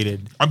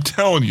animated. I'm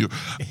telling you,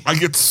 I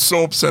get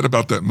so upset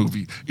about that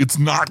movie. It's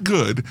not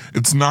good.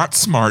 It's not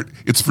smart.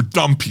 It's for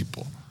dumb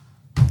people.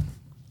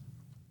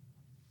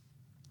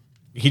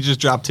 He just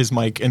dropped his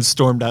mic and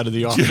stormed out of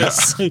the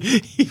office.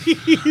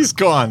 He's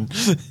gone.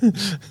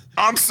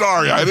 I'm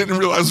sorry. I didn't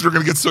realize we were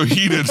going to get so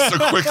heated so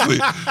quickly.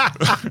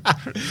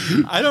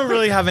 I don't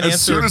really have an As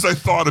answer. soon as I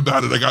thought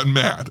about it, I got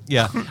mad.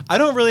 Yeah. I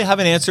don't really have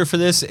an answer for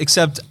this,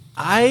 except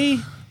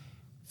I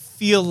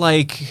feel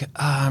like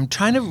I'm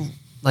trying to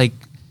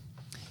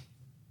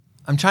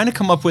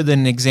come up with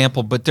an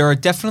example, but there are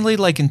definitely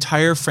like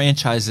entire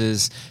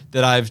franchises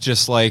that I've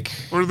just like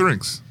Lord of the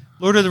Rings.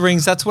 Lord of the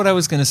Rings, that's what I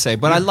was going to say.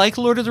 But I like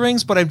Lord of the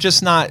Rings, but I'm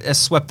just not as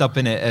swept up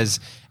in it as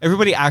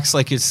everybody acts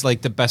like it's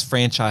like the best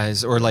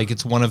franchise or like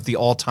it's one of the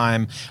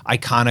all-time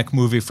iconic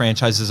movie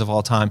franchises of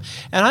all time.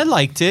 And I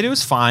liked it. It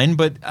was fine,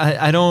 but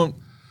I don't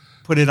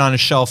put it on a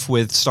shelf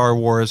with Star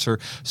Wars or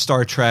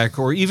Star Trek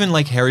or even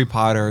like Harry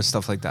Potter or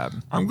stuff like that.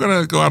 I'm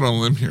going to go out on a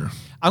limb here.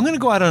 I'm going to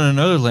go out on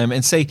another limb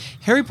and say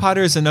Harry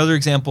Potter is another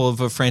example of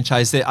a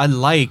franchise that I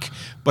like,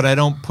 but I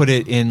don't put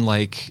it in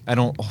like, I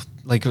don't,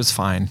 like it was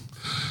fine.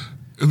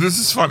 And this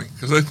is funny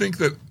because I think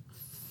that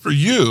for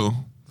you,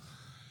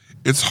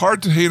 it's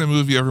hard to hate a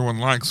movie everyone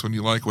likes when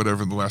you like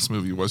whatever the last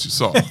movie was you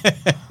saw.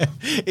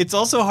 It's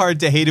also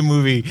hard to hate a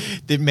movie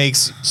that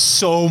makes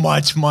so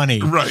much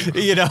money. Right.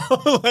 You know?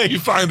 Like, You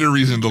find a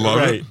reason to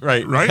love it.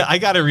 Right. Right? I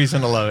got a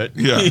reason to love it.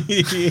 Yeah.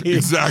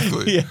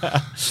 Exactly.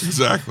 Yeah.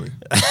 Exactly.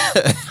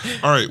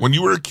 All right. When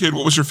you were a kid,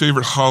 what was your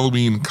favorite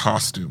Halloween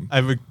costume?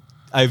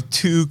 I have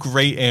two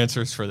great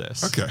answers for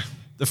this. Okay.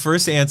 The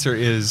first answer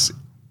is,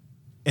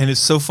 and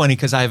it's so funny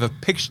because I have a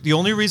picture. The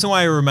only reason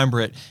why I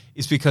remember it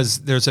is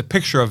because there's a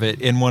picture of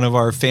it in one of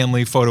our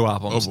family photo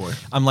albums. Oh, boy.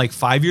 I'm like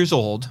 5 years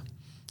old.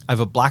 I have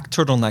a black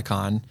turtleneck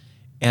on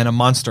and a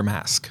monster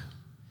mask.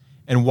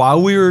 And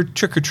while we were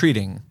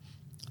trick-or-treating,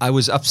 I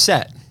was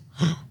upset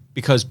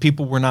because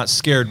people were not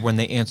scared when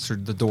they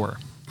answered the door.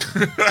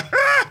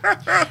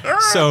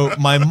 So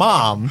my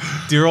mom,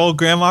 dear old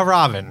Grandma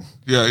Robin,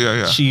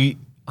 Yeah. she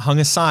hung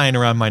a sign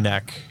around my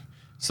neck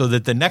so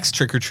that the next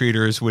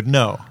trick-or-treaters would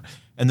know.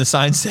 And the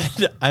sign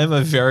said, "I am a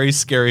very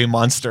scary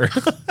monster."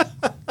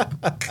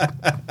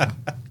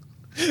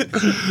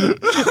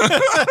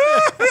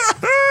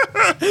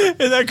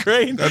 Isn't that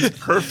great? That's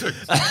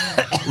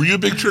perfect. Were you a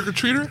big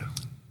trick-or-treater?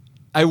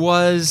 I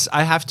was.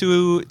 I have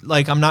to,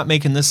 like, I'm not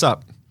making this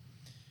up.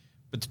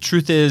 But the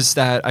truth is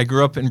that I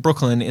grew up in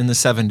Brooklyn in the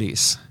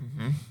 70s.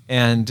 Mm-hmm.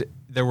 And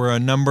there were a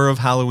number of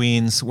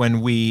Halloweens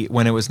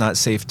when it was not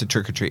safe to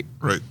trick-or-treat.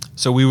 Right.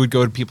 So we would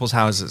go to people's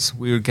houses.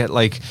 We would get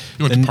like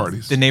You went to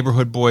parties. The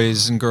neighborhood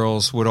boys and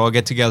girls would all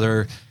get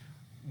together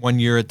one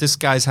year at this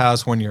guy's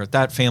house, one year at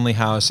that family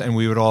house, and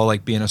we would all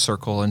like be in a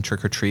circle and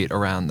trick-or-treat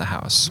around the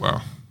house.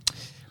 Wow.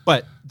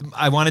 But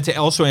I wanted to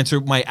also answer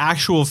my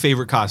actual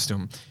favorite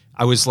costume.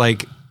 I was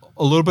like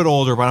a little bit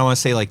older, but I want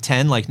to say like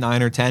 10, like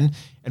 9 or 10.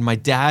 And my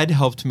dad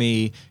helped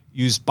me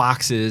use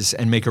boxes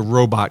and make a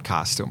robot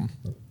costume.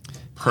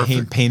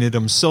 Perfect. Painted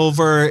them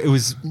silver. It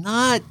was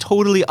not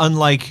totally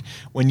unlike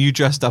when you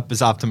dressed up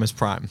as Optimus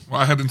Prime. Well,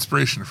 I had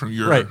inspiration from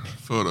your Right.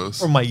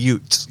 photos. Or my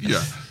utes.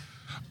 Yeah.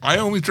 I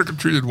only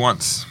trick-or-treated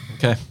once,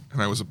 Okay.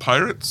 and I was a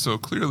pirate, so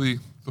clearly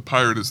the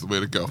pirate is the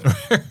way to go.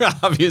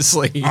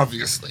 Obviously.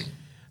 Obviously.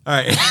 All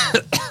right.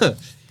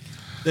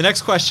 The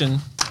next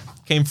question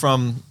came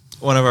from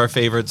one of our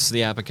favorites,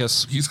 the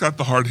Abacus. He's got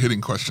the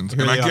hard-hitting questions,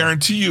 Here and I they are.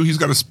 guarantee you he's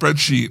got a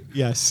spreadsheet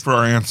Yes. for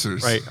our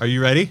answers. Right. Are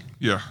you ready?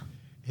 Yeah.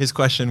 His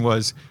question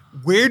was,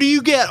 where do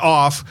you get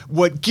off?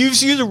 What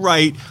gives you the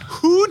right?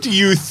 Who do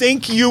you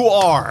think you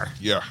are?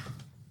 Yeah.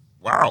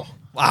 Wow.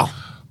 Wow.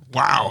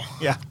 Wow.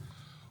 Yeah.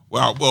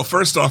 Wow. Well,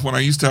 first off, when I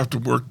used to have to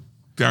work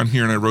down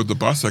here and I rode the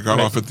bus, I got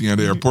off at the end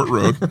of Airport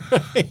Road.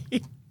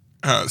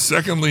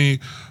 Secondly,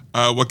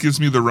 what gives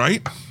me the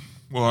right?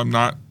 Well, I'm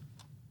not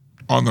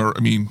on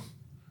the,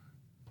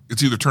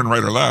 it's either turn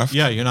right or left.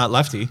 Yeah, you're not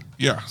lefty.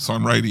 Yeah, so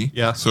I'm righty.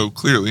 Yeah. So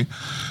clearly.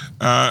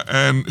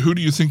 And who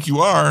do you think you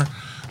are?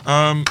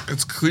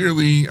 It's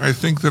clearly, I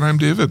think that I'm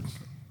David.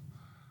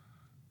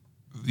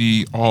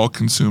 The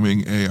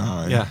all-consuming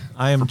AI. Yeah,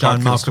 I am for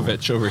John podcast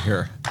Malkovich over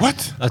here.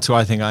 What? That's who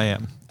I think I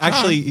am.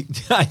 Actually,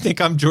 I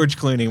think I'm George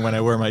Clooney when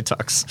I wear my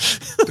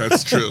tux.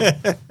 That's true.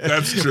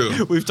 That's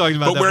true. We've talked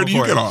about But that where do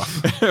you before. get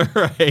off?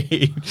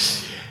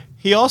 Right.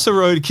 He also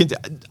wrote,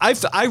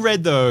 I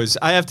read those.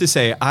 I have to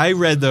say, I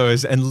read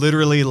those and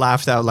literally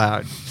laughed out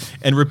loud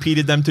and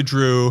repeated them to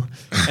Drew.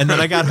 And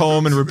then I got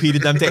home and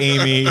repeated them to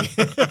Amy.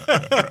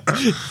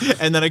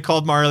 And then I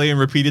called Marley and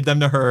repeated them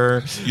to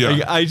her.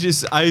 Yeah.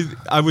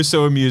 I was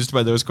so amused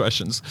by those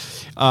questions.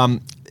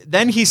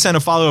 Then he sent a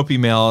follow-up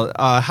email.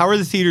 How are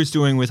the theaters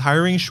doing with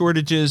hiring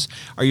shortages?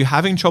 Are you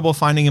having trouble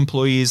finding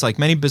employees like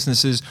many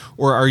businesses,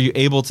 or are you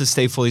able to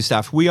stay fully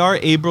staffed? We are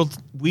able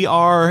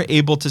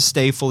to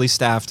stay fully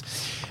staffed.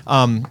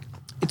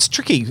 It's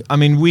tricky. I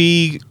mean,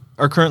 we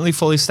are currently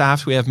fully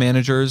staffed. We have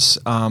managers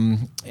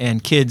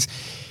and kids.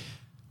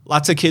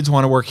 Lots of kids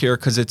want to work here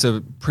because it's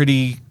a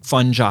pretty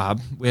fun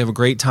job. We have a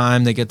great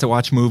time. They get to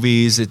watch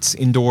movies. It's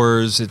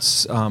indoors.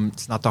 It's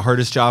not the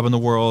hardest job in the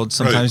world.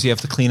 Sometimes Right. you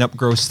have to clean up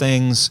gross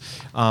things,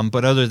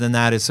 but other than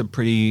that, it's a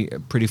pretty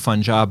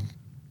fun job.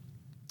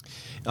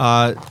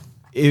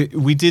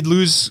 We did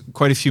lose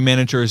quite a few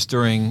managers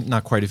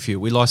not quite a few.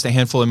 We lost a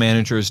handful of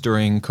managers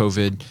during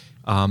COVID,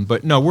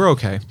 but no, we're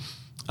okay.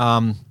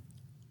 iPhone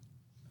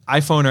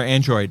or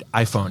Android?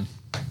 iPhone.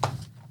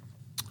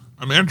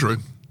 I'm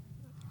Android.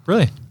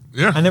 Really?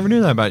 Yeah. I never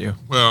knew that about you.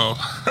 Well,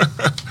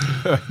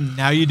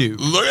 Now you do.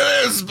 look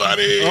at this,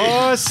 buddy.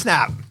 Oh,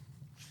 snap.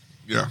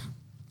 Yeah.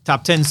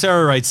 Top 10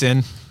 Sarah writes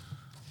in.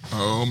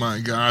 Oh my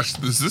gosh.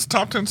 Is this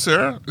top 10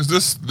 Sarah? Is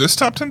this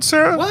top 10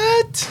 Sarah?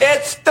 What?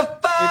 It's the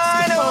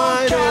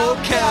final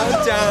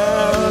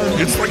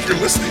countdown. It's like you're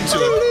listening to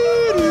it.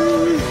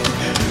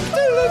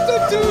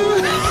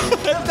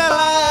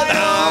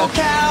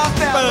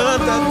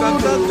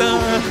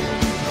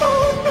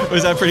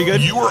 Was that pretty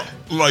good? You were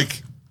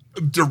like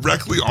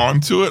directly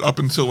onto it up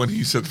until when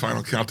he said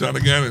final countdown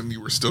again, and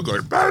you were still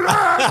going. But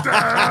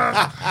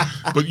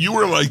you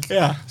were like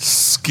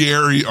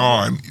scary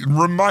on.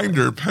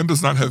 Reminder: Penn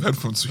does not have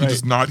headphones, so he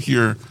does not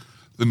hear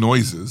the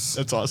noises.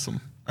 That's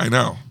awesome. I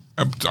know.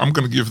 I'm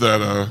going to give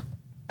that a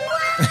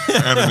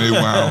anime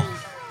wow.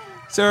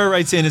 Sarah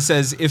writes in and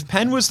says, if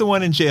Penn was the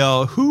one in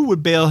jail, who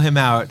would bail him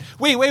out?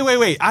 Wait.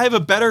 I have a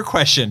better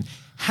question.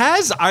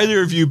 Has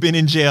either of you been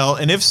in jail?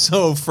 And if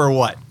so, for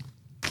what?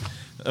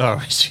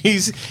 Oh,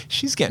 she's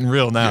getting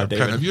real now,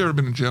 David. Penn, have you ever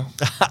been in jail?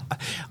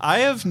 I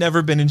have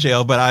never been in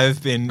jail, but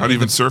I've been... Not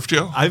even surf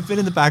jail? I've been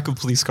in the back of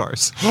police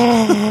cars.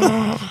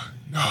 No.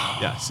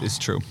 Yes, it's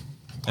true.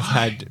 I've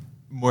had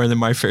more than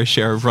my fair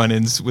share of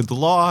run-ins with the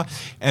law,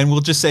 and we'll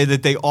just say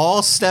that they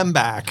all stem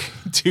back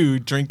to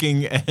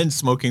drinking and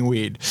smoking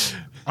weed.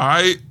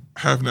 I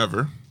have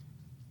never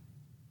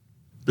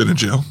been in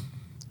jail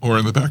or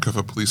in the back of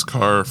a police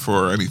car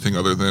for anything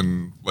other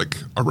than like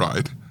a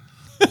ride.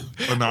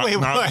 But not, Wait,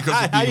 not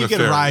because of how do being you get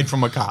a nefarious. ride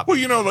from a cop?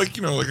 Well, like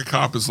a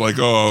cop is like,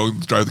 oh,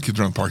 drive the kids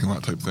around the parking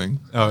lot type thing.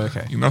 Oh,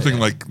 okay.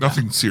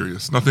 Nothing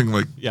serious, nothing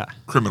like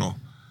criminal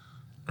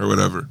or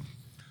whatever.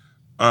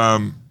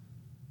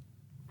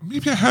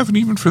 Maybe I haven't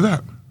even for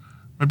that.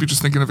 Might be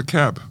just thinking of a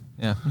cab.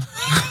 Yeah.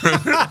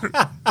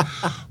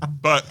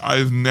 But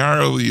I've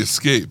narrowly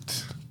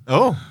escaped.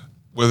 Oh.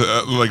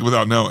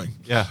 Without knowing.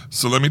 Yeah.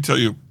 So let me tell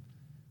you,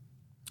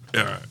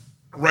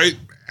 right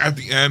at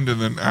the end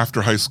and then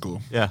after high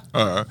school. Yeah.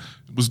 It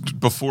was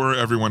before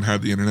everyone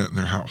had the internet in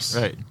their house.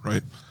 Right.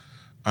 Right.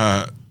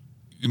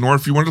 In order,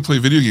 if you wanted to play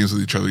video games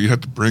with each other, you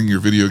had to bring your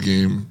video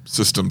game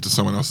system to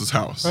someone else's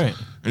house. Right.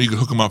 And you could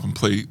hook them up and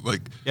play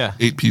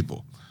 8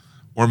 people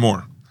or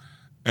more.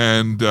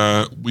 And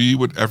we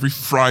would every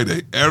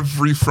Friday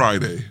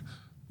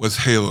was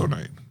Halo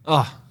night.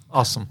 Oh,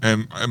 awesome.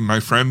 And my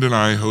friend and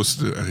I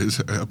hosted it at his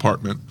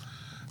apartment.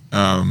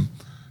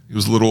 He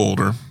was a little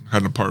older,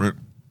 had an apartment.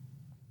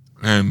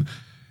 And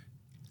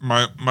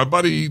my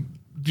buddy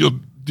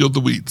dealed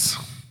the weeds.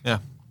 Yeah.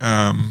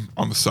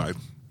 On the side.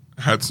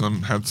 Had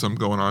some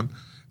going on.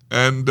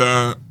 And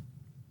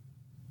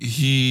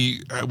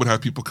he would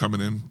have people coming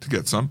in to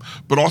get some.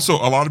 But also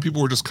a lot of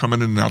people were just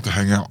coming in and out to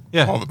hang out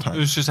all the time. It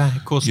was just a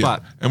cool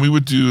spot. And we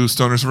would do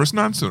stoners versus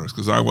non-stoners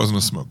because I wasn't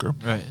a smoker.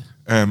 Right.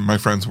 And my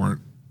friends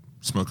weren't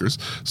smokers.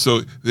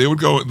 So they would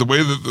go, the way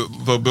that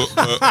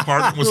the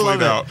apartment was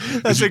laid out.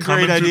 That's a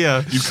great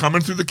idea. You'd come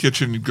in through the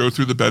kitchen, you'd go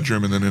through the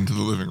bedroom and then into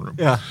the living room.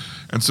 Yeah.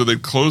 And so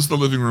they'd close the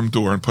living room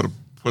door and put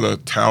a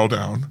towel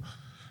down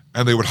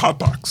and they would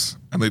hotbox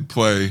and they'd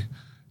play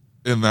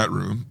in that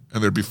room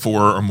and there'd be 4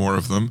 or more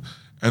of them.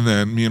 And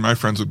then me and my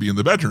friends would be in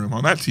the bedroom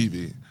on that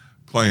TV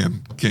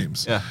playing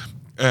games. Yeah.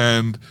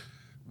 And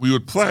we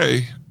would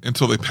play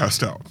until they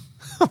passed out.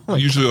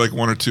 Usually like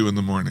 1 or 2 in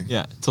the morning.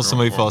 Yeah, until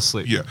somebody fell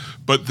asleep. Yeah.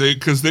 But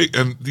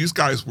and these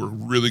guys were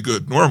really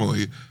good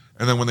normally.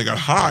 And then when they got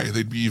high,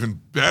 they'd be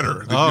even better.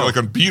 They'd be like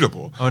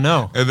unbeatable. Oh,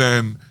 no. And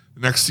then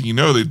next thing you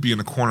know, they'd be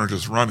in a corner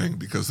just running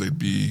because they'd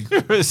be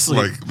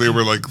like, they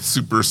were like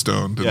super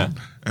stoned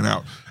and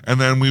out. And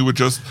then we would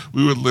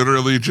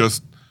literally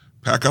just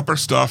pack up our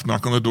stuff,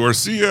 knock on the door,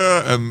 see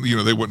ya, and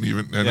they wouldn't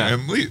even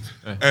and leave.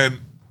 Right. And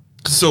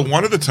so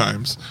one of the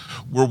times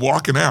we're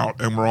walking out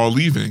and we're all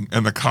leaving,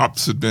 and the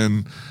cops had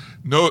been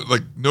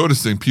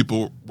noticing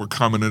people were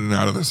coming in and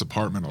out of this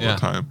apartment all the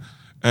time,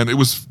 and it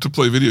was to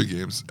play video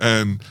games.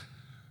 And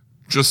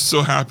just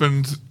so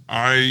happened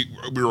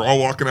we were all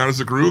walking out as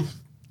a group.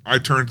 I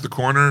turned the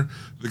corner.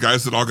 The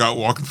guys that all got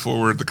walking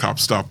forward, the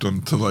cops stopped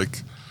them to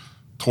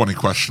 20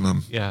 question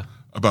them. Yeah.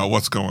 About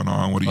what's going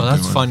on, what are you doing?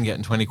 That's fun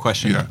getting 20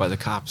 questions by the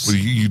cops. Well,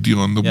 you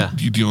dealing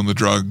the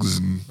drugs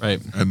and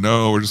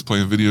no, we're just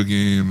playing video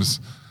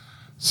games.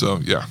 So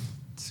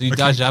So you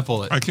dodged that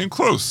bullet. I came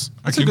close.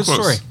 That's a good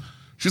story.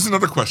 She's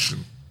another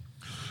question.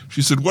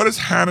 She said, "What is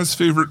Hannah's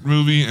favorite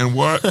movie, and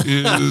what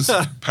is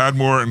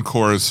Padmore and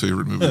Cora's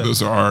favorite movie?"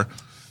 Those are our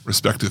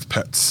respective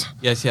pets.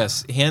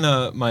 Yes.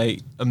 Hannah, my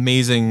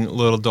amazing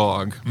little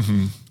dog.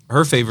 Mm-hmm.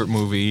 Her favorite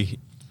movie,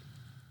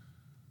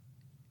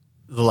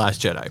 The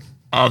Last Jedi.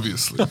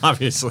 Obviously.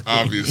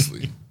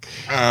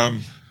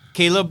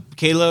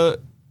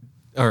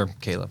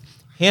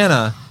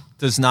 Hannah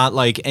does not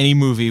like any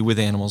movie with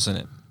animals in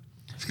it.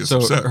 So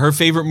upset. Her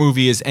favorite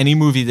movie is any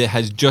movie that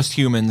has just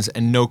humans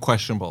and no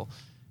questionable.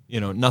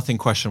 Nothing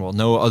questionable.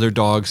 No other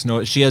dogs.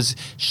 No, she is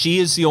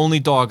the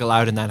only dog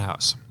allowed in that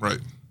house. Right.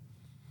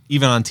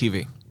 Even on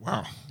TV.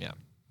 Wow. Yeah.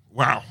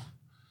 Wow.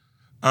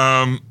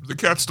 The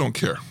cats don't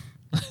care.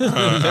 They're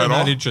at not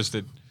all.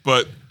 interested.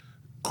 But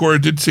Cora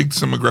did take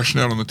some aggression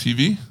out on the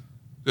TV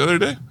the other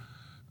day.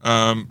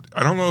 I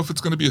don't know if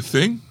it's going to be a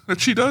thing that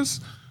she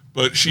does,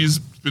 but she's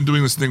been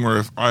doing this thing where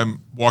if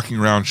I'm walking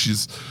around,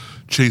 she's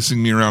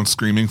chasing me around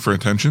screaming for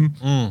attention.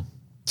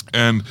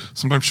 And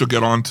sometimes she'll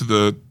get onto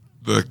the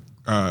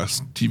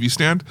TV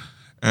stand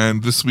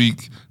And this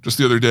week, just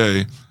the other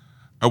day,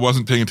 I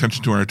wasn't paying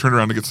attention to her. I turned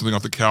around to get something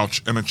off the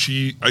couch, and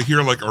I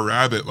hear like a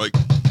rabbit, like,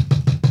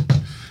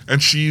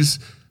 and she's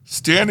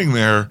standing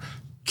there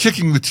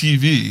kicking the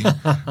TV.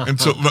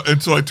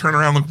 until I turn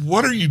around, like,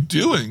 what are you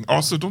doing?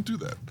 Also, don't do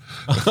that.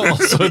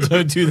 Also,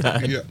 don't do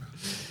that. Yeah.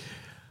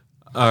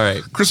 All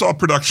right. Chris All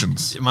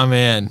Productions. My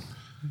man.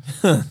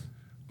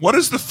 What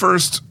is the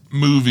first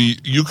movie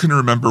you can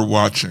remember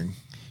watching?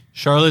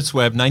 Charlotte's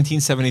Web,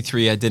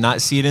 1973. I did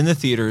not see it in the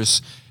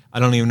theaters. I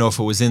don't even know if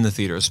it was in the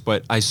theaters,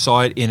 but I saw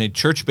it in a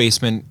church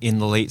basement in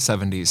the late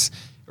 70s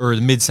or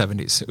the mid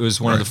 70s. It was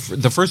one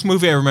of the first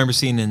movie I remember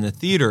seeing in the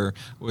theater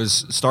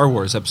was Star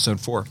Wars Episode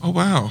 4. Oh,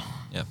 wow.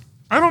 Yeah.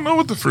 I don't know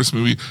what the first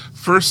movie.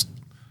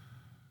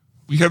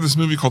 We had this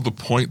movie called The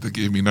Point that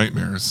gave me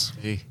nightmares.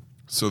 Hey.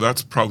 So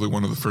that's probably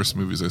one of the first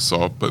movies I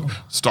saw. But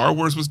Star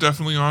Wars was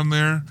definitely on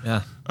there.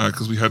 Yeah.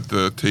 Because we had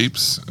the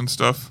tapes and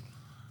stuff.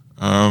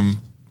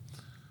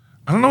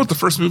 I don't know what the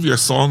first movie I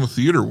saw in the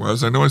theater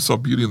was. I know I saw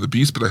Beauty and the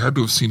Beast, but I had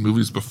to have seen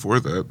movies before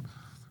that.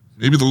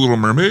 Maybe The Little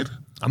Mermaid?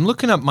 I'm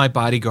looking up My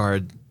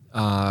Bodyguard,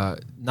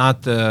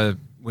 not the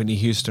Whitney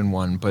Houston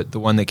one, but the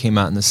one that came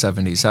out in the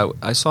 70s.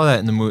 I saw that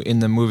in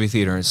the movie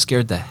theater, and it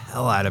scared the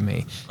hell out of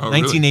me. Oh,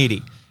 1980.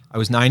 Really? I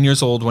was 9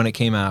 years old when it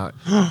came out,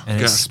 and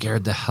it Yes.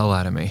 scared the hell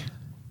out of me.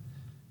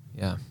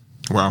 Yeah.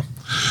 Wow.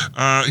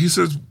 He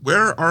says,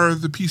 where are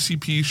the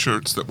PCP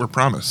shirts that were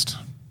promised?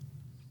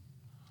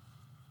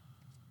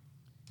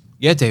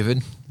 Yeah,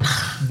 David.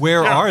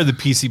 Where are the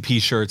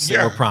PCP shirts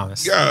that were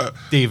promised? Yeah.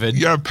 David.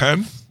 Yeah,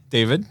 pen.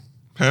 David.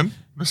 Pen.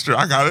 Mister,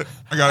 I got it.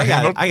 I got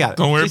it. I got it.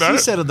 Don't worry Just about you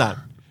it. settle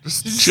down.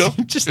 Just chill.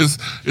 just-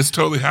 it's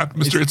totally happening.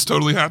 Mister, it's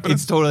totally happening.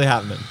 It's totally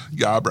happening.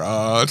 Yeah,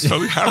 bro. It's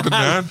totally happening,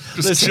 man.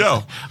 Just Listen,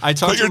 chill. I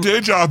talked Quit your to-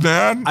 day job,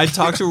 man. I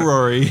talked to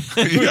Rory.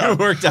 Yeah. We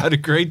worked out a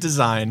great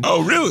design.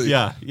 Oh, really?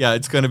 Yeah.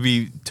 It's going to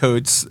be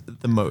totes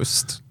the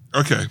most.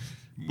 Okay.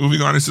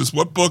 Moving on, he says,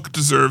 what book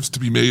deserves to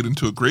be made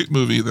into a great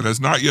movie that has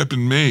not yet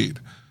been made?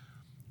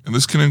 And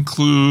this can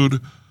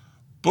include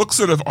books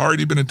that have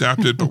already been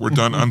adapted but were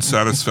done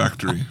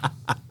unsatisfactory.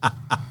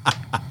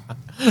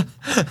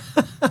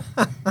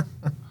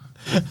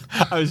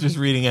 I was just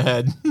reading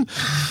ahead.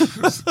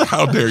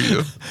 How dare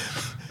you?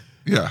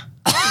 Yeah.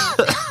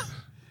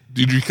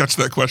 Did you catch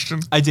that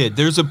question? I did.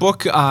 There's a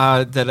book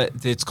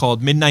it's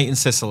called Midnight in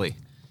Sicily,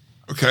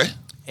 Okay.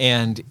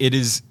 and it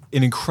is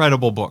an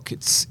incredible book.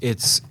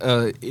 It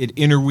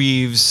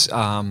interweaves.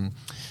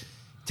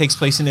 Takes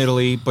place in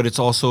Italy, but it's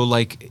also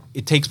like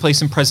it takes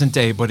place in present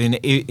day. But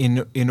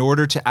in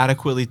order to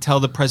adequately tell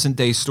the present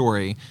day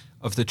story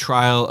of the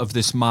trial of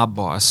this mob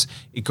boss,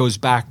 it goes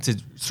back to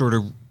sort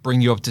of bring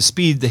you up to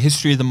speed, the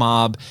history of the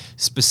mob,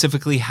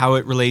 specifically how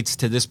it relates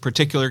to this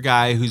particular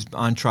guy who's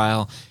on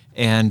trial.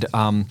 And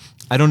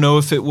I don't know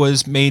if it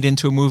was made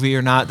into a movie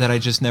or not, that I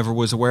just never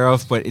was aware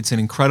of, but it's an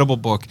incredible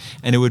book,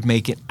 and it would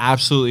make an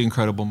absolutely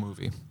incredible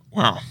movie.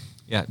 Wow.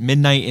 Yeah,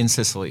 Midnight in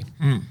Sicily.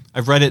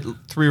 I've read it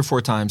 3 or 4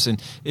 times, and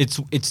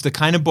it's the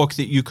kind of book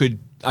that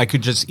I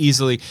could just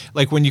easily,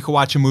 like when you could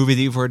watch a movie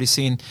that you've already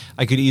seen,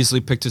 I could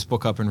easily pick this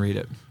book up and read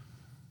it.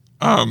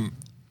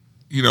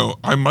 You know,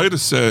 I might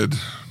have said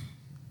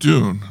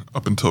Dune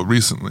up until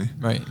recently.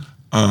 Right.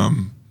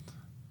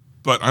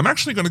 But I'm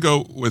actually going to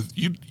go with,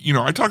 you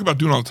know, I talk about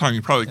Dune all the time.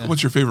 You're probably like,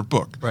 what's your favorite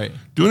book? Right.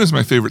 Dune is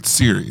my favorite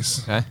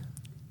series Okay.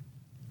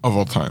 of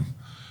all time.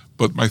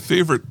 But my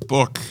favorite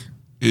book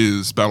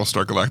is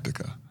Battlestar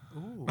Galactica.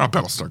 Ooh. Not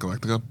Battlestar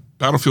Galactica,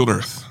 Battlefield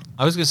Earth.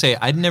 I was going to say,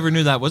 I never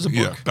knew that was a book.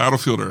 Yeah,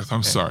 Battlefield Earth.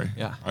 I'm sorry.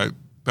 Yeah.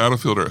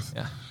 Battlefield Earth.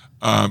 Yeah.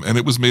 And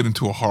it was made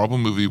into a horrible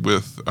movie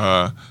with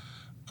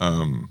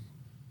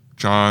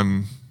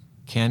John...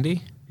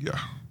 Candy? Yeah.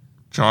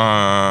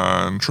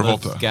 John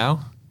Travolta. Lithgow?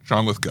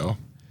 John Lithgow.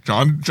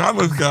 John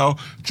Lithgow,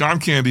 John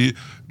Candy,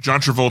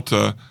 John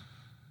Travolta.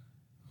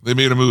 They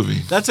made a movie.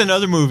 That's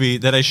another movie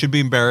that I should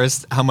be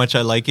embarrassed how much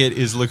I like it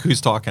is Look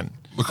Who's Talking.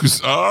 Look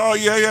who's... Oh,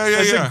 yeah.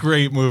 That's a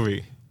great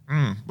movie.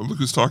 But Look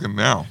Who's Talking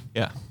Now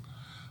Yeah.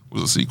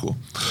 was a sequel.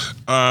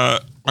 I'm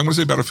going to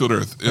say Battlefield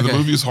Earth. The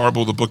movie is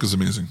horrible. The book is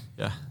amazing.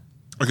 Yeah.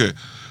 Okay.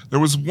 There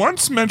was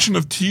once mention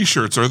of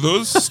T-shirts. Are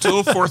those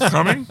still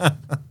forthcoming?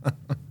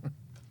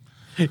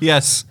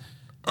 Yes.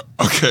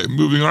 Okay,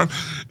 moving on.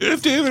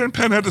 If David and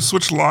Penn had to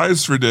switch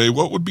lives for a day,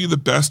 what would be the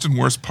best and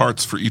worst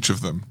parts for each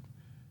of them?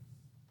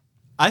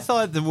 I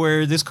thought that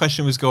where this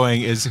question was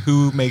going is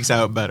who makes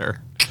out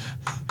better?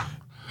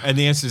 And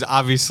the answer is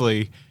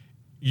obviously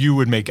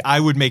I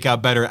would make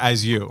out better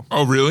as you.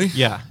 Oh, really?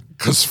 Yeah.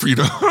 Because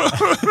Frida.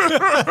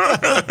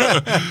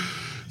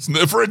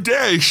 For a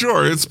day,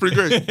 sure, it's pretty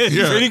great. It's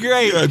yeah. pretty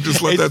great. Yeah,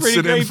 just let It's that pretty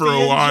sit in great for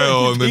a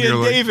while, and then you're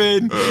like,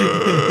 David.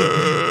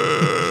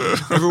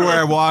 Everywhere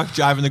I walk,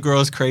 driving the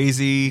girls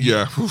crazy.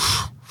 yeah,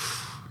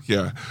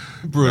 yeah.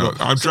 Brutal. No,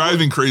 I'm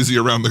driving crazy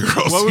around the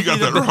girls. What You would got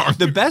be that wrong.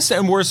 The best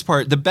and worst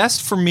part, the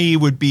best for me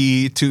would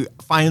be to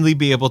finally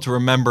be able to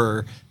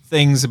remember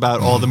things about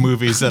all the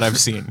movies that I've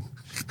seen.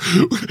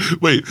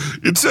 Wait,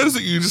 it says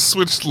that you just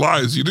switched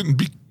lives.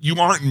 You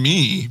aren't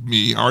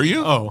me, are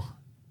you? Oh.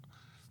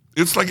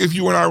 It's like if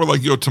you and I were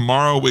like, yo,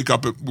 tomorrow, wake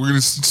up, we're going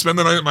to spend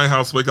the night at my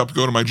house, wake up,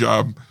 go to my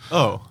job,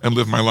 and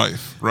live my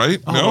life, right?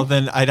 Oh, no? well,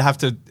 then I'd have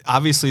to,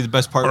 obviously the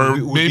best part Or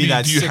would maybe be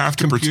that do you sick have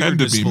to computer pretend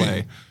to be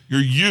display. me?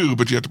 You're you,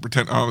 but you have to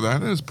pretend,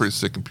 that is pretty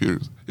sick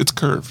computers. It's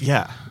curved.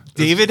 Yeah.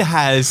 David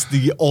has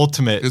the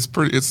ultimate It's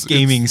pretty, it's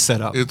gaming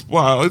setup. It's the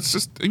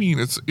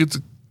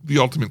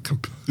ultimate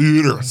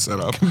computer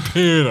setup.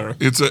 Computer.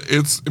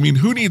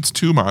 Who needs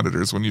 2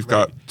 monitors when you've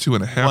got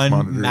 2.5 One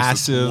monitors? It's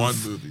massive- one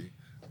movie.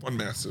 One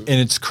massive.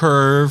 And it's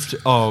curved.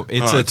 Oh,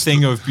 it's a it's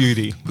thing of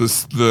beauty. The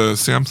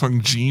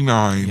Samsung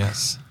G9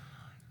 Yes.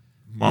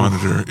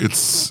 monitor.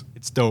 It's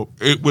dope.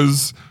 It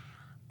was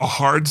a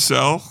hard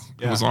sell.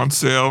 It Yeah. was on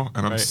sale,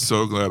 and I'm Right.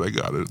 so glad I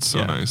got it. It's so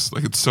Yeah. nice.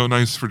 Like, it's so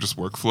nice for just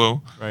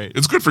workflow. Right.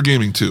 It's good for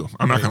gaming too.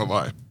 I'm not Right. gonna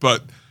lie,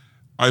 but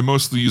I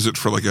mostly use it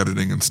for like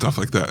editing and stuff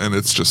like that, and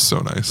it's just so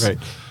nice. Right.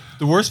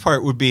 The worst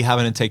part would be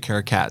having to take care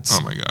of cats.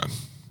 Oh my god,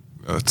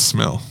 that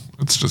smell.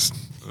 It's just.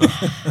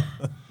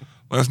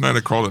 Last night I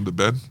crawled into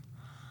bed,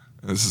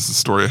 and this is a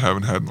story I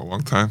haven't had in a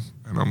long time,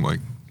 and I'm like,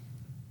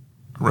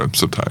 I'm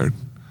so tired.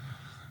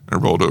 I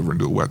rolled over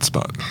into a wet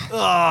spot.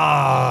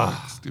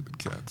 Stupid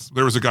cats.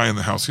 There was a guy in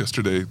the house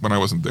yesterday when I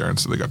wasn't there, and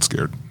so they got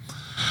scared.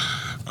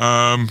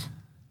 Man,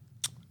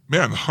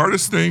 the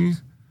hardest thing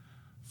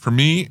for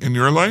me in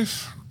your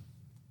life,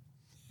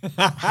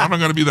 how am I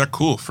going to be that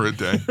cool for a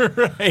day?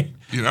 Right.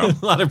 You know?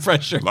 A lot of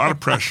pressure. A lot of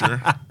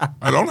pressure.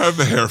 I don't have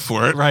the hair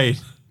for it. Right.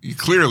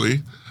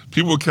 Clearly.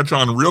 People will catch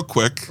on real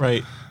quick.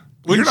 Right.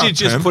 You're Wouldn't you not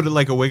just 10. put it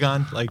like a wig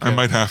on? Like I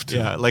might have to.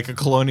 Yeah, like a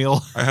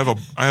colonial. I have a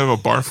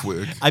barf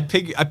wig. I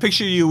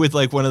picture you with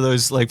like one of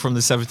those like from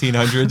the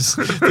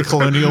 1700s, the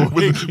colonial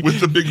wig. with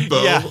the big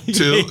bow Yeah.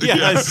 too.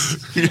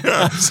 Yes. Yeah.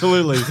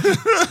 Absolutely.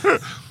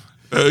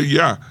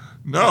 Yeah.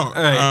 No. All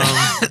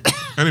right.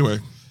 Anyway.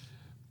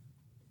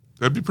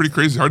 That'd be pretty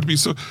crazy. Hard to be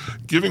so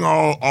giving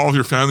all of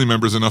your family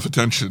members enough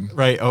attention.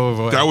 Right. Oh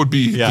boy. That would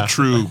be the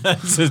true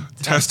That's a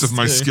test of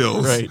my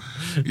skills. Right.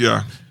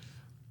 Yeah.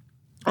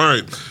 All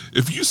right.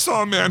 If you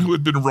saw a man who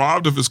had been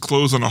robbed of his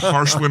clothes on a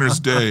harsh winter's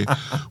day,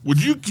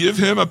 would you give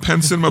him a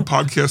Penn Cinema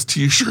Podcast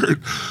t-shirt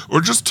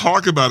or just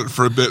talk about it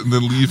for a bit and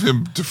then leave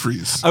him to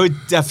freeze? I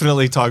would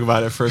definitely talk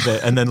about it for a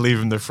bit and then leave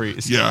him to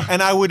freeze. Yeah.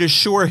 And I would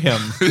assure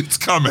him It's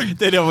coming.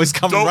 that it was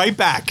coming Don't- right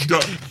back.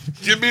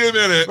 Give me a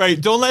minute.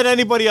 Right. Don't let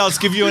anybody else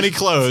give you any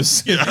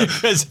clothes. Yeah.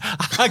 Because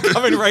I'm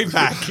coming right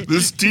back.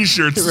 This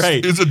t-shirt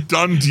Right. is a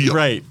done deal.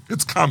 Right.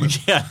 It's coming.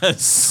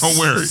 Yes. Don't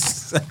worry.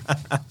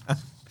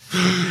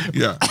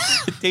 Yeah.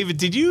 David,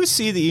 did you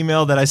see the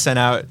email that I sent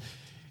out?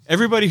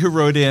 Everybody who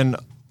wrote in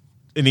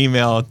an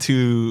email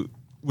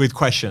with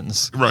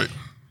questions. Right.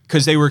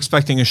 Because they were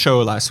expecting a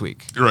show last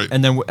week. Right.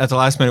 And then at the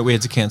last minute, we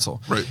had to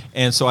cancel. Right.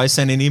 And so I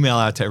sent an email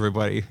out to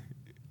everybody.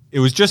 It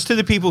was just to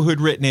the people who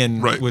had written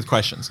in Right. with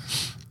questions.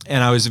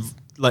 And I was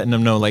letting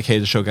them know, like, hey,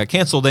 the show got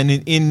canceled. And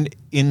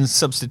in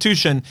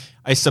substitution,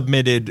 I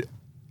submitted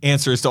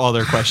answers to all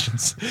their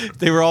questions.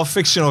 They were all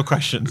fictional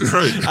questions.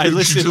 Right. I You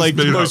listed just like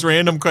the made most up.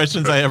 random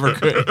questions I ever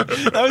could.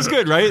 That was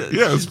good, right?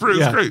 Yeah, it's great.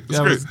 It's that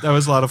great. That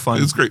was a lot of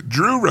fun. It's great.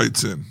 Drew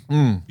writes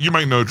in. You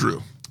might know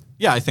Drew.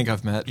 Yeah, I think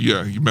I've met.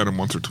 Yeah, you met him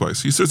once or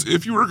twice. He says,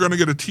 if you were going to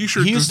get a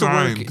t-shirt He used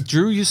designed. to work.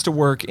 Drew used to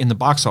work in the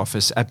box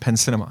office at Penn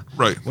Cinema.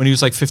 Right. When he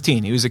was like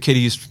 15, he was a kid.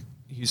 He used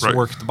Right. to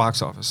work at the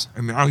box office.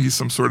 And now he's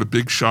some sort of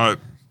big shot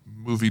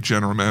movie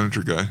general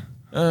manager guy.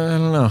 I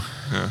don't know.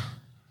 Yeah.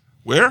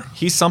 Where?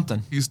 He's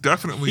something. He's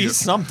definitely He's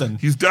something.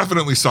 He's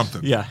definitely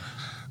something. Yeah.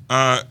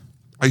 I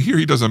hear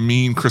he does a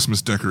mean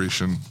Christmas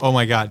decoration. Oh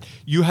my God.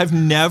 You have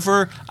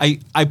never.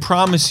 I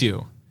promise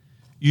you.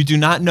 You do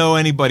not know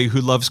anybody who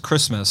loves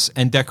Christmas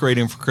and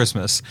decorating for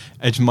Christmas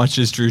as much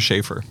as Drew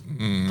Schaefer.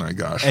 My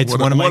gosh. It's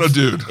What one of a my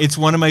dude. It's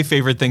one of my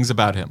favorite things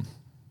about him.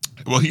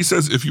 Well, he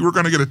says, if you were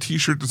going to get a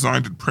t-shirt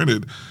designed and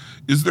printed,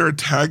 is there a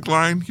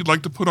tagline you'd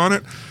like to put on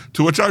it?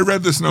 To which I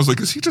read this and I was like,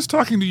 is he just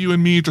talking to you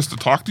and me just to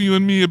talk to you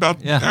and me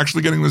about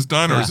actually getting this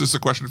done? Or Yeah. is this a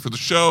question for the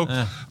show?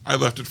 I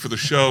left it for the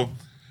show.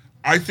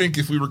 I think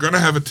if we were going to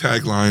have a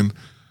tagline,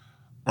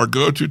 our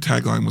go-to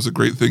tagline was a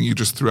great thing you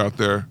just threw out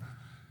there.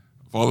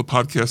 Of all the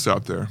podcasts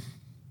out there,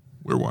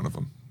 we're one of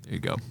them. There you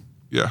go.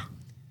 Yeah.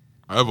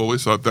 I've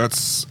always thought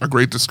that's a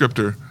great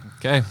descriptor.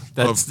 Okay.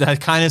 That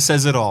kind of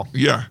says it all.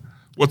 Yeah.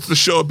 What's the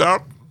show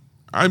about?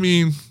 I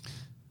mean,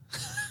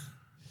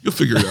 you'll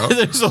figure it out.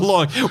 There's a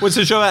long. What's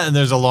the show about? And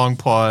there's a long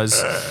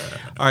pause.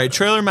 All right,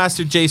 Trailer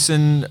Master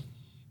Jason.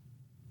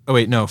 Oh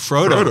wait, no,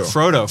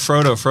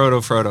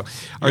 Frodo.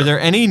 Are there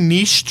any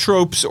niche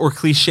tropes or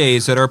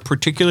cliches that are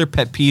particular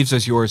pet peeves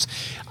as yours?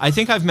 I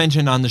think I've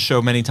mentioned on the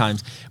show many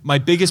times. My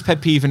biggest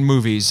pet peeve in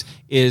movies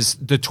is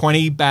the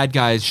 20 bad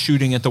guys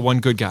shooting at the one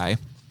good guy.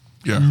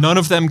 Yeah. None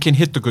of them can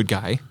hit the good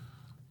guy,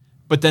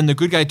 but then the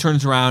good guy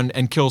turns around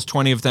and kills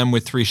 20 of them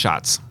with 3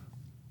 shots.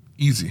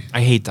 Easy.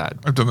 I hate that.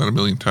 I've done that a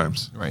million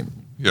times. Right.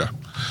 Yeah.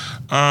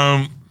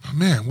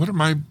 Man, what am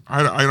I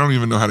don't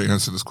even know how to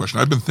answer this question.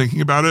 I've been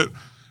thinking about it,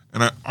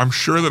 and I'm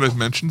sure that I've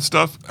mentioned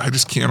stuff. I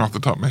just can't off the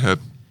top of my head.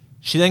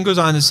 She then goes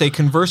on to say,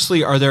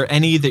 conversely, are there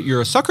any that you're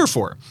a sucker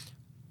for?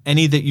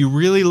 any that you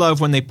really love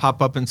when they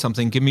pop up in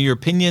something. Give me your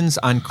opinions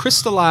on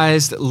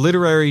crystallized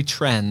literary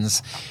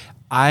trends.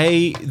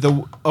 I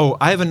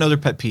have another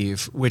pet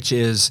peeve, which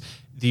is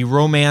the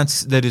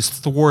romance that is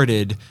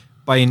thwarted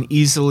by an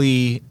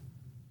easily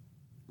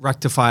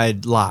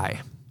rectified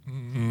lie.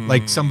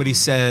 Like somebody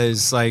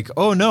says, like,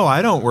 "Oh no,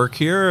 I don't work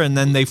here," and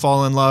then they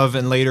fall in love,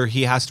 and later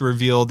he has to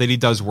reveal that he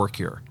does work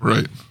here,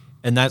 Right.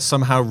 and that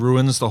somehow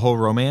ruins the whole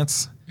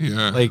romance.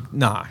 Yeah. Like,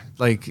 nah,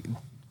 like,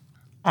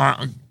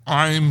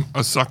 I'm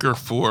a sucker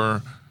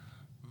for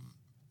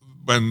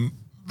when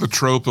the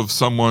trope of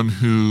someone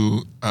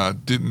who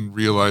didn't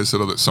realize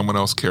that someone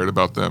else cared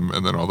about them,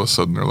 and then all of a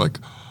sudden they're like,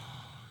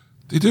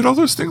 they did all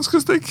those things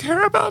because they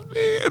care about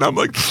me, and I'm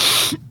like,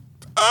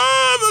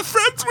 the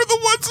friends were the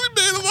ones we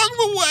made along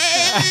the way.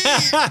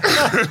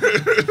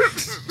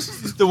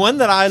 the one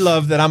that I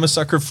love that I'm a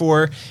sucker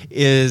for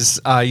is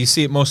you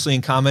see it mostly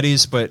in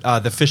comedies, but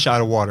the fish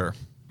out of water.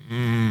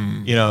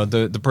 You know,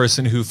 the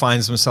person who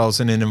finds themselves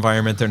in an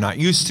environment they're not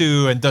used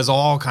to and does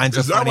all kinds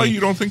of Is that funny... why you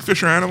don't think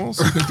fish are animals?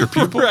 You think they're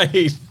people?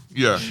 Right.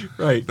 Yeah.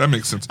 Right. That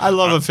makes sense. I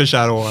love a fish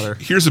out of water.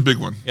 Here's a big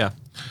one. Yeah.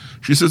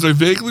 She says, I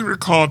vaguely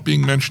recall it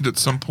being mentioned at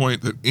some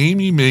point that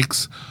Amy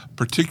makes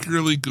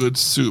particularly good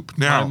soup.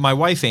 Now, My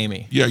wife,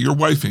 Amy, yeah, your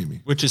wife,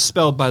 Amy. which is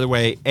spelled, by the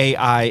way,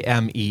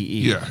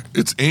 AIMEE. Yeah,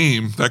 it's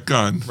aim, that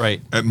gun,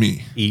 Right. at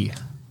me. E.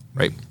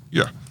 Right.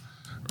 Yeah,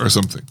 or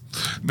something.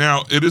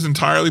 Now, it is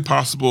entirely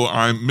possible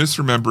I'm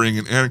misremembering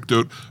an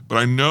anecdote, but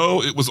I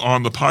know it was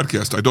on the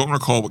podcast. I don't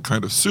recall what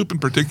kind of soup in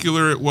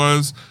particular it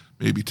was,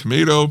 maybe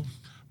tomato,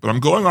 but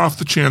I'm going off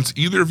the chance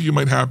either of you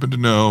might happen to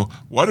know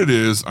what it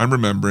is I'm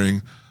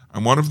remembering.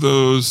 I'm one of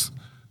those,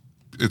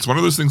 it's one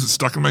of those things that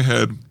stuck in my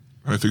head,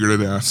 and I figured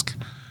I'd ask.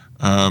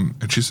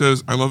 And she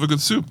says, I love a good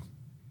soup.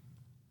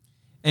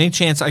 Any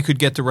chance I could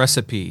get the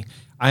recipe?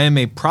 I am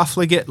a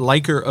profligate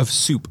liker of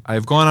soup.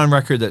 I've gone on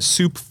record that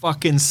soup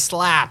fucking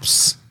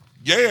slaps.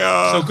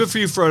 Yeah. So good for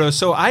you, Frodo.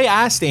 So I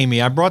asked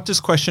Amy, I brought this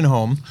question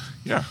home,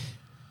 Yeah.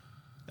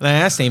 and I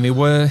asked Amy,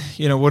 what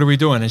are we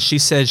doing? And she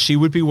said she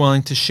would be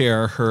willing to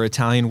share her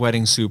Italian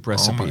wedding soup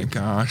recipe. Oh my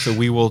gosh. So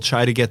we will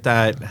try to get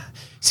that.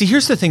 See,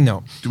 here's the thing,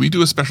 though. Do we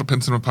do a special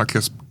Pen Cinema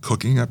Podcast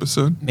cooking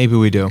episode? Maybe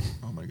we do.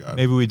 Oh my God.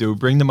 Maybe we do.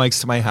 Bring the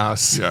mics to my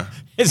house. Yeah.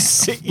 If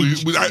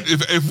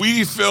If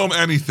we film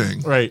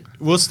anything, right.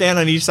 We'll stand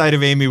on each side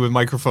of Amy with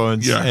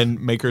microphones Yeah.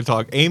 and make her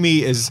talk.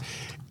 Amy is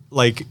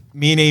like,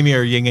 me and Amy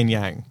are yin and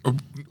yang.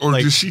 or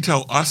Like- does she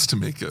tell us to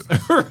make it?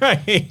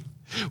 Right.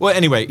 Well,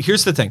 anyway,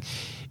 here's the thing.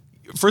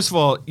 First of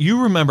all,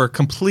 you remember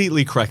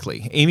completely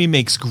correctly. Amy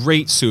makes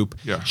great soup.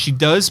 Yeah. She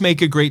does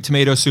make a great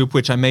tomato soup,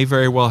 which I may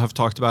very well have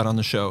talked about on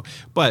the show.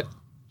 But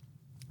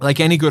like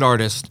any good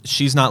artist,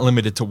 she's not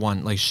limited to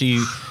one. Like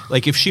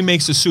if she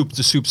makes a soup,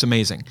 the soup's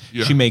amazing.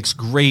 Yeah. She makes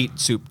great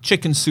soup,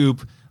 chicken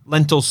soup,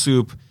 lentil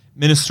soup,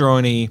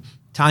 minestrone,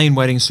 Italian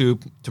wedding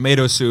soup,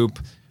 tomato soup,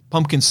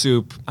 pumpkin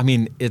soup. I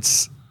mean,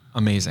 it's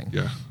amazing.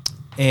 Yeah.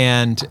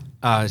 And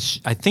I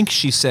think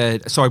she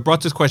said, so I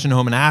brought this question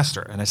home and asked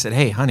her, and I said,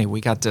 hey, honey,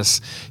 we got this,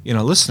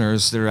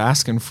 listeners that are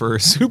asking for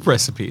soup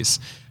recipes.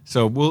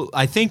 So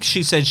I think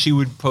she said she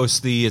would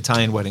post the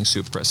Italian wedding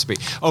soup recipe.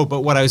 Oh, but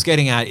what I was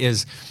getting at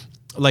is,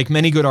 like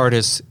many good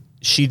artists,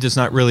 she does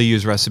not really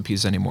use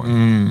recipes anymore.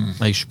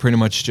 Like she pretty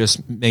much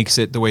just makes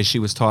it the way she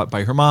was taught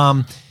by her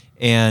mom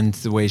and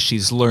the way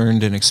she's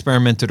learned and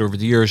experimented over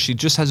the years. She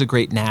just has a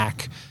great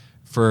knack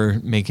for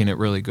making it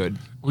really good.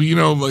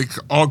 Well, like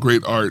all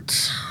great art,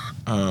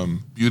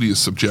 beauty is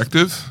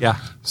subjective. Yeah.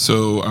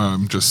 So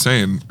I'm just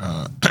saying,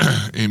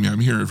 Amy, I'm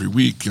here every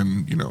week,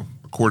 and a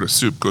quart of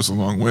soup goes a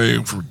long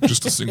way for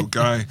just a single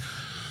guy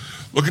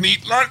looking to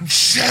eat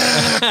lunch.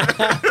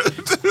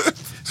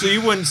 So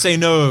you wouldn't say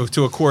no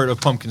to a quart of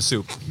pumpkin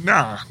soup?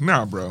 Nah,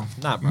 bro.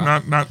 Nah, bro.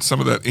 Not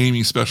some of that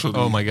Amy specialty.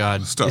 Oh my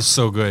God, stuff. it's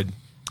so good.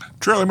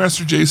 Trailer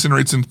Master Jason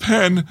writes in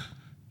Penn,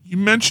 you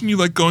mentioned you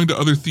like going to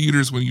other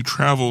theaters when you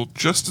travel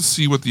just to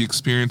see what the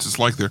experience is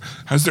like there.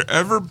 Has there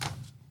ever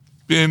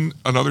been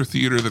another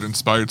theater that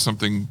inspired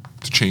something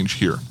to change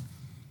here?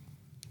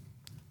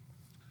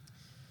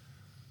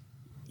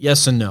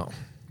 Yes and no.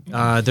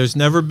 There's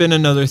never been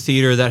another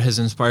theater that has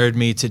inspired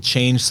me to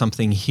change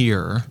something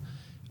here.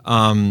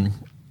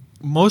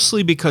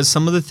 Mostly because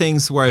some of the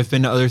things where I've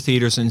been to other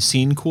theaters and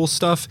seen cool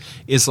stuff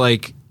is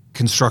like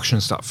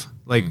construction stuff.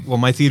 Like, well,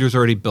 my theater's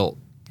already built.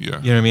 Yeah.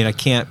 You know what I mean? I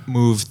can't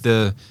move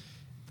the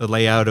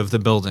layout of the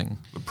building.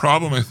 The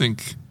problem, I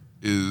think,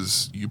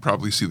 is you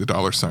probably see the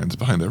dollar signs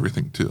behind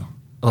everything too,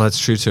 Oh, that's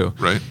true too.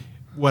 right?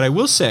 What I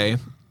will say,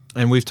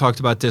 and we've talked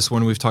about this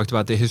when we've talked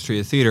about the history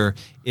of theater,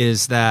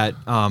 is that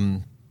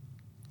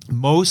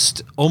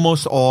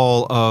almost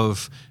all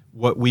of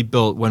what we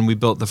built when we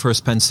built the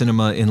first Penn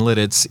Cinema in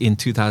Lidditz in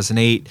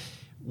 2008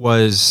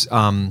 was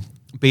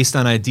based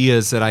on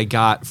ideas that I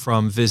got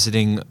from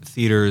visiting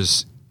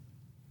theaters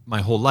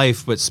my whole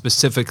life, but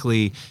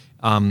specifically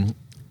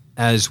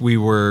as we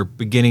were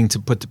beginning to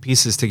put the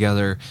pieces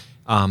together.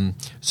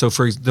 So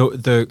for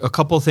a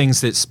couple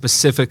things that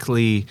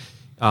specifically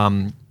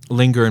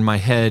linger in my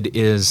head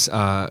is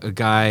a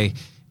guy,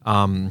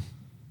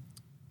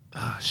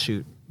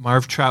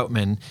 Marv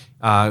Troutman,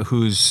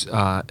 who's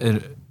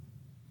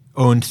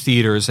owned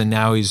theaters, and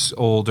now he's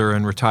older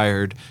and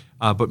retired.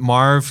 But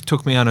Marv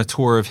took me on a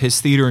tour of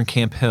his theater in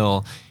Camp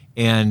Hill,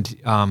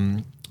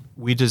 and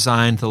we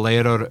designed the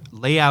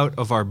layout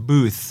of our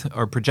booth,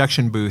 our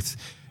projection booth,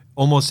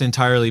 almost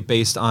entirely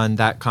based on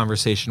that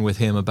conversation with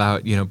him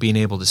about, being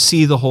able to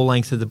see the whole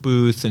length of the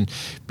booth and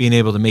being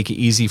able to make it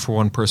easy for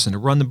one person to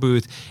run the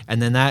booth.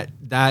 And then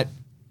that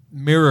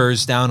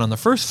mirrors down on the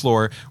first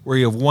floor where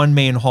you have one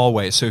main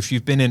hallway. So if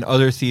you've been in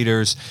other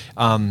theaters,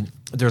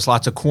 there's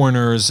lots of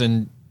corners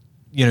and,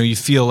 you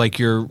feel like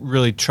you're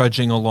really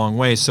trudging a long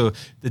way. So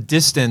the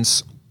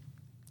distance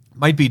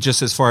might be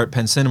just as far at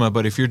Penn Cinema,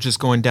 but if you're just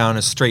going down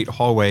a straight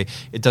hallway,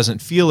 it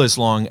doesn't feel as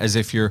long as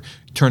if you're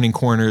turning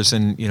corners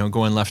and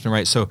going left and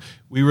right. So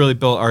we really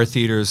built our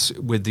theaters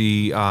with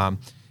the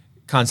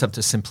concept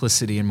of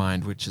simplicity in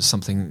mind, which is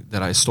something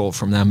that I stole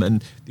from them.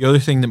 And the other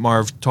thing that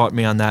Marv taught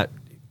me on that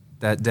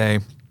day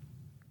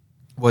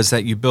was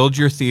that you build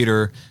your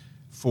theater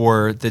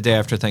for the day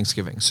after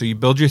Thanksgiving. So you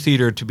build your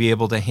theater to be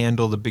able to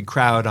handle the big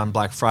crowd on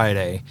Black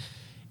Friday,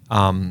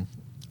 and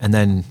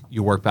then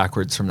you work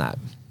backwards from that.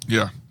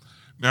 Yeah.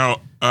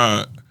 Now,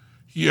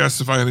 he asked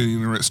if I had any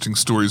interesting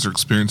stories or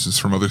experiences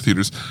from other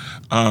theaters.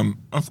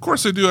 Of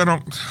course I do.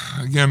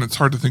 Again, it's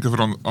hard to think of it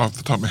off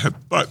the top of my head,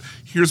 but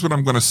here's what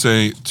I'm going to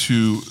say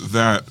to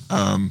that.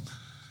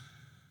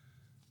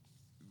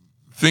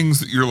 Things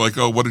that you're like,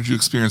 oh, what did you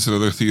experience at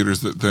other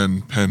theaters that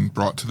then Penn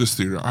brought to this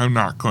theater? I'm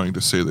not going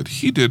to say that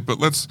he did, but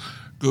let's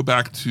go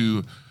back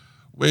to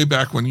way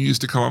back when you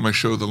used to come on my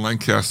show, The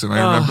Lencast, and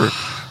I remember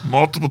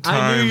multiple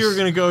times. I knew you were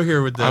going to go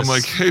here with this. I'm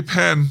like, hey,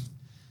 Penn,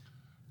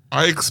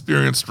 I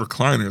experienced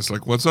recliners.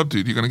 Like, what's up,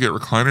 dude? You going to get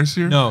recliners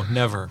here? No,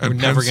 never. And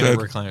We're never Penn going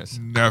to said, get recliners.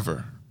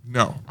 Never.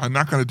 No, I'm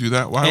not going to do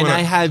that. Why And would I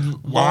had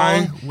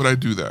Why long- would I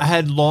do that? I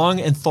had long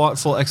and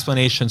thoughtful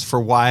explanations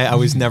for why I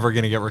was never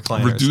going to get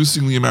recliners.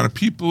 Reducing the amount of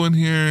people in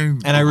here.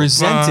 And I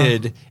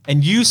resented,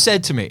 and you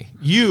said to me,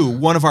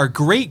 one of our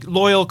great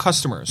loyal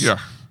customers, Yeah.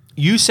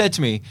 you said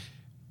to me,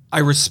 I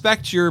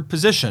respect your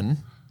position,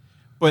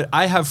 but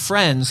I have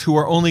friends who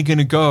are only going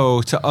to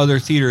go to other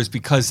theaters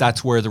because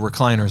that's where the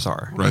recliners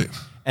are. Right.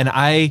 And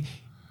I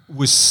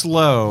was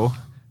slow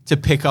to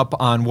pick up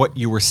on what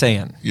you were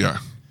saying. Yeah.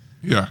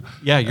 Yeah.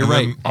 Yeah, you're and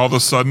right. Then all of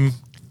a sudden,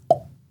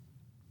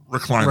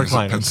 recliners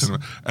at Penn Cinema.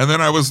 And then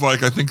I was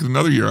like, I think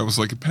another year, I was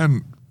like,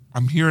 Penn,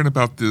 I'm hearing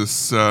about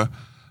this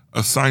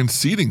assigned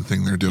seating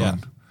thing they're doing. Yeah.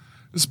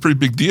 It's a pretty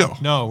big deal.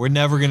 No, we're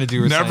never going to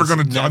do Never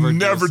going to. I'll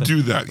never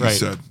do that. You Right.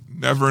 said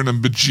never in a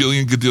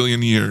bajillion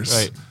gadillion years.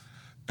 Right.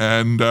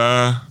 And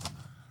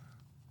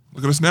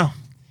look at us now.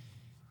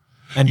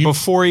 And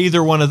before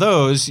either one of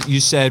those, you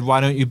said, why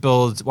don't you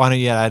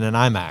add an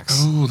IMAX?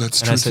 Oh,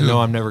 that's and true. I said, too.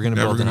 no, I'm never going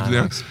to build an gonna do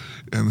that. IMAX.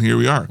 And here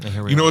we are.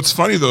 here we You know, are. it's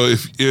funny though.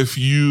 If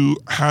you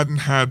hadn't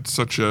had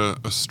such a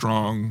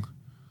strong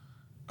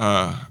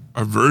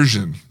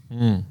aversion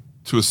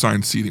to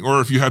assigned seating,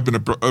 or if you had been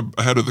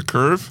ahead of the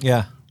curve,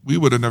 Yeah, we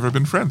would have never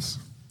been friends.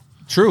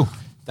 true.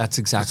 That's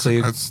exactly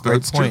a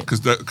great true point.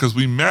 because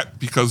we met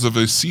because of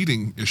a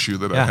seating issue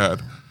that I Yeah.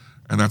 had,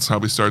 and that's how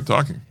we started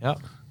talking. Yep.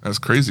 That's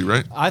crazy,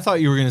 right? I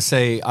thought you were going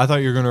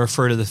to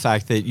refer to the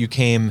fact that you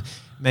came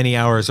many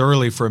hours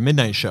early for a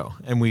midnight show,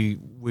 and we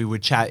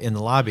would chat in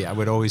the lobby. I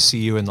would always see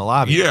you in the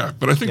lobby. Yeah,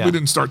 but I think Yeah. we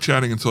didn't start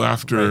chatting until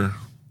after Right.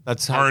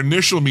 That's how our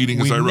initial meeting.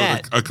 we Is I wrote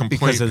met a complaint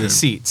because of the in.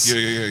 seats.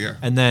 Yeah.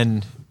 And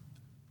then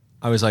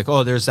I was like,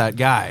 oh, there's that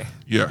guy.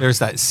 Yeah. There's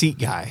that seat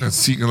guy. That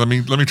seat. Let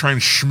me try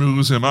and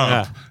schmooze him up.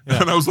 Yeah,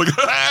 yeah. And I was like,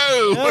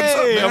 "Hey, what's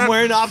up, Hey, man?" I'm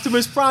wearing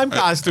Optimus Prime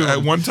costume.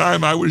 At one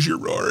time, I was your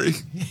Rory.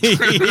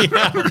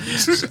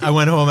 I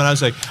went home and I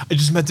was like, I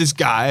just met this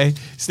guy.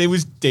 His name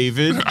was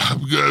David.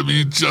 I'm gonna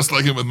be just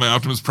like him with my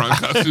Optimus Prime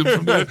costume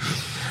from there.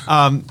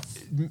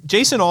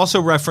 Jason also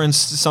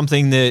referenced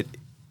something that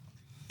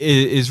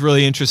is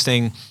really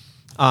interesting.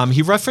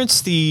 He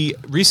referenced the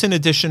recent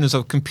additions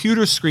of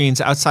computer screens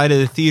outside of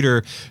the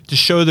theater to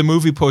show the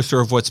movie poster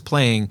of what's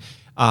playing.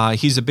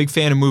 He's a big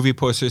fan of movie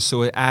posters,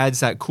 so it adds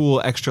that cool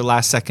extra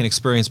last-second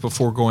experience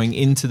before going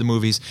into the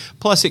movies.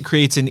 Plus, it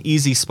creates an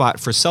easy spot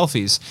for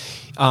selfies.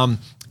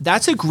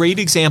 That's a great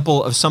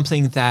example of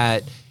something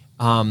that...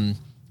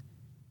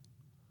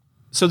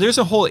 So there's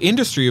a whole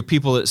industry of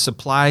people that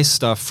supply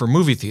stuff for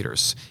movie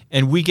theaters,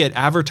 and we get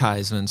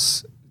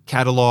advertisements,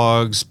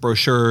 catalogs,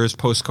 brochures,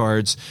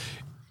 postcards,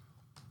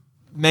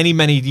 many,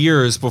 many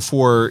years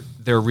before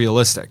they're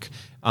realistic.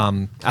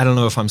 I don't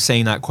know if I'm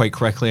saying that quite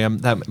correctly.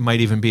 That might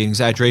even be an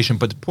exaggeration,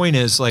 but the point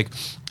is, like,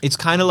 it's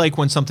kind of like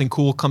when something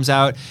cool comes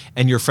out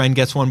and your friend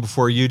gets one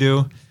before you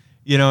do,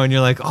 you know, and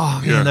you're like, oh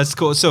man, Yeah. that's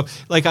cool. So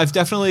like, I've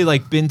definitely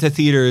like been to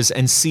theaters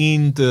and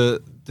seen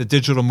the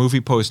digital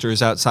movie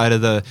posters outside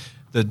of the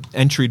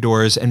entry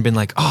doors and been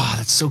like, oh,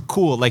 that's so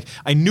cool. Like,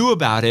 I knew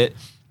about it.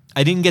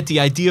 I didn't get the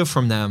idea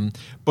from them,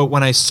 but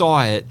when I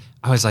saw it,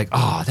 I was like,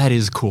 oh, that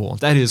is cool.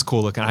 That is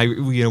cool looking.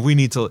 We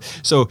need to.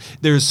 So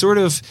there's sort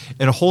of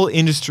a whole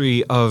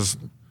industry of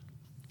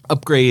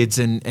upgrades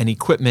and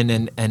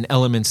equipment and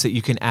elements that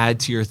you can add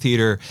to your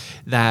theater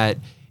that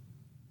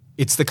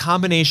it's the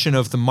combination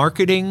of the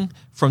marketing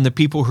from the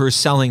people who are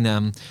selling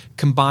them,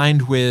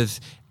 combined with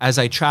as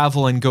I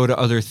travel and go to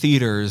other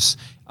theaters,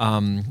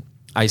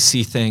 I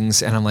see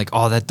things and I'm like,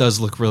 oh, that does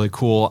look really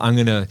cool. I'm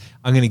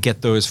gonna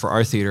get those for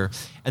our theater.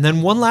 And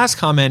then one last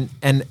comment,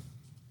 and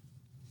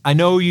I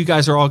know you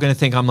guys are all gonna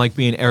think I'm like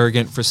being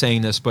arrogant for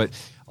saying this, but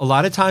a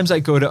lot of times I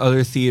go to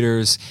other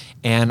theaters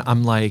and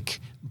I'm like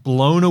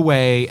blown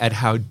away at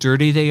how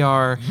dirty they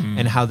are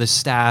and how the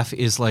staff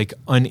is like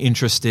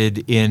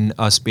uninterested in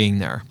us being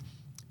there.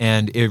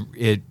 And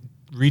it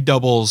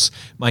redoubles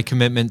my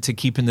commitment to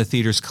keeping the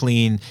theaters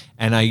clean.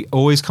 And I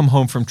always come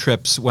home from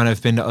trips when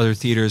I've been to other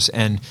theaters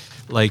and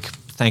like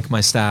thank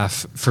my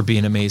staff for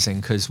being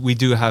amazing, because we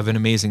do have an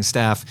amazing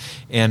staff.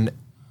 And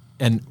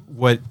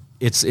what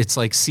it's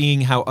like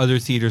seeing how other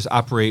theaters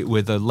operate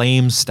with a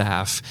lame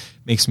staff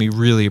makes me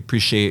really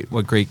appreciate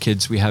what great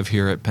kids we have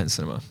here at Penn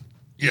Cinema.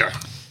 Yeah,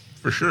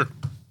 for sure.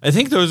 I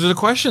think those are the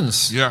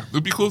questions. Yeah, it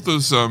would be cool if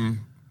those. I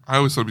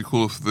always thought it'd be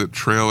cool if the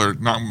trailer,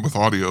 not with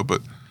audio,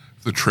 but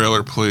if the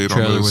trailer played.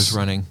 Trailer on those, was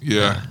running.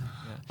 Yeah.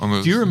 On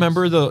those, Do you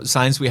remember the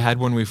signs we had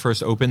when we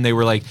first opened?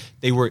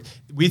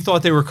 We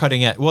thought they were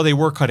cutting edge. Well, they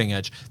were cutting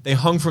edge. They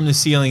hung from the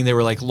ceiling. They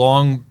were like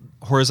long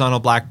horizontal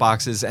black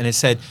boxes, and it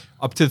said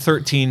up to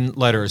 13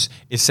 letters.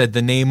 It said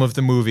the name of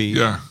the movie.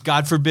 Yeah.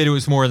 God forbid it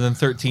was more than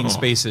 13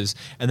 spaces,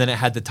 and then it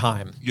had the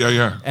time. Yeah,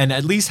 yeah. And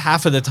at least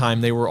half of the time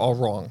they were all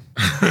wrong.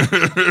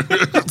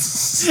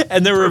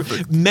 And there were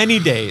many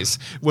days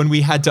when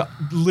we had to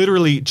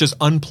literally just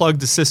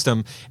unplug the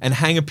system and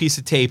hang a piece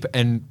of tape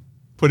and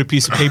put a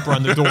piece of paper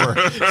on the door.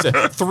 Said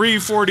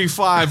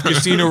 345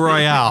 Casino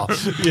Royale.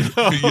 You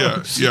know?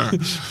 Yeah, yeah.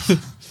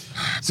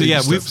 So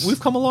yeah, steps. we've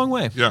come a long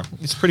way. Yeah.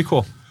 It's pretty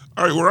cool.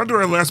 All right, we're on to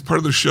our last part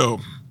of the show.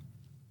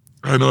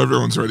 I know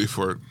everyone's ready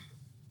for it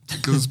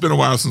because it's been a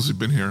while since we've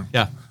been here.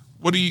 Yeah.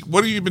 What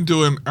have you been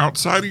doing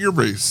outside of your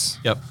race?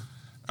 Yep.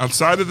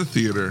 Outside of the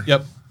theater?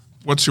 Yep.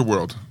 What's your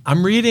world?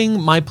 I'm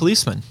reading My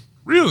Policeman.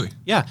 Really?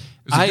 Yeah.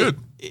 Is it good?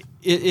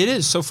 It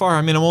is so far.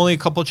 I mean, I'm only a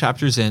couple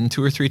chapters in,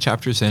 2 or 3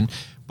 chapters in,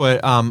 but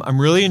I'm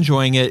really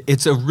enjoying it.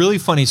 It's a really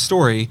funny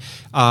story.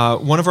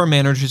 One of our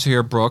managers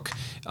here, Brooke,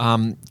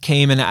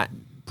 came and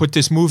put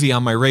this movie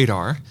on my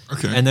radar.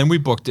 Okay. And then we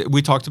booked it.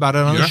 We talked about it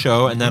on Yeah. the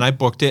show, and then I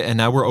booked it, and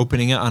now we're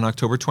opening it on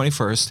October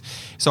 21st.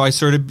 So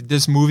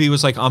this movie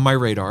was like on my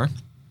radar. It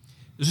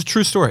was a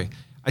true story.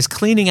 I was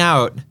cleaning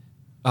out,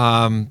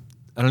 I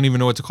don't even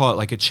know what to call it,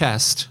 like a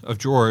chest of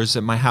drawers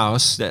at my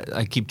house that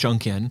I keep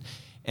junk in,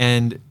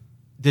 and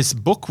this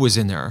book was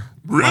in there,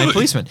 Really? My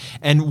Policeman.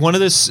 And one of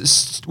the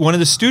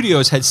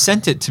studios had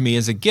sent it to me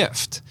as a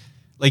gift,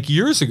 like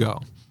years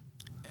ago.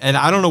 And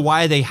I don't know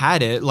why they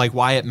had it, like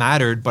why it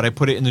mattered, but I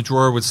put it in the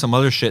drawer with some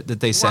other shit that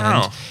they sent.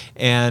 Wow.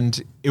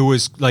 And it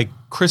was like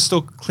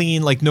crystal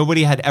clean, like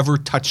nobody had ever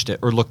touched it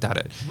or looked at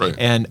it. Right.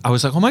 And I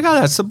was like, oh my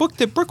God, that's the book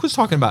that Brooke was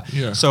talking about.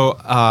 Yeah. So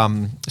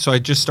I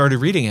just started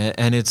reading it,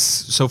 and it's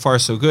so far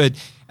so good.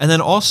 And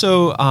then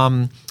also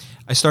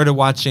I started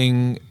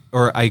watching,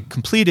 or I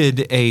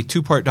completed a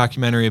 2-part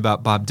documentary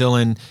about Bob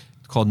Dylan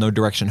called No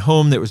Direction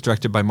Home that was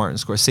directed by Martin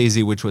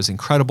Scorsese, which was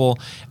incredible.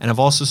 And I've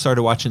also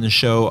started watching the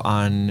show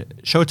on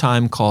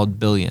Showtime called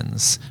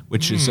Billions,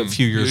 which is a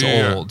few years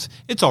yeah. old.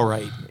 It's all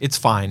right. It's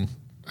fine,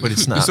 but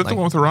it's not. Is that like, the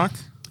one with The Rock?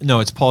 No,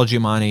 it's Paul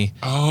Giamatti.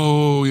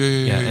 Oh,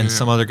 yeah. And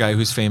some other guy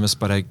who's famous,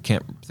 but I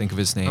can't think of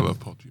his name. I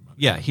love Paul Giamatti.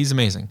 Yeah, he's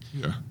amazing.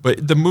 Yeah.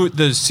 But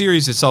the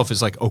series itself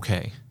is like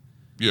okay.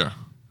 Yeah.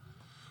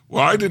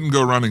 Well, I didn't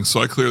go running, so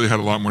I clearly had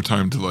a lot more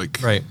time to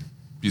Right.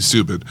 be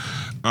stupid.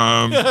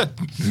 Yeah.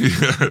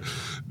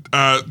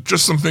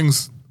 Just some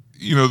things,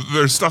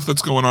 there's stuff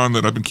that's going on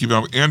that I've been keeping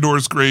up with.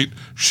 Andor's great.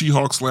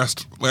 She-Hulk's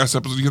last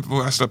episode. You get the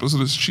last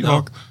episode of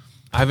She-Hulk? No,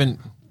 I haven't.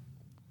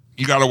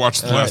 You got to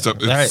watch the last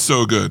episode. It's All right.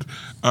 so good.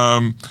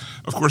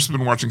 Of course, I've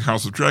been watching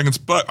House of Dragons,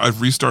 but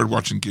I've restarted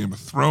watching Game of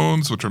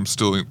Thrones, which I'm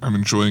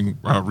enjoying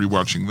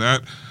rewatching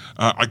that.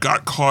 I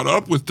got caught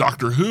up with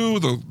Doctor Who,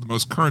 the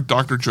most current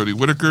Doctor, Jodie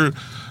Whittaker.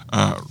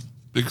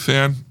 Big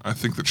fan. I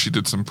think that she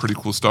did some pretty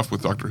cool stuff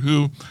with Doctor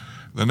Who.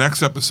 The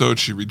next episode,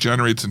 she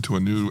regenerates into a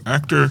new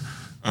actor.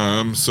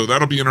 So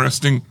that'll be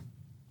interesting.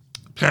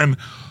 Penn,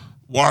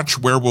 watch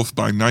Werewolf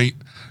by Night.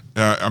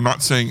 I'm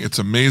not saying it's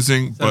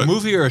amazing, but A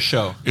movie or a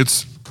show?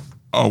 it's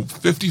a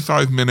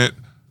 55-minute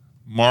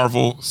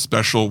Marvel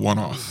special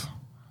one-off.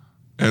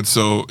 And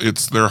so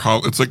it's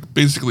like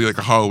basically like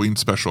a Halloween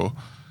special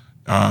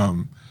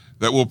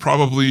that will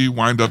probably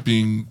wind up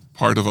being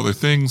part of other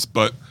things,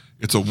 but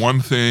it's a one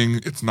thing.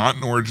 It's not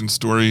an origin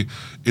story.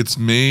 It's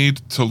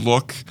made to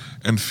look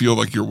and feel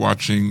like you're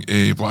watching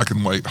a black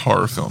and white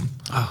horror film.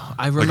 Oh,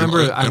 I remember.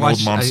 I an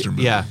watched. old monster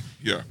movie. Yeah.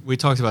 Yeah. We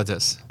talked about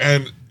this.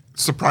 And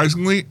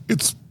surprisingly,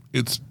 it's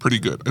pretty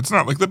good. It's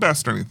not like the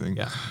best or anything,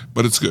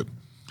 but it's good.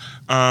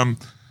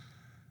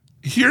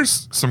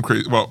 Here's some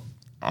crazy. Well,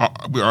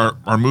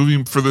 our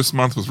movie for this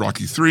month was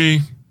Rocky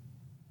 3.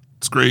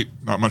 It's great.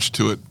 Not much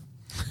to it.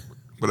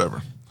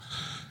 Whatever.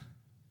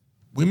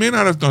 We may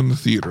not have done the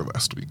theater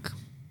last week,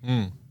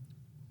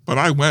 but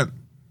I went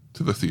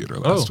to the theater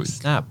last week.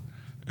 Snap.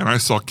 And I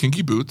saw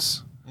Kinky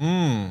Boots,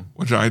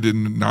 which I did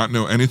not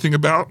know anything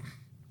about,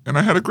 and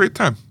I had a great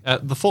time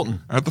At the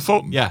Fulton. at the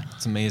Fulton. Yeah,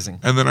 it's amazing.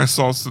 And then I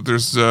saw that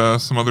there's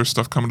some other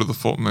stuff coming to the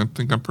Fulton. I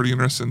think I'm pretty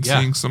interested in Yeah.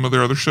 seeing some of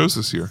their other shows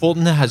this year.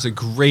 Fulton has a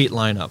great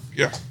lineup.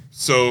 Yeah.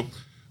 So,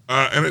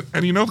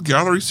 and you know, the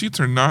gallery seats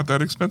are not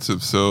that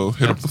expensive. So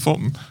hit up the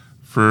Fulton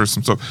for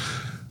some stuff.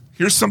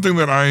 Here's something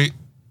that I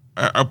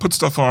put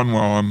stuff on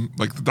while I'm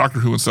like the Doctor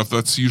Who and stuff.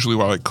 That's usually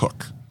while I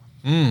cook.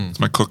 It's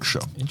my cook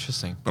show.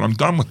 Interesting. But I'm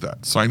done with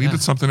that. So I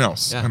needed something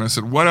else. Yeah. And I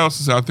said, what else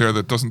is out there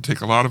that doesn't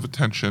take a lot of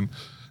attention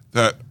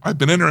that I've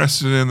been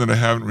interested in that I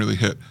haven't really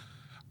hit?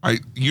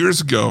 Years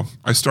ago,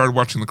 I started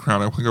watching The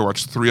Crown. I think I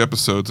watched 3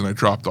 episodes and I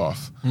dropped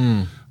off.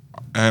 And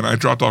I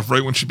dropped off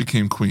right when she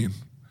became queen.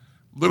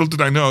 Little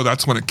did I know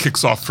that's when it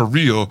kicks off for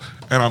real,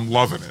 and I'm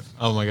loving it.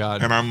 Oh my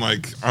God. And I'm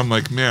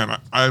like, man,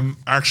 I'm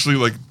actually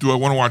like, do I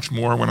want to watch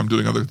more when I'm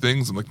doing other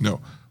things? I'm like, no,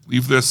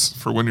 leave this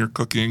for when you're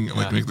cooking, and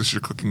like make this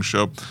your cooking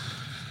show.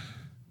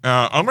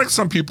 Unlike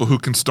some people who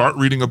can start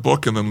reading a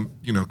book and then,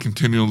 you know,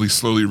 continually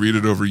slowly read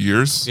it over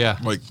years. Yeah.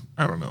 Like,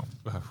 I don't know.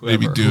 Whoever,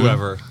 maybe Dune.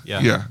 whoever, yeah.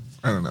 Yeah,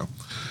 I don't know.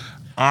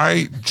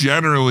 I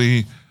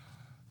generally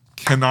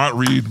cannot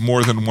read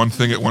more than one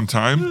thing at one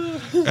time.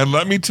 And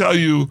let me tell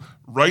you,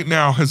 right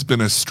now has been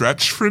a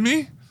stretch for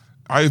me.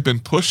 I have been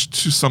pushed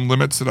to some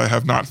limits that I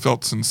have not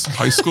felt since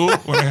high school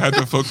when I had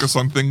to focus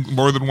on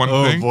more than one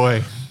thing. Oh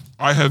boy.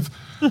 I have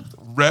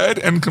read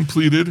and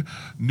completed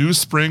New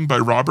Spring by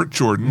Robert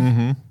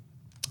Jordan.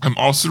 I'm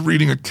also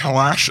reading A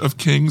Clash of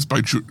Kings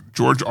by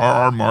George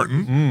R.R.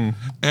 Martin.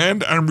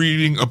 And I'm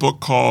reading a book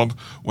called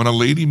When a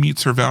Lady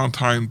Meets Her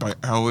Valentine by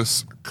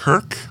Alice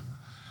Kirk.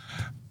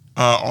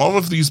 All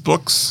of these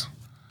books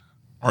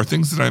are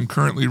things that I'm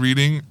currently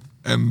reading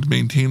and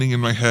maintaining in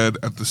my head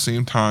at the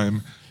same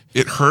time.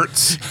 It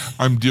hurts.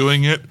 I'm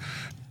doing it.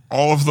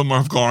 All of them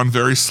have gone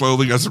very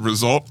slowly as a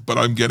result, but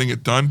I'm getting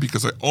it done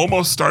because I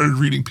almost started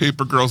reading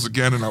Paper Girls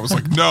again, and I was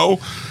like, no,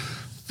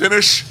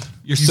 finish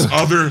these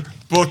other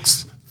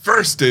books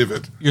first,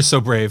 David. You're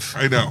so brave.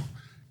 I know.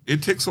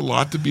 It takes a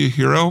lot to be a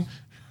hero,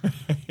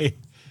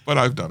 but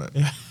I've done it.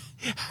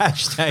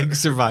 Hashtag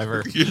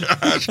survivor. Yeah,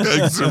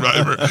 hashtag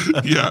survivor.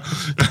 Yeah,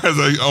 as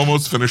I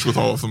almost finished with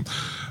all of them.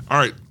 All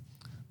right,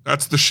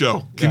 that's the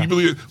show. Can you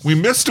believe it? We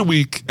missed a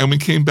week, and we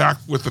came back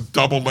with a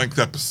double-length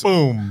episode.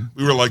 Boom.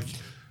 We were like,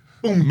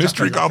 boom,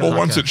 Mystery Gobble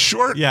wants it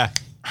short. Yeah.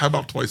 How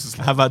about twice as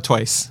long? How about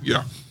twice?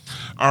 Yeah.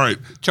 All right.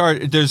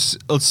 There's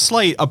a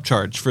slight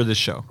upcharge for this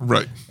show.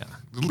 Right.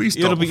 At least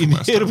It'll double from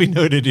last be time.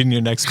 noted in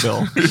your next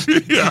bill.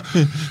 Yeah.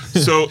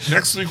 So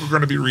next week we're going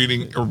to be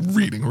reading. We're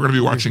going to be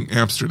watching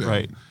Amsterdam.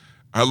 Right.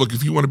 Look,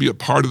 if you want to be a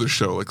part of the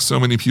show, like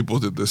so many people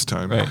did this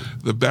time, Right.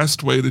 the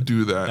best way to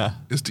do that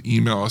is to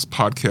email us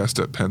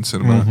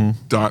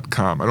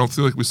podcast@penncinema.com. I don't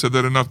feel like we said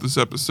that enough this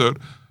episode.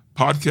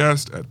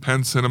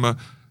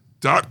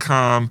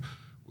 Podcast@penncinema.com.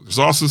 There's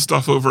also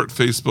stuff over at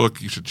Facebook.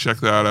 You should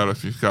check that out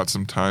if you've got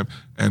some time.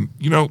 And,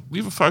 you know,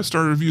 leave a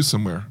 5-star review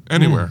somewhere,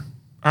 anywhere.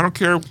 I don't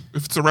care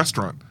if it's a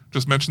restaurant.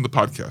 Just mention the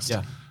podcast.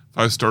 Yeah.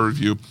 5-star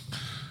review.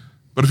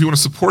 But if you want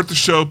to support the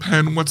show,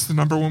 Penn, what's the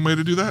number one way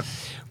to do that?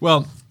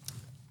 Well,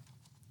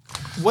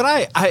 what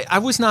I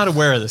was not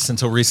aware of this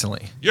until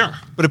recently. Yeah.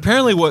 But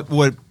apparently what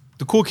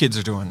the cool kids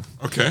are doing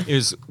Okay.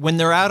 is when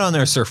they're out on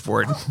their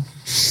surfboard.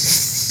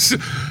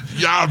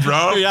 Yeah,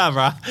 bro. Yeah,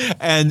 bro.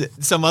 And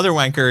some other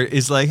wanker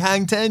is like,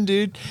 hang 10,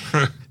 dude.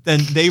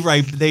 Then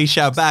they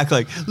shout back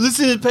like,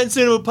 listen to the Penn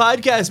Cinema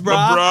podcast,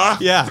 brah. Brah.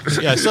 Yeah.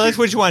 So that's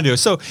what you want to do.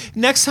 So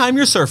next time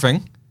you're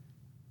surfing,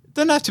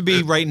 doesn't have to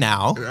be right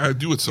now, I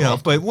do it so you know,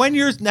 often.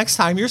 but next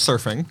time you're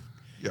surfing,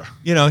 Yeah.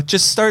 you know,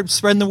 just start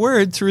spreading the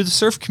word through the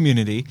surf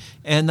community,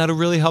 and that'll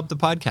really help the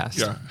podcast.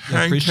 Yeah. I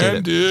Hang appreciate 10,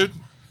 it. dude.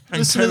 Hang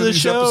Listen 10 to of the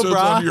these show, episodes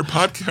brah. on your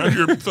podcast, on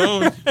your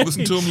phone.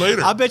 Listen to them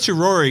later. I bet you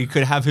Rory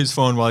could have his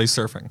phone while he's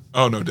surfing.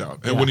 Oh, no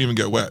doubt. It wouldn't even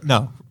get wet.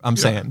 No, I'm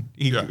saying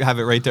he'd have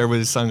it right there with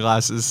his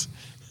sunglasses.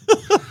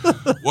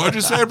 What'd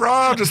you say,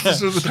 bro? Just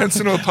listen to the Penn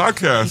Cinema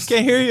podcast.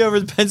 Can't hear you over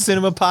the Penn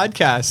Cinema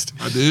podcast.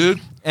 I did.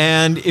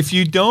 And if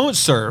you don't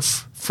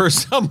surf for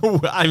some,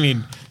 I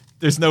mean,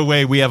 there's no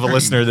way we have a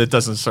listener that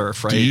doesn't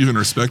surf, right? Do you even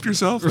respect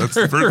yourself? That's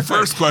the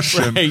first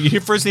question. Right. You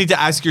first need to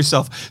ask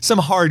yourself some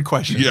hard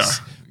questions. Yeah.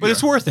 But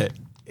it's worth it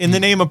in the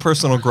name of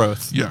personal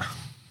growth. Yeah.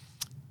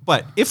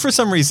 But if for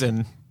some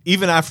reason,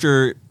 even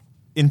after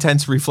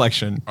intense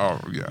reflection, Oh,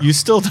 yeah. you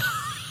still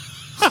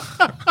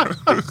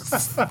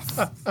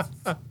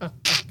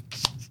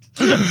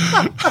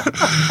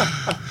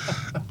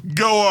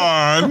Go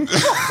on.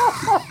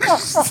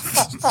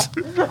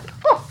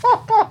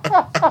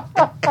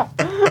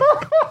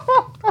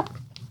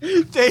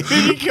 David,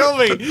 you kill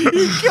me.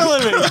 You're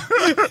killing me.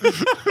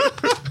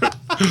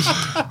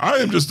 I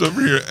am just over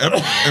here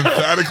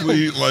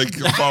emphatically like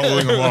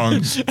following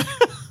along.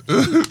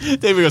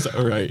 David goes,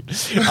 all right.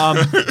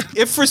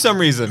 If for some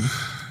reason,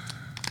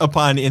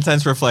 upon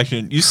intense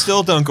reflection, you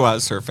still don't go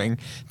out surfing,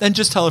 then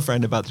just tell a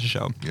friend about the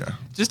show. Yeah.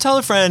 Just tell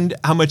a friend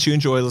how much you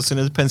enjoy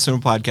listening to the Penn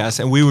Cinema podcast,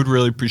 and we would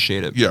really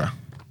appreciate it. Yeah.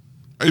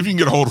 If you can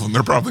get a hold of them,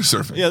 they're probably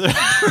surfing. Yeah.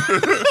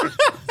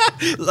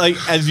 Like,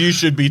 as you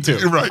should be too.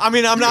 Right. I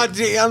mean, I'm not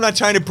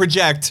trying to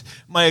project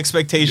my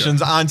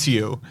expectations onto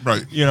you.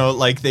 Right. You know,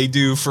 like they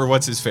do for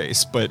what's his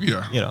face, but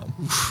Yeah. you know.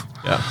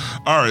 Yeah.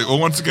 All right. Well,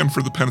 once again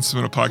for the Penn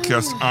Cinema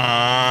podcast,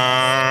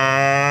 I'm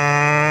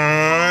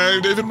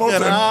David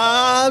Moulton. And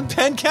I'm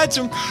Penn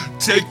Ketchum.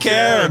 Take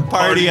care and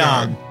party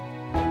on.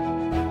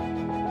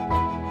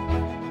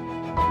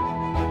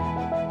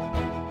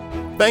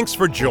 Thanks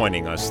for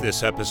joining us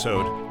this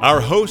episode.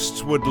 Our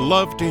hosts would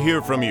love to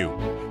hear from you.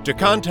 To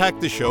contact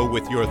the show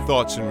with your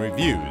thoughts and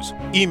reviews,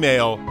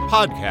 email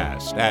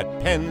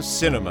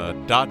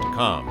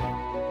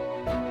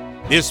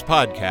podcast@penncinema.com. This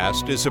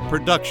podcast is a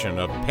production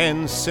of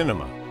Penn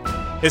Cinema.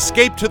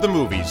 Escape to the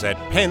movies at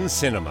Penn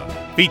Cinema,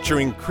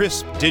 featuring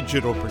crisp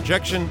digital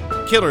projection,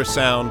 killer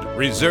sound,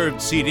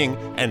 reserved seating,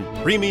 and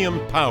premium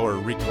power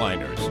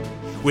recliners.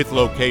 With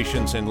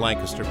locations in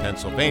Lancaster,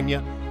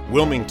 Pennsylvania,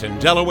 Wilmington,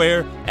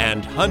 Delaware,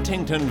 and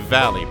Huntington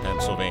Valley,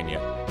 Pennsylvania.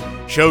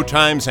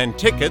 Showtimes and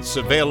tickets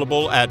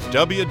available at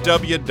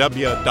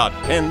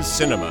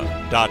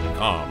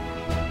www.penncinema.com.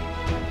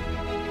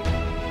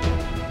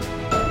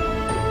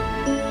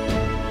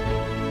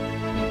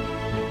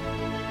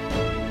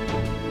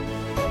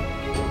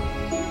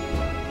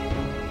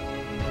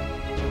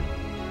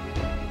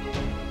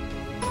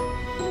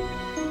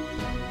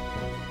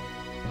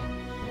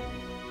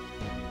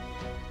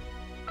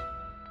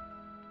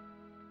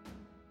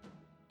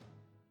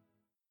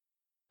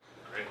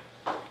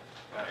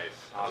 Nice.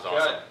 That was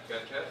awesome.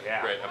 Good.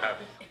 Yeah. Great. I'm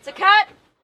happy. It's a cut.